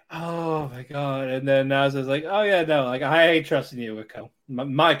 Oh my god! And then Nazuna's like, "Oh yeah, no, like I ain't trusting you with Ko,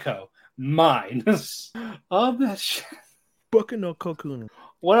 my Ko, mine." Oh that shit. Bucking no cocoon.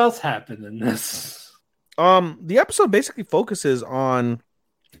 What else happened in this? The episode basically focuses on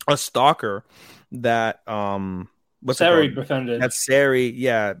a stalker that what's Sari it called? befriended. That Sari,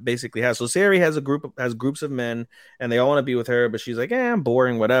 yeah, basically has. So Sari has groups of men, and they all want to be with her, but she's like, I'm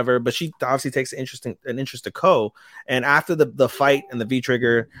boring, whatever. But she obviously takes an interest to Ko. And after the fight and the V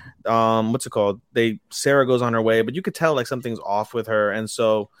trigger, what's it called? Sarah goes on her way, but you could tell like something's off with her, and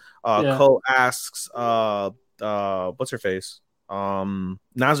so Ko asks what's her face?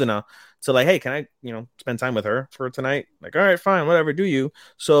 Nazuna to like, hey, can I, spend time with her for tonight? Like, all right, fine, whatever, do you?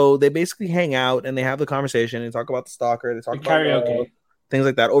 So they basically hang out and they have the conversation and talk about the stalker, they talk about karaoke, things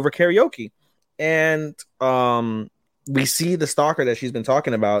like that over karaoke. And we see the stalker that she's been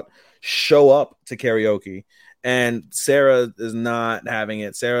talking about show up to karaoke, and Sarah is not having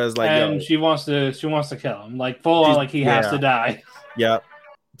it. Sarah's like, and she wants to kill him, like full on, like he has to die. Yep.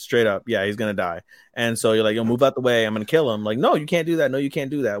 Straight up, yeah, he's gonna die. And so you're like, move out the way, I'm gonna kill him. Like, no, you can't do that. No, you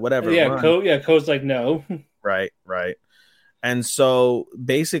can't do that. Whatever. Ko's like, no. Right. And so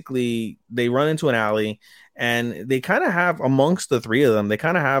basically, they run into an alley, and they kind of have, amongst the three of them, they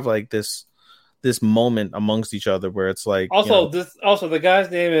kind of have like this moment amongst each other where it's like, also the guy's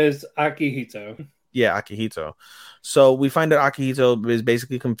name is Akihito. Yeah, Akihito. So we find that Akihito is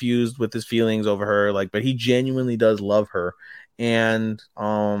basically confused with his feelings over her, like, but he genuinely does love her. And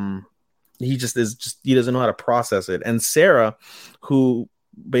he he doesn't know how to process it. And Sarah, who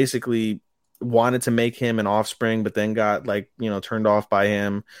basically wanted to make him an offspring, but then got turned off by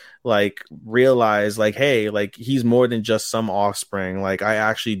him, like realized like, hey, like he's more than just some offspring. Like I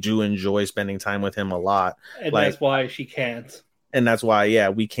actually do enjoy spending time with him a lot. And that's why she can't. And that's why,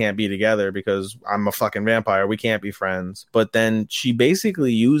 we can't be together because I'm a fucking vampire. We can't be friends. But then she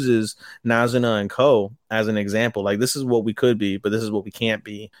basically uses Nazuna and Ko as an example. Like, this is what we could be, but this is what we can't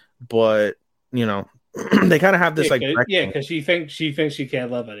be. But, they kind of have this because she thinks she can't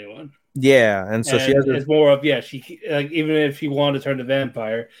love anyone. Yeah, and so she has it's more of she like, even if she wanted to turn to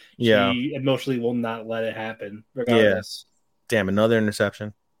vampire, she emotionally will not let it happen regardless. Yeah. Damn, another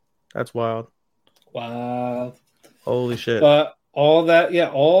interception. That's wild. Wow. Holy shit. But all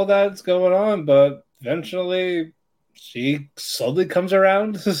that's going on, but eventually she slowly comes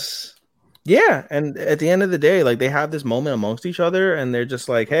around. Yeah, and at the end of the day, like they have this moment amongst each other, and they're just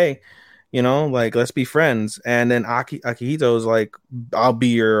like, "Hey, like let's be friends." And then Akihito's like, "I'll be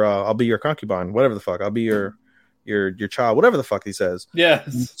your concubine, whatever the fuck. I'll be your child, whatever the fuck he says."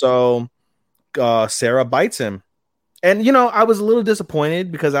 Yes. So Sarah bites him. And, I was a little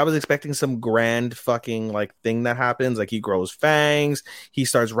disappointed because I was expecting some grand fucking like thing that happens. Like he grows fangs, he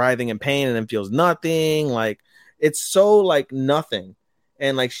starts writhing in pain and then feels nothing. Like it's so like nothing.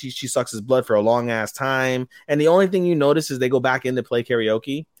 And like she sucks his blood for a long ass time. And the only thing you notice is they go back in to play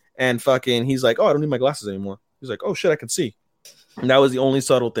karaoke and fucking he's like, oh, I don't need my glasses anymore. He's like, oh shit, I can see. And that was the only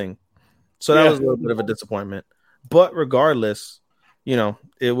subtle thing. So that was a little bit of a disappointment. But regardless,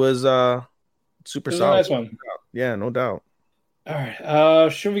 it was super solid. A nice one. Yeah, no doubt. All right.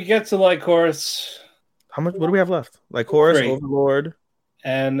 Should we get to Lycoris? How much? What do we have left? Lycoris, 3. Overlord,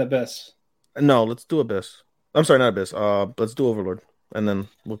 and Abyss. No, let's do Abyss. I'm sorry, not Abyss. Let's do Overlord, and then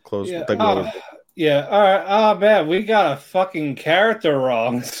we'll close. Yeah. All right. Oh man, we got a fucking character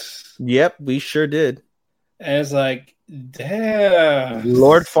wrong. Yep, we sure did. And it's like, damn.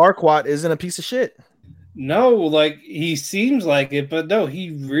 Lord Farquaad isn't a piece of shit. No, like he seems like it, but no,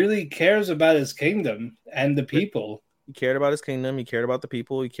 he really cares about his kingdom and the people. He cared about his kingdom. He cared about the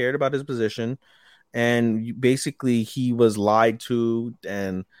people. He cared about his position. And basically he was lied to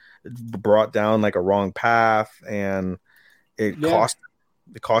and brought down like a wrong path, and it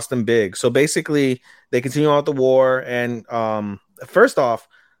cost him big. So basically they continue on with the war, and first off,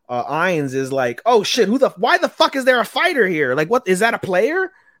 Ainz is like, oh shit, why the fuck is there a fighter here? Like, what is that, a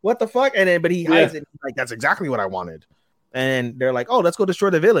player? What the fuck? And then, but he hides it. Like, that's exactly what I wanted. And they're like, oh, let's go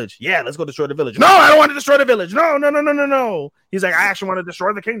destroy the village. Yeah, let's go destroy the village. No, I don't want to destroy the village. No. He's like, I actually want to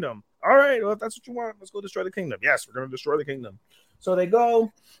destroy the kingdom. All right, well, if that's what you want, let's go destroy the kingdom. Yes, we're going to destroy the kingdom. So they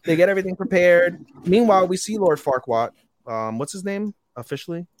go, they get everything prepared. Meanwhile, we see Lord Farquaad. What's his name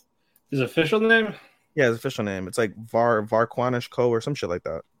officially? His official name? Yeah, his official name. It's like Varquanish Co. or some shit like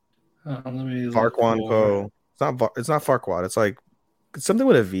that. Varquan Co. It's not Farquaad. It's like it's something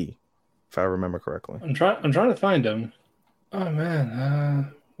with a V, if I remember correctly. I'm trying to find him. Oh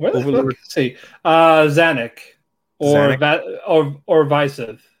man, where the fuck is he? Zanuck or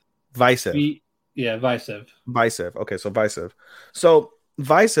Vysev. Vysev. Vysev. Vysev. Okay, so Vysev. So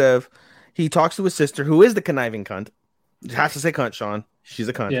Vysev, he talks to his sister, who is the conniving cunt. You have to say cunt, Sean. She's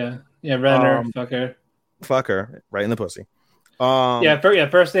a cunt. Yeah. Renner, fuck her, right in the pussy.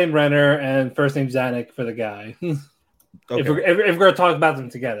 First name Renner and first name Zanuck for the guy. Okay. If we're gonna talk about them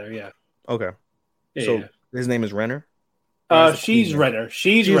together, yeah. Okay. So his name is Renner. She's Renner.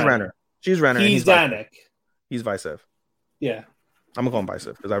 She's Renner. She's Renner. He's Zanuck. He's Visev. Yeah. I'm gonna call him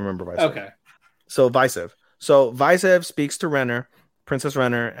Visev because I remember Visev. Okay. So Visev speaks to Renner, Princess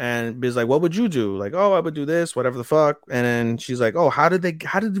Renner, and is like, "What would you do?" Like, "Oh, I would do this, whatever the fuck." And then she's like, "Oh, how did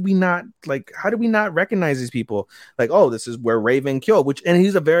we not recognize these people? Like, oh, this is where Raven killed." And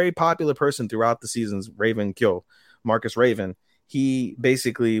he's a very popular person throughout the seasons. Raven killed Marcus Raven. He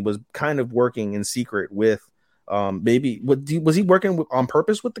basically was kind of working in secret with, was he working on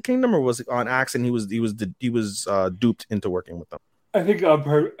purpose with the kingdom, or was it on accident? He was duped into working with them. I think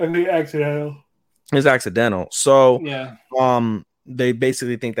accidental. It's accidental. So yeah. They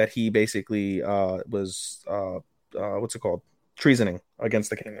basically think that he basically was what's it called? Treasoning against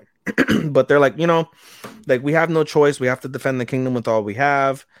the kingdom. But they're like, like we have no choice. We have to defend the kingdom with all we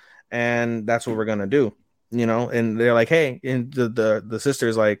have, and that's what we're gonna do. And they're like, hey, and the sister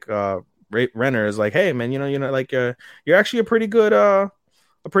is like, Renner is like, hey man, like you're actually a pretty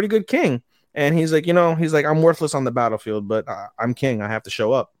good king. And he's like, I'm worthless on the battlefield, but I'm king. I have to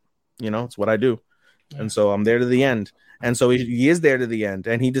show up. It's what I do. Yeah. And so I'm there to the end. And so he is there to the end,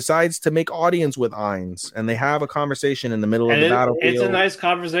 and he decides to make audience with Ainz, and they have a conversation in the middle of the battlefield. It's a nice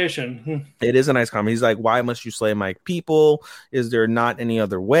conversation. It is a nice conversation. He's like, why must you slay my people? Is there not any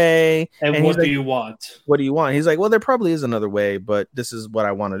other way? And what do you want? What do you want? He's like, well, there probably is another way, but this is what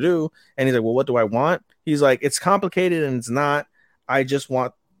I want to do. And he's like, well, what do I want? He's like, it's complicated and it's not. I just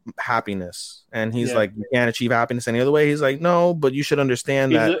want happiness. And he's like, you can't achieve happiness any other way. He's like, no, but you should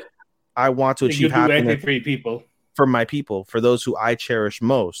understand that I want to achieve happiness for people. For my people, for those who I cherish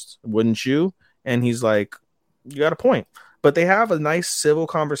most, wouldn't you? And he's like, you got a point. But they have a nice civil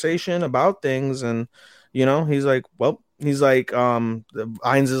conversation about things, and he's like, Ainz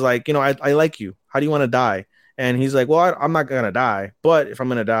is like, I like you. How do you want to die? And he's like, well, I'm not gonna die, but if I'm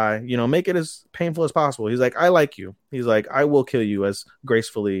gonna die, make it as painful as possible. He's like, I like you. He's like, I will kill you as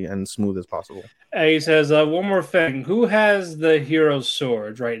gracefully and smooth as possible. And he says, one more thing. Who has the hero's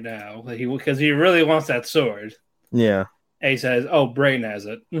sword right now? Because he really wants that sword. Yeah. And he says, oh, Brain has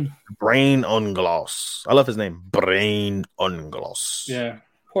it. Brain Ungloss. I love his name. Brain Ungloss. Yeah.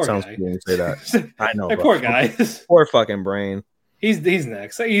 Poor Sounds guy. Cool when you say that. I know. Hey, poor guy. Poor fucking Brain. He's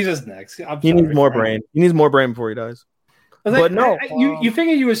next. He's just next. He needs more brain. He needs more brain before he dies. But no. You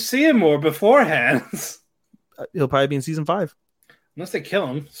figured you would see him more beforehand. He'll probably be in season 5. Unless they kill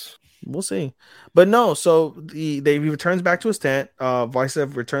him. We'll see. But no, so he returns back to his tent.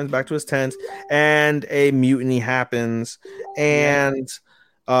 Visev returns back to his tent, and a mutiny happens. And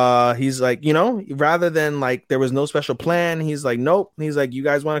he's like, rather than like there was no special plan, he's like, nope. He's like, you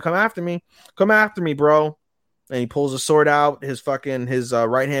guys want to come after me? Come after me, bro. And he pulls a sword out. His right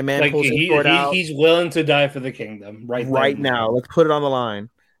hand man pulls his sword out. He's willing to die for the kingdom right now. Let's put it on the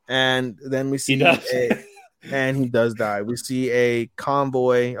line. And then we see and he does die. We see a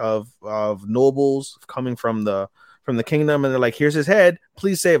convoy of nobles coming from the kingdom, and they're like, "Here's his head.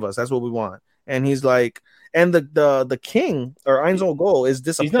 Please save us. That's what we want." And he's like, and the king or Ainz Ol Gol is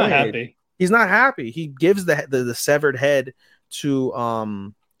disappointed. He's not happy. He's not happy. He gives the severed head to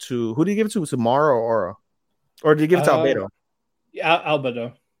who did he give it to? To Mara or Aura, or did he give it to Albedo?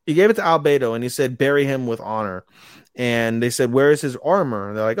 Albedo. He gave it to Albedo, and he said, "Bury him with honor." And they said, where is his armor?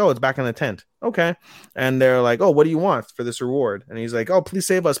 And they're like, oh, it's back in the tent. Okay. And they're like, oh, what do you want for this reward? And he's like, oh, please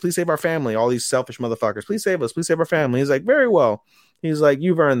save us. Please save our family. All these selfish motherfuckers. Please save us. Please save our family. He's like, very well. He's like,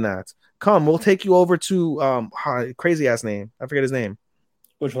 you've earned that. Come, we'll take you over to crazy ass name. I forget his name.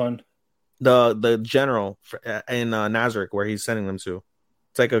 Which one? The general in Nazarick, where he's sending them to.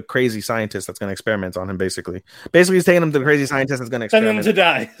 It's like a crazy scientist that's going to experiment on him, basically. Basically, he's taking him to the crazy scientist that's going to experiment. Send him to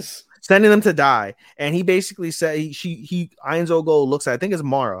die. Sending them to die. And he basically said Ainz Ol Gol looks at, I think it's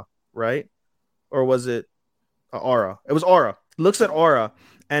Mara, right? Or was it Aura? It was Aura. Looks at Aura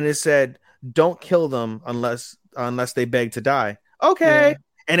and it said, don't kill them unless they beg to die. Okay. Yeah.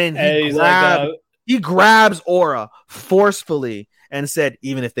 And then he grabs Aura forcefully and said,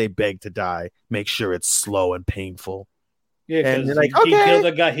 even if they beg to die, make sure it's slow and painful. Yeah, and you're like, okay.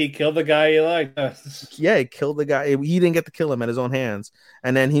 He killed the guy he liked. Yeah, he killed the guy. He didn't get to kill him at his own hands.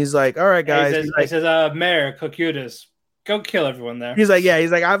 And then he's like, all right, guys. He says, Mayor, Cocutus, go kill everyone there. He's like,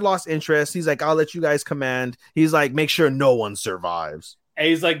 I've lost interest. He's like, I'll let you guys command. He's like, make sure no one survives. And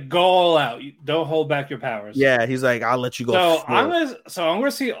he's like, go all out. Don't hold back your powers. Yeah, he's like, I'll let you go. So I'm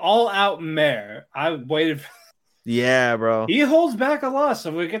gonna see all out Mayor. I waited. Yeah, bro. He holds back a lot,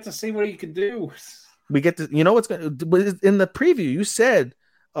 so we get to see what he can do. We get to, what's going to, in the preview, you said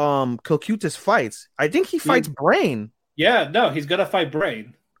Cocutus fights. I think he fights Brain. Yeah, no, he's going to fight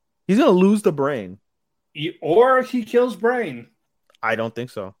Brain. He's going to lose the Brain. Or he kills Brain. I don't think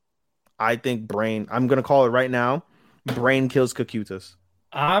so. I think Brain, I'm going to call it right now, Brain kills Cocutus.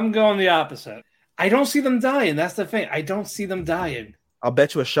 I'm going the opposite. I don't see them dying. That's the thing. I don't see them dying. I'll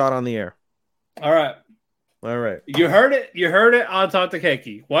bet you a shot on the air. All right. You heard it. You heard it on Talk to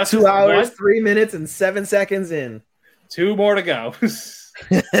Keki. 2 hours, 3 minutes, and 7 seconds in. 2 more to go. Good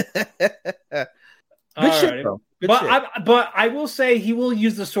shit, bro. But I will say he will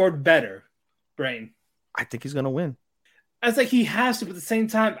use the sword better, Brain. I think he's gonna win. I was like, he has to, but at the same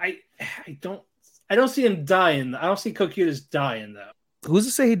time, I don't see him dying. I don't see Kokyuda's dying though. Who's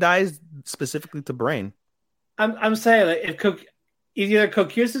to say he dies specifically to Brain? I'm saying like either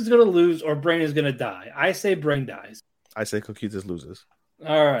Kokyuda is gonna lose or Brain is gonna die. I say Brain dies. I say Kokyuda loses.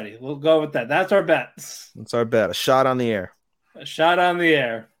 Alrighty, we'll go with that. That's our bet. That's our bet. A shot on the air. A shot on the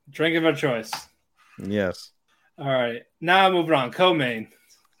air. Drink of our choice. Yes. All right. Now moving on. Co-main.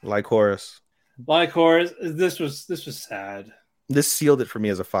 Lycoris. This was sad. This sealed it for me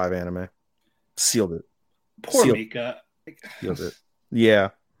as a 5 anime. Sealed it. Poor Mika. Sealed it. Yeah.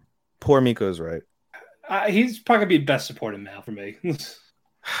 Poor Mika is right. He's probably gonna be best supporting male for me.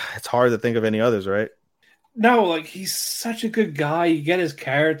 It's hard to think of any others, right? No, like he's such a good guy. You get his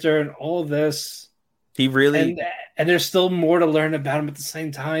character and all this. He really and there's still more to learn about him at the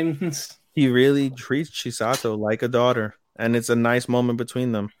same time. He really treats Chisato like a daughter, and it's a nice moment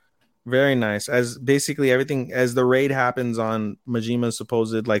between them. Very nice. As basically everything as the raid happens on Majima's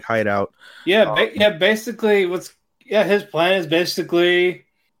supposed like hideout. Basically his plan is basically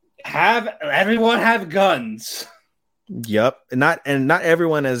have everyone have guns. Yep. And not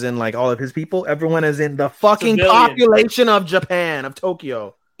everyone as in like all of his people, everyone as in the fucking population of Japan, of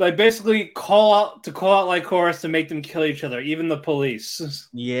Tokyo. Like basically call out Lycoris to make them kill each other, even the police.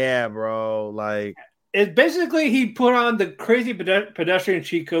 Yeah, bro. Like it's basically he put on the crazy pedestrian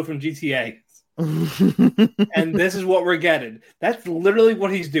cheat code from GTA. And this is what we're getting. That's literally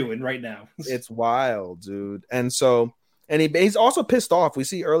what he's doing right now. It's wild, dude. And he's also pissed off. We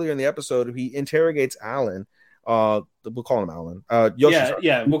see earlier in the episode he interrogates Alan. We'll call him Alan.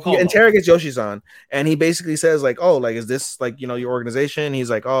 Yoshi-san. We'll call him. He interrogates Yoshi-san, and he basically says like, "Oh, like is this like your organization?" He's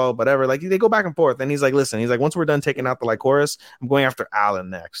like, "Oh, whatever." Like they go back and forth, and he's like, "Listen," he's like, "Once we're done taking out the Lycoris, I'm going after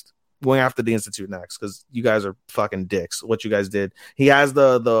Alan next. I'm going after the Institute next because you guys are fucking dicks. What you guys did." He has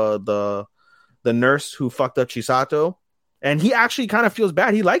the nurse who fucked up Chisato, and he actually kind of feels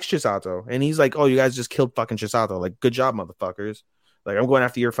bad. He likes Chisato, and he's like, "Oh, you guys just killed fucking Chisato. Like, good job, motherfuckers." Like, I'm going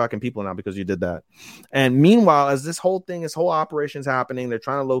after your fucking people now because you did that. And meanwhile, as this whole operation's happening, they're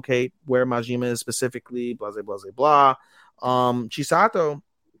trying to locate where Majima is specifically, blah, blah, blah, blah, blah. Chisato,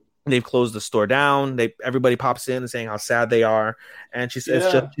 they've closed the store down. Everybody pops in and saying how sad they are. And it's just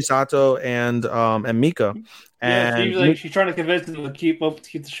Chisato and Mika. And she's trying to convince them to keep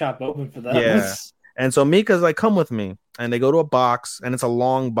the shop open for them. Yeah. And so Mika's like, come with me. And they go to a box, and it's a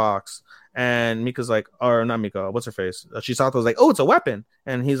long box. And Mika's like, or not Mika, what's her face? Chisato's like, oh, it's a weapon.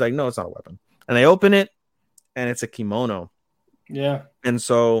 And he's like, no, it's not a weapon. And they open it, and it's a kimono. Yeah. And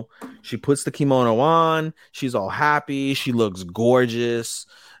so she puts the kimono on. She's all happy. She looks gorgeous.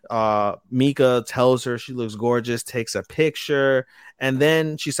 Mika tells her she looks gorgeous, takes a picture. And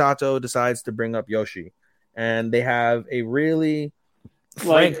then Chisato decides to bring up Yoshi. And they have a really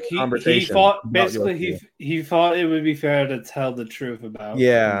conversation. He thought it would be fair to tell the truth about.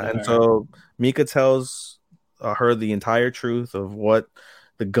 Yeah, and so Mika tells her the entire truth of what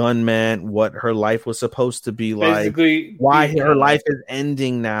the gun meant, what her life was supposed to be like, why her life is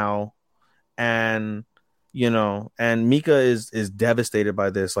ending now, and and Mika is devastated by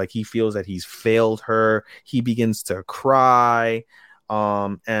this. Like he feels that he's failed her. He begins to cry.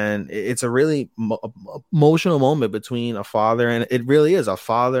 And it's a really emotional moment between a father and it really is a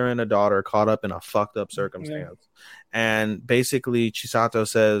father and a daughter caught up in a fucked up circumstance. Yeah. And basically Chisato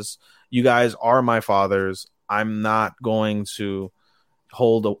says, you guys are my fathers. I'm not going to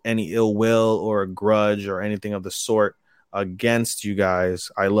hold any ill will or a grudge or anything of the sort against you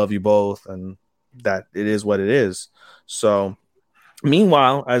guys. I love you both, and that it is what it is. So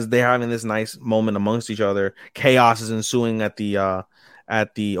meanwhile, as they're having this nice moment amongst each other, chaos is ensuing at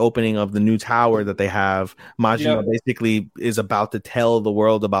the opening of the new tower that they have. Majima basically is about to tell the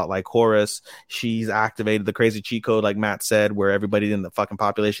world about Lycoris. She's activated the crazy cheat code, like Matt said, where everybody in the fucking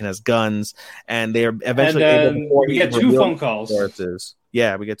population has guns, and they're eventually we get 2 phone calls.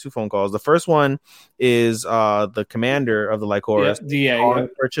 Yeah, we get 2 phone calls. The first one is the commander of the Lycoris calling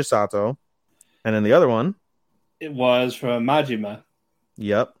for Chisato, and then the other one, it was from Majima.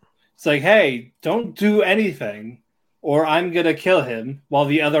 Yep. It's like, hey, don't do anything, or I'm going to kill him, while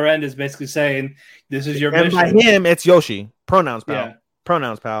the other end is basically saying, this is your mission. And by him, it's Yoshi. Pronouns, pal. Yeah.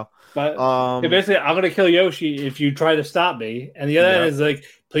 Pronouns, pal. But basically, I'm going to kill Yoshi if you try to stop me. And the other end is like,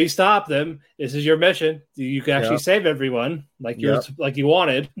 please stop them. This is your mission. You can actually save everyone like you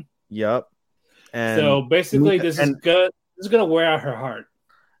wanted. Yep. And so basically, Mika, this is gonna wear out her heart.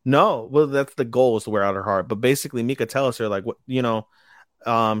 no, well, that's the goal, is to wear out her heart. But basically, Mika tells her like, what,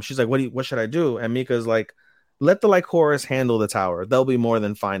 she's like, what should I do? And Mika's like, let the Lycoris handle the tower. They'll be more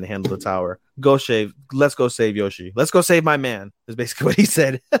than fine to handle the tower. Let's go save Yoshi. Let's go save my man. Is basically what he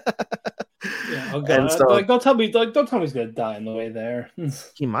said. Yeah, oh god! And so, don't tell me he's gonna die on the way there.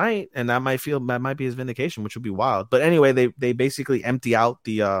 he might, and that might be his vindication, which would be wild. But anyway, they basically empty out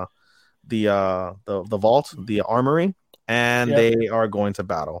the vault, the armory, and they are going to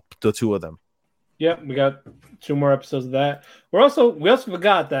battle, the two of them. Yep, we got 2 more episodes of that. We also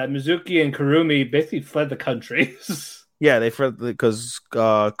forgot that Mizuki and Kurumi basically fled the country. Yeah, they fled because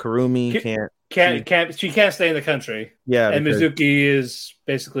Kurumi she can't stay in the country. Yeah, and Mizuki is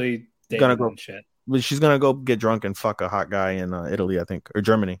basically gonna go. And shit. She's gonna go get drunk and fuck a hot guy in Italy, I think, or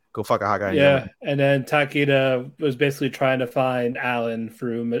Germany. Go fuck a hot guy. Yeah, and then Takeda was basically trying to find Alan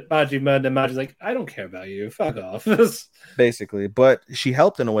through Majima, and Majima's like, "I don't care about you. Fuck off." Basically, but she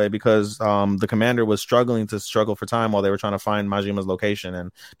helped in a way because the commander was struggling for time while they were trying to find Majima's location,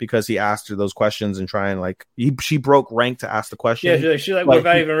 and because he asked her those questions and she broke rank to ask the question. Yeah, she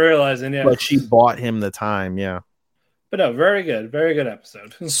without even realizing. Yeah, but she bought him the time. Yeah. But no, very good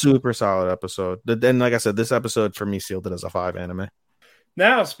episode. Super solid episode. Then, like I said, this episode for me sealed it as a 5 anime.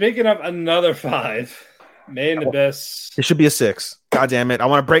 Now, speaking of another 5, Made in Abyss. It should be a 6. God damn it! I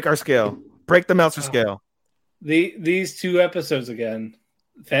want to break our scale. Break the Meltzer scale. These 2 episodes again,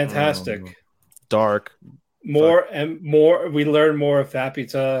 fantastic. Dark. More. We learn more of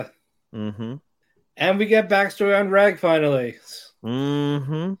Fapita. Mm-hmm. And we get backstory on Reg finally.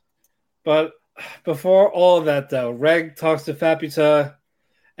 Mm-hmm. But before all of that, though, Reg talks to Fapita,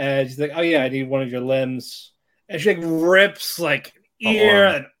 and she's like, "Oh yeah, I need one of your limbs," and she rips ear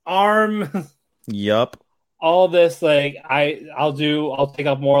and arm. Yup. All this, I'll take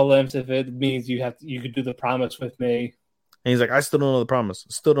up more limbs if it means you could do the promise with me. And he's like, "I still don't know the promise.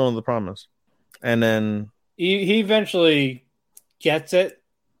 Still don't know the promise." And then he eventually gets it.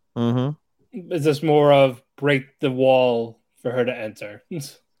 Mm-hmm. It's just more of break the wall for her to enter.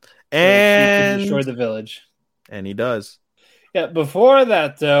 And he can destroy the village. And he does. Yeah, before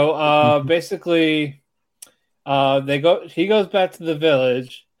that though, basically he goes back to the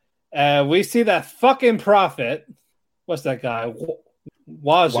village, and we see that fucking prophet. What's that guy?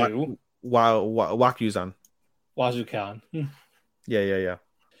 Wazu. Wakuzan. Wazu-kan. Yeah.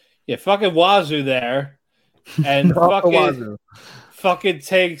 Yeah, fucking Wazu there. And fucking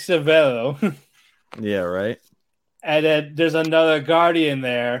takes a Velo. Yeah, right. And then there's another guardian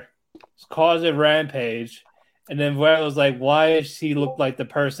there. Cause a rampage, and then Velo's like, "Why does he look like the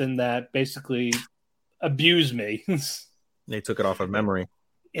person that basically abused me?" They took it off of memory.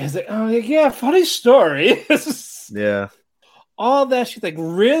 It's like, oh yeah, funny story. Yeah. All that she's like,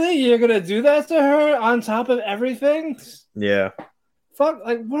 really? You're gonna do that to her on top of everything? Yeah. Fuck!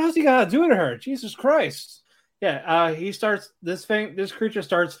 What else you gotta do to her? Jesus Christ! Yeah. This creature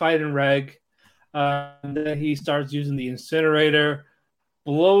starts fighting Reg, and then he starts using the incinerator.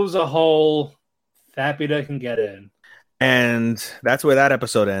 Blows a hole. Fapita can get in, and that's where that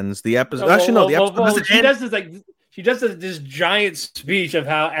episode ends. The episode. She does this giant speech of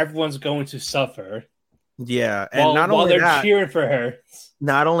how everyone's going to suffer. Yeah, and while they're cheering for her.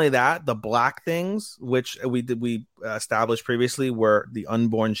 Not only that, the black things, which we established previously, were the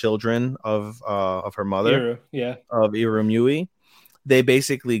unborn children of her mother, of Irumyui. They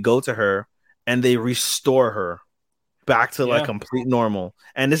basically go to her and they restore her back to complete normal.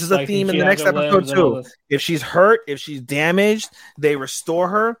 And this is a theme in the next episode too. If she's hurt, if she's damaged, they restore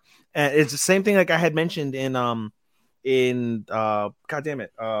her. And it's the same thing like I had mentioned in My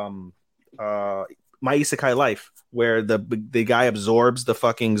Isekai Life, where the guy absorbs the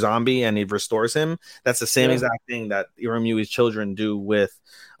fucking zombie and he restores him. That's the same exact thing that Irumyui's children do with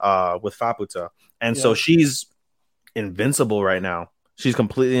Faputa. And so she's invincible right now. She's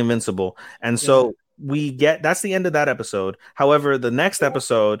completely invincible. And so that's the end of that episode. However, the next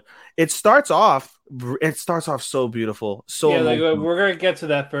episode, it starts off so beautiful. We're gonna get to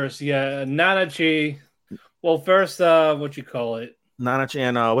that first. Yeah, Nanachi. Well, first, what you call it? Nanachi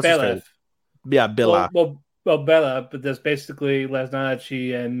and what's his name? Yeah, Bella. Well, Bella, but that's basically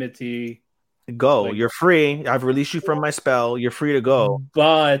Nanachi and Mitty. Go. You're free. I've released you from my spell. You're free to go.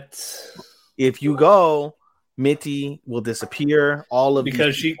 But if you go, Mitty will disappear.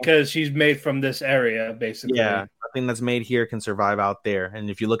 Because she's made from this area, basically. Yeah, nothing that's made here can survive out there. And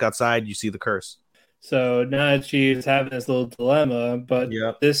if you look outside, you see the curse. So Nanachi is having this little dilemma, but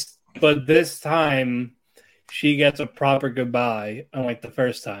this time she gets a proper goodbye, unlike the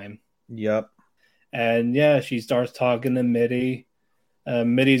first time. Yep. And she starts talking to Mitty,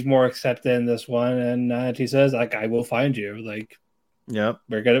 Mitty's more accepted in this one, and he says, like, I will find you. Like, yep,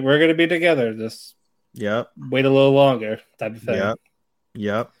 we're gonna be together. Just wait a little longer, type of thing.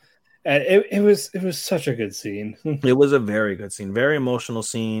 Yep. And it was such a good scene. It was a very good scene, very emotional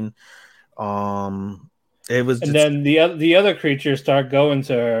scene. It was, and then the other creatures start going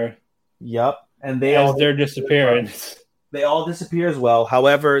to her. Yep, and they're disappearing. They all disappear as well.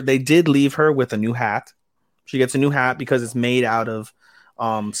 However, they did leave her with a new hat. She gets a new hat because it's made out of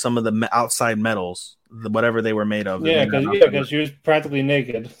some of the outside metals, whatever they were made of. Yeah, because she was practically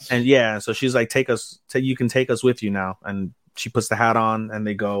naked. And so she's like, you can take us with you now. And she puts the hat on and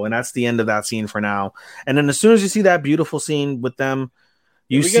they go. And that's the end of that scene for now. And then as soon as you see that beautiful scene with them,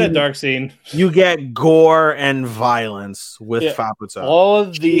 we get a dark scene. You get gore and violence with Faputa. All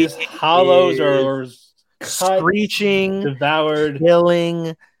of these hollows are screeching, devoured,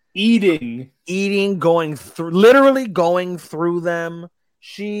 killing, eating, literally going through them.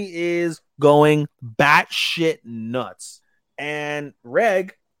 She is going batshit nuts. And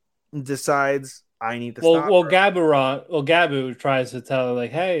Reg decides, I need to stop her. Gabu tries to tell her,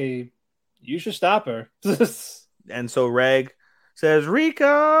 like, hey, you should stop her. And so Reg says,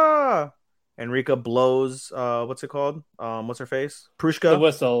 Rika! And Rika blows, what's it called? What's her face? Prushka? The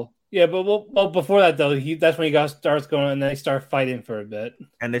whistle. Yeah, but before that, though, that's when he starts going, and they start fighting for a bit.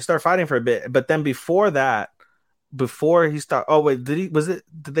 But then before that, before he start, oh wait, did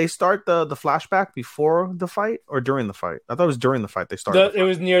they start the flashback before the fight or during the fight? I thought it was during the fight they started. It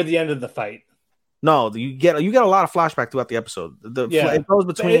was near the end of the fight. No, you get a lot of flashback throughout the episode. It goes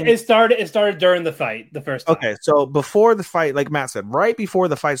between. It started during the fight the first time. Okay, so before the fight, like Matt said, right before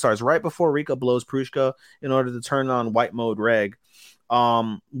the fight starts, right before Rika blows Prushka in order to turn on white mode Reg,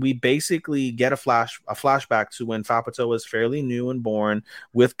 we basically get a flashback to when Faputa was fairly new and born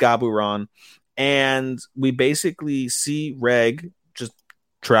with Gaburon, and we basically see Reg just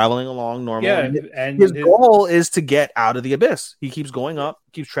traveling along normal. Yeah, and his goal is to get out of the abyss. He keeps going up,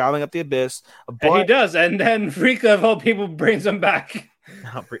 keeps traveling up the abyss. And he does, and then Rika of all people brings him back.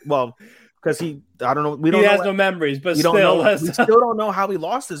 Well, because I don't know. He has no memories, but we still don't know how he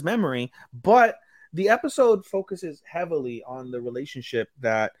lost his memory. But the episode focuses heavily on the relationship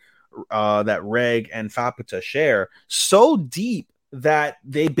that Reg and Faputa share, so deep that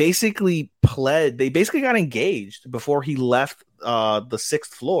they basically got engaged before he left the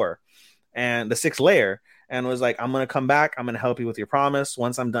sixth floor and the sixth layer, and was like, I'm gonna come back, I'm gonna help you with your promise.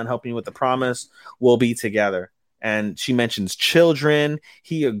 Once I'm done helping you with the promise, we'll be together. And she mentions children.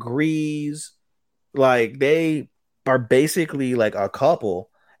 He agrees. Like, they are basically like a couple.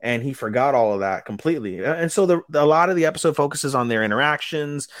 And he forgot all of that completely. And so a lot of the episode focuses on their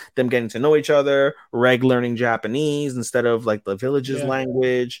interactions, them getting to know each other, Reg learning Japanese instead of like the village's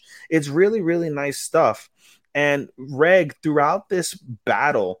language. It's really, really nice stuff. And Reg, throughout this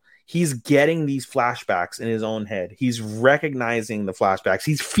battle, he's getting these flashbacks in his own head. He's recognizing the flashbacks.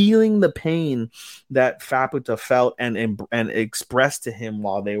 He's feeling the pain that Faputa felt and expressed to him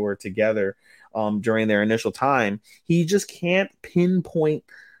while they were together during their initial time. He just can't pinpoint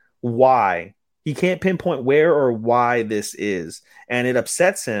why. He can't pinpoint where or why this is. And it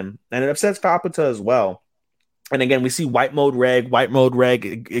upsets him. And it upsets Faputa as well. And again, we see white mode Reg.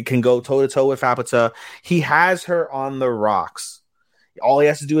 It can go toe-to-toe with Faputa. He has her on the rocks. All he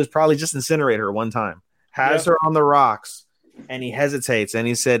has to do is probably just incinerate her one time. Has her on the rocks. And he hesitates. And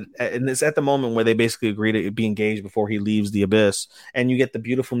he said, and it's at the moment where they basically agree to be engaged before he leaves the Abyss. And you get the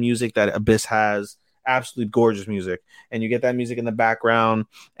beautiful music that Abyss has. Absolutely gorgeous music. And you get that music in the background.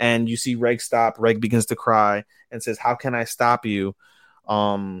 And you see Reg stop. Reg begins to cry and says, how can I stop you?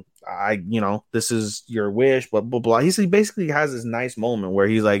 This is your wish, blah, blah, blah. He basically has this nice moment where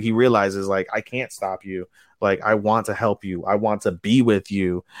he's like, he realizes, like, I can't stop you. Like, I want to help you. I want to be with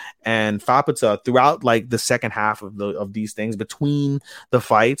you. And Faputa, throughout like the second half of these things, between the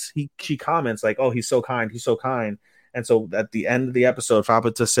fights, she comments like, oh, he's so kind. He's so kind. And so at the end of the episode,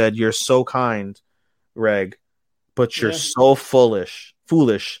 Faputa said, you're so kind, Reg, but you're so foolish.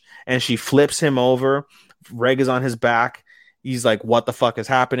 And she flips him over. Reg is on his back. He's like, what the fuck is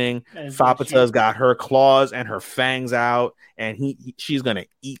happening? Faputa's got her claws and her fangs out, and she's gonna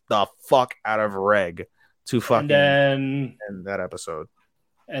eat the fuck out of Reg to fucking end that episode.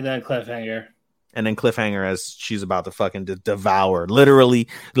 And then cliffhanger. As she's about to fucking devour, literally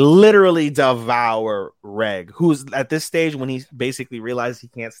devour Reg, who's at this stage, when he basically realizes he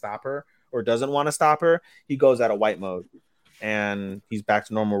can't stop her or doesn't want to stop her, he goes out of white mode and he's back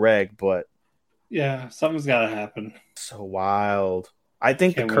to normal Reg, but yeah, something's got to happen. So wild. I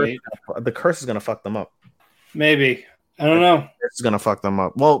think the curse is going to fuck them up. Maybe. I don't know. It's going to fuck them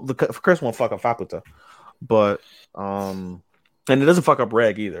up. Well, the curse won't fuck up Faputa. But And it doesn't fuck up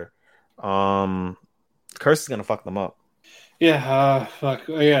Reg either. Curse is gonna fuck them up. Yeah, fuck.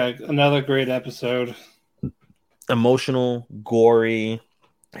 Yeah, another great episode. Emotional, gory.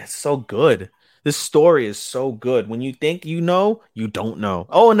 It's so good. This story is so good. When you think you know, you don't know.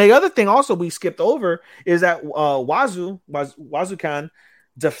 Oh, and the other thing also we skipped over is that Wazukan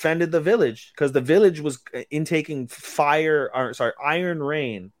defended the village because the village was intaking iron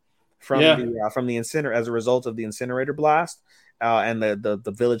rain from the incinerator as a result of the incinerator blast. And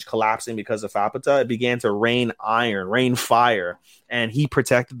the village collapsing because of Fapata, it began to rain fire, and he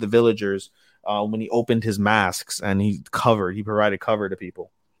protected the villagers when he opened his masks and he provided cover to people.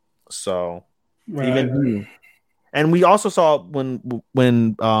 So and we also saw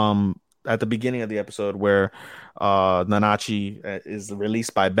when at the beginning of the episode where Nanachi is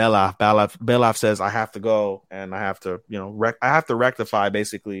released by Belaf. Belaf says, "I have to go and I have to I have to rectify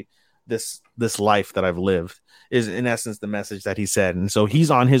basically this life that I've lived." Is in essence the message that he said, and so he's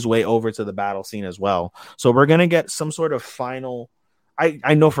on his way over to the battle scene as well. So we're gonna get some sort of final.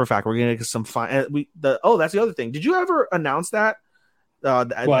 I know for a fact we're gonna get some final. That's the other thing. Did you ever announce that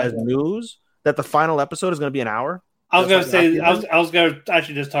as news that the final episode is gonna be an hour? I was gonna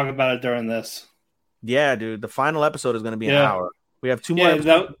actually just talk about it during this. Yeah, dude, the final episode is gonna be an hour. We have 2 more.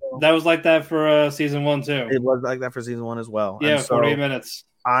 Yeah, that was like that for season 1 too. It was like that for season 1 as well. Yeah, 48 minutes.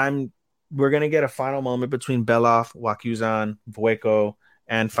 We're going to get a final moment between Belaf, Wakuzan, Vueko,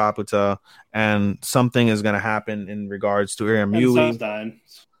 and Faputa, and something is going to happen in regards to Iriamui.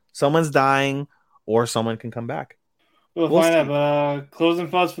 Someone's dying, or someone can come back. We'll find out. But closing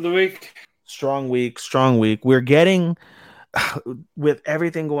thoughts for the week? Strong week. We're getting, with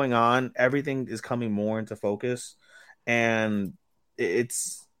everything going on, everything is coming more into focus, and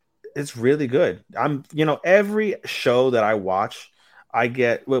it's really good. Every show that I watch, I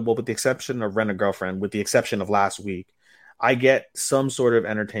get, well, with the exception of Rent a Girlfriend, with the exception of last week, I get some sort of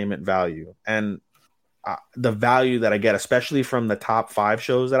entertainment value. And the value that I get, especially from the top 5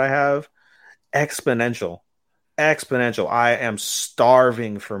 shows that I have, exponential. I am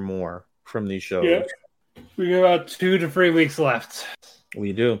starving for more from these shows. Yeah. We got about 2 to 3 weeks left.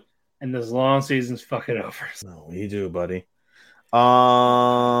 We do. And this long season's fucking over. No, we do, buddy. Yeah,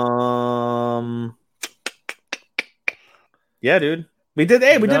 dude. We did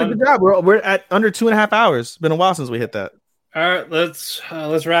a good job. We're at under 2.5 hours. It's been a while since we hit that. All right, let's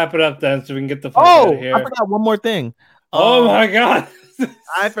wrap it up then, so we can get the fuck out of here. I forgot one more thing. Oh my god,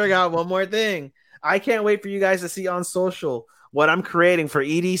 I forgot one more thing. I can't wait for you guys to see on social what I'm creating for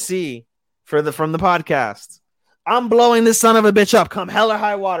EDC from the podcast. I'm blowing this son of a bitch up. Come hell or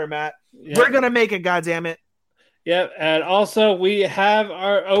high water, Matt. Yep. We're gonna make it. Goddammit. Yep, and also we have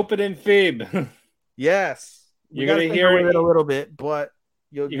our opening theme. Yes. You're going to hear it a little bit, but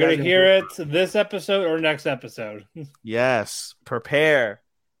you're going to hear it this episode or next episode. Yes. Prepare.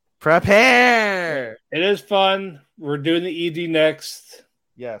 It is fun. We're doing the ED next.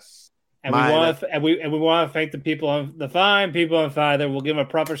 Yes. And we want to thank the people on the fine people on Fiverr. We'll give them a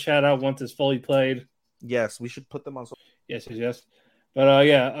proper shout out once it's fully played. Yes, we should put them on. Yes. But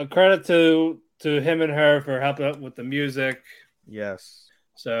a credit to him and her for helping out with the music. Yes.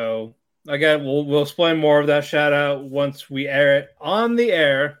 So again, we'll explain more of that shout out once we air it on the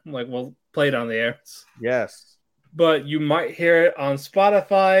air. Like we'll play it on the air. Yes. But you might hear it on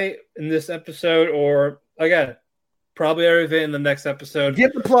Spotify in this episode, or again, probably everything in the next episode.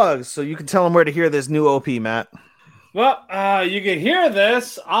 Get the plugs so you can tell them where to hear this new OP, Matt. Well, you can hear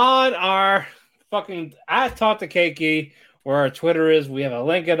this on our fucking at Talk to Keki, where our Twitter is. We have a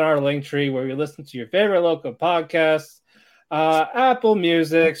link in our link tree where you listen to your favorite local podcasts. Apple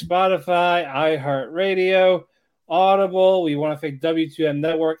Music, Spotify, iHeartRadio, Audible. We want to thank W2M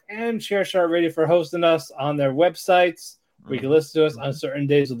Network and ShareShot Radio for hosting us on their websites. We can listen to us on certain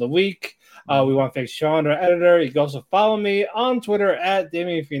days of the week. We want to thank Sean, our editor. You can also follow me on Twitter at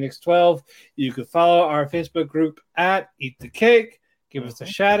DamianPhoenix12. You can follow our Facebook group at Eat the Cake. Give us a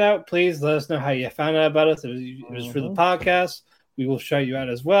shout out. Please let us know how you found out about us. It was for the podcast. We will shout you out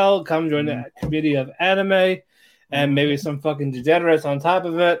as well. Come join the community of anime. And maybe some fucking degenerates on top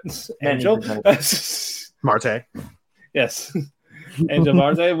of it. Angel. Marte. Yes. Angel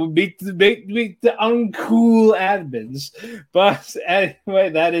Marte will beat the uncool admins. But anyway,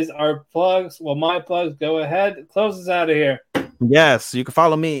 that is our plugs. Well, my plugs. Go ahead. Close us out of here. Yes, you can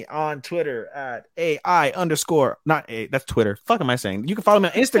follow me on Twitter at AI underscore, not A, that's Twitter. Fuck am I saying? You can follow me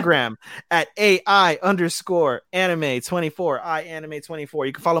on Instagram at AI underscore anime24, ianime24.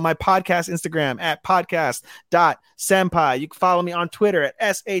 You can follow my podcast Instagram at podcast.senpai. You can follow me on Twitter at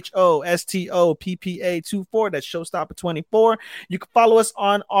SHOSTOPPA24. That's Showstopper24. You can follow us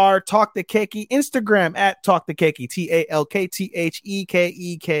on our Talk to Keki Instagram at Talk to Keki,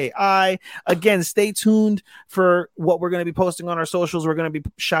 TALKTHEKEKI. Again, stay tuned for what we're going to be posting on our socials. We're going to be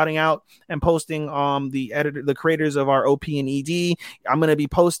shouting out and posting the creators of our OP and ED. I'm going to be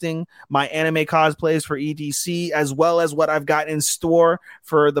posting my anime cosplays for EDC, as well as what I've got in store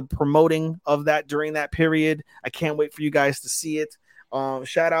for the promoting of that during that period. I can't wait for you guys to see it.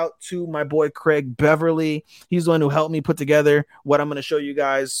 Shout out to my boy Craig Beverly. He's the one who helped me put together what I'm going to show you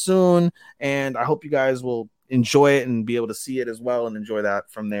guys soon, and I hope you guys will enjoy it and be able to see it as well and enjoy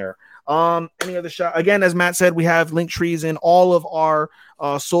that from there. Any other shot? Again, as Matt said, we have link trees in all of our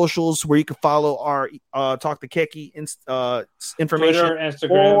socials where you can follow our Talk to Keki information. Twitter,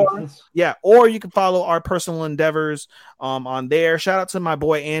 Instagram. Or you can follow our personal endeavors on there. Shout out to my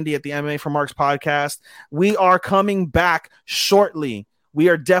boy Andy at the MMA for Marks podcast. We are coming back shortly. We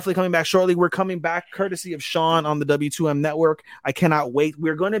are definitely coming back shortly. We're coming back courtesy of Sean on the W2M network. I cannot wait.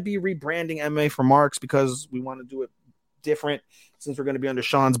 We're going to be rebranding MMA for Marks because we want to do it different since we're going to be under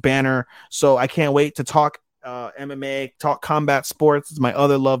Sean's banner. So I can't wait to talk MMA, talk combat sports. It's my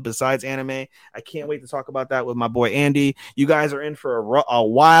other love besides anime. I can't wait to talk about that with my boy Andy. You guys are in for a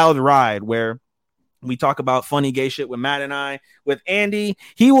wild ride where we talk about funny gay shit with Matt and I. With Andy,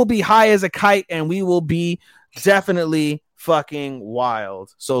 he will be high as a kite and we will be definitely fucking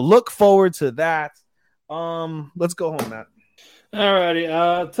wild. So look forward to that. Let's go home, Matt.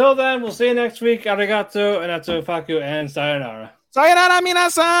 Alrighty. Till then, we'll see you next week. Arigato, and faku, and sayonara. Sayonara,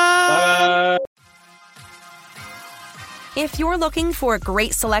 minasan! Bye. If you're looking for a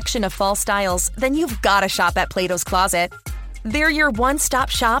great selection of fall styles, then you've got to shop at Plato's Closet. They're your one-stop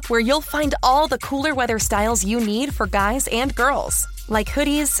shop where you'll find all the cooler weather styles you need for guys and girls, like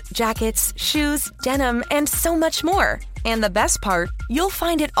hoodies, jackets, shoes, denim, and so much more. And the best part, you'll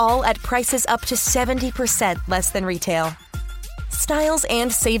find it all at prices up to 70% less than retail. Styles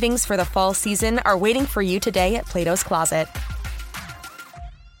and savings for the fall season are waiting for you today at Plato's Closet.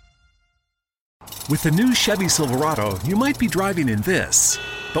 With the new Chevy Silverado, you might be driving in this.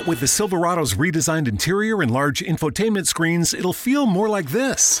 But with the Silverado's redesigned interior and large infotainment screens, it'll feel more like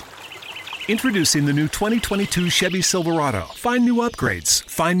this. Introducing the new 2022 Chevy Silverado. Find new upgrades.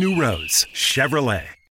 Find new roads. Chevrolet.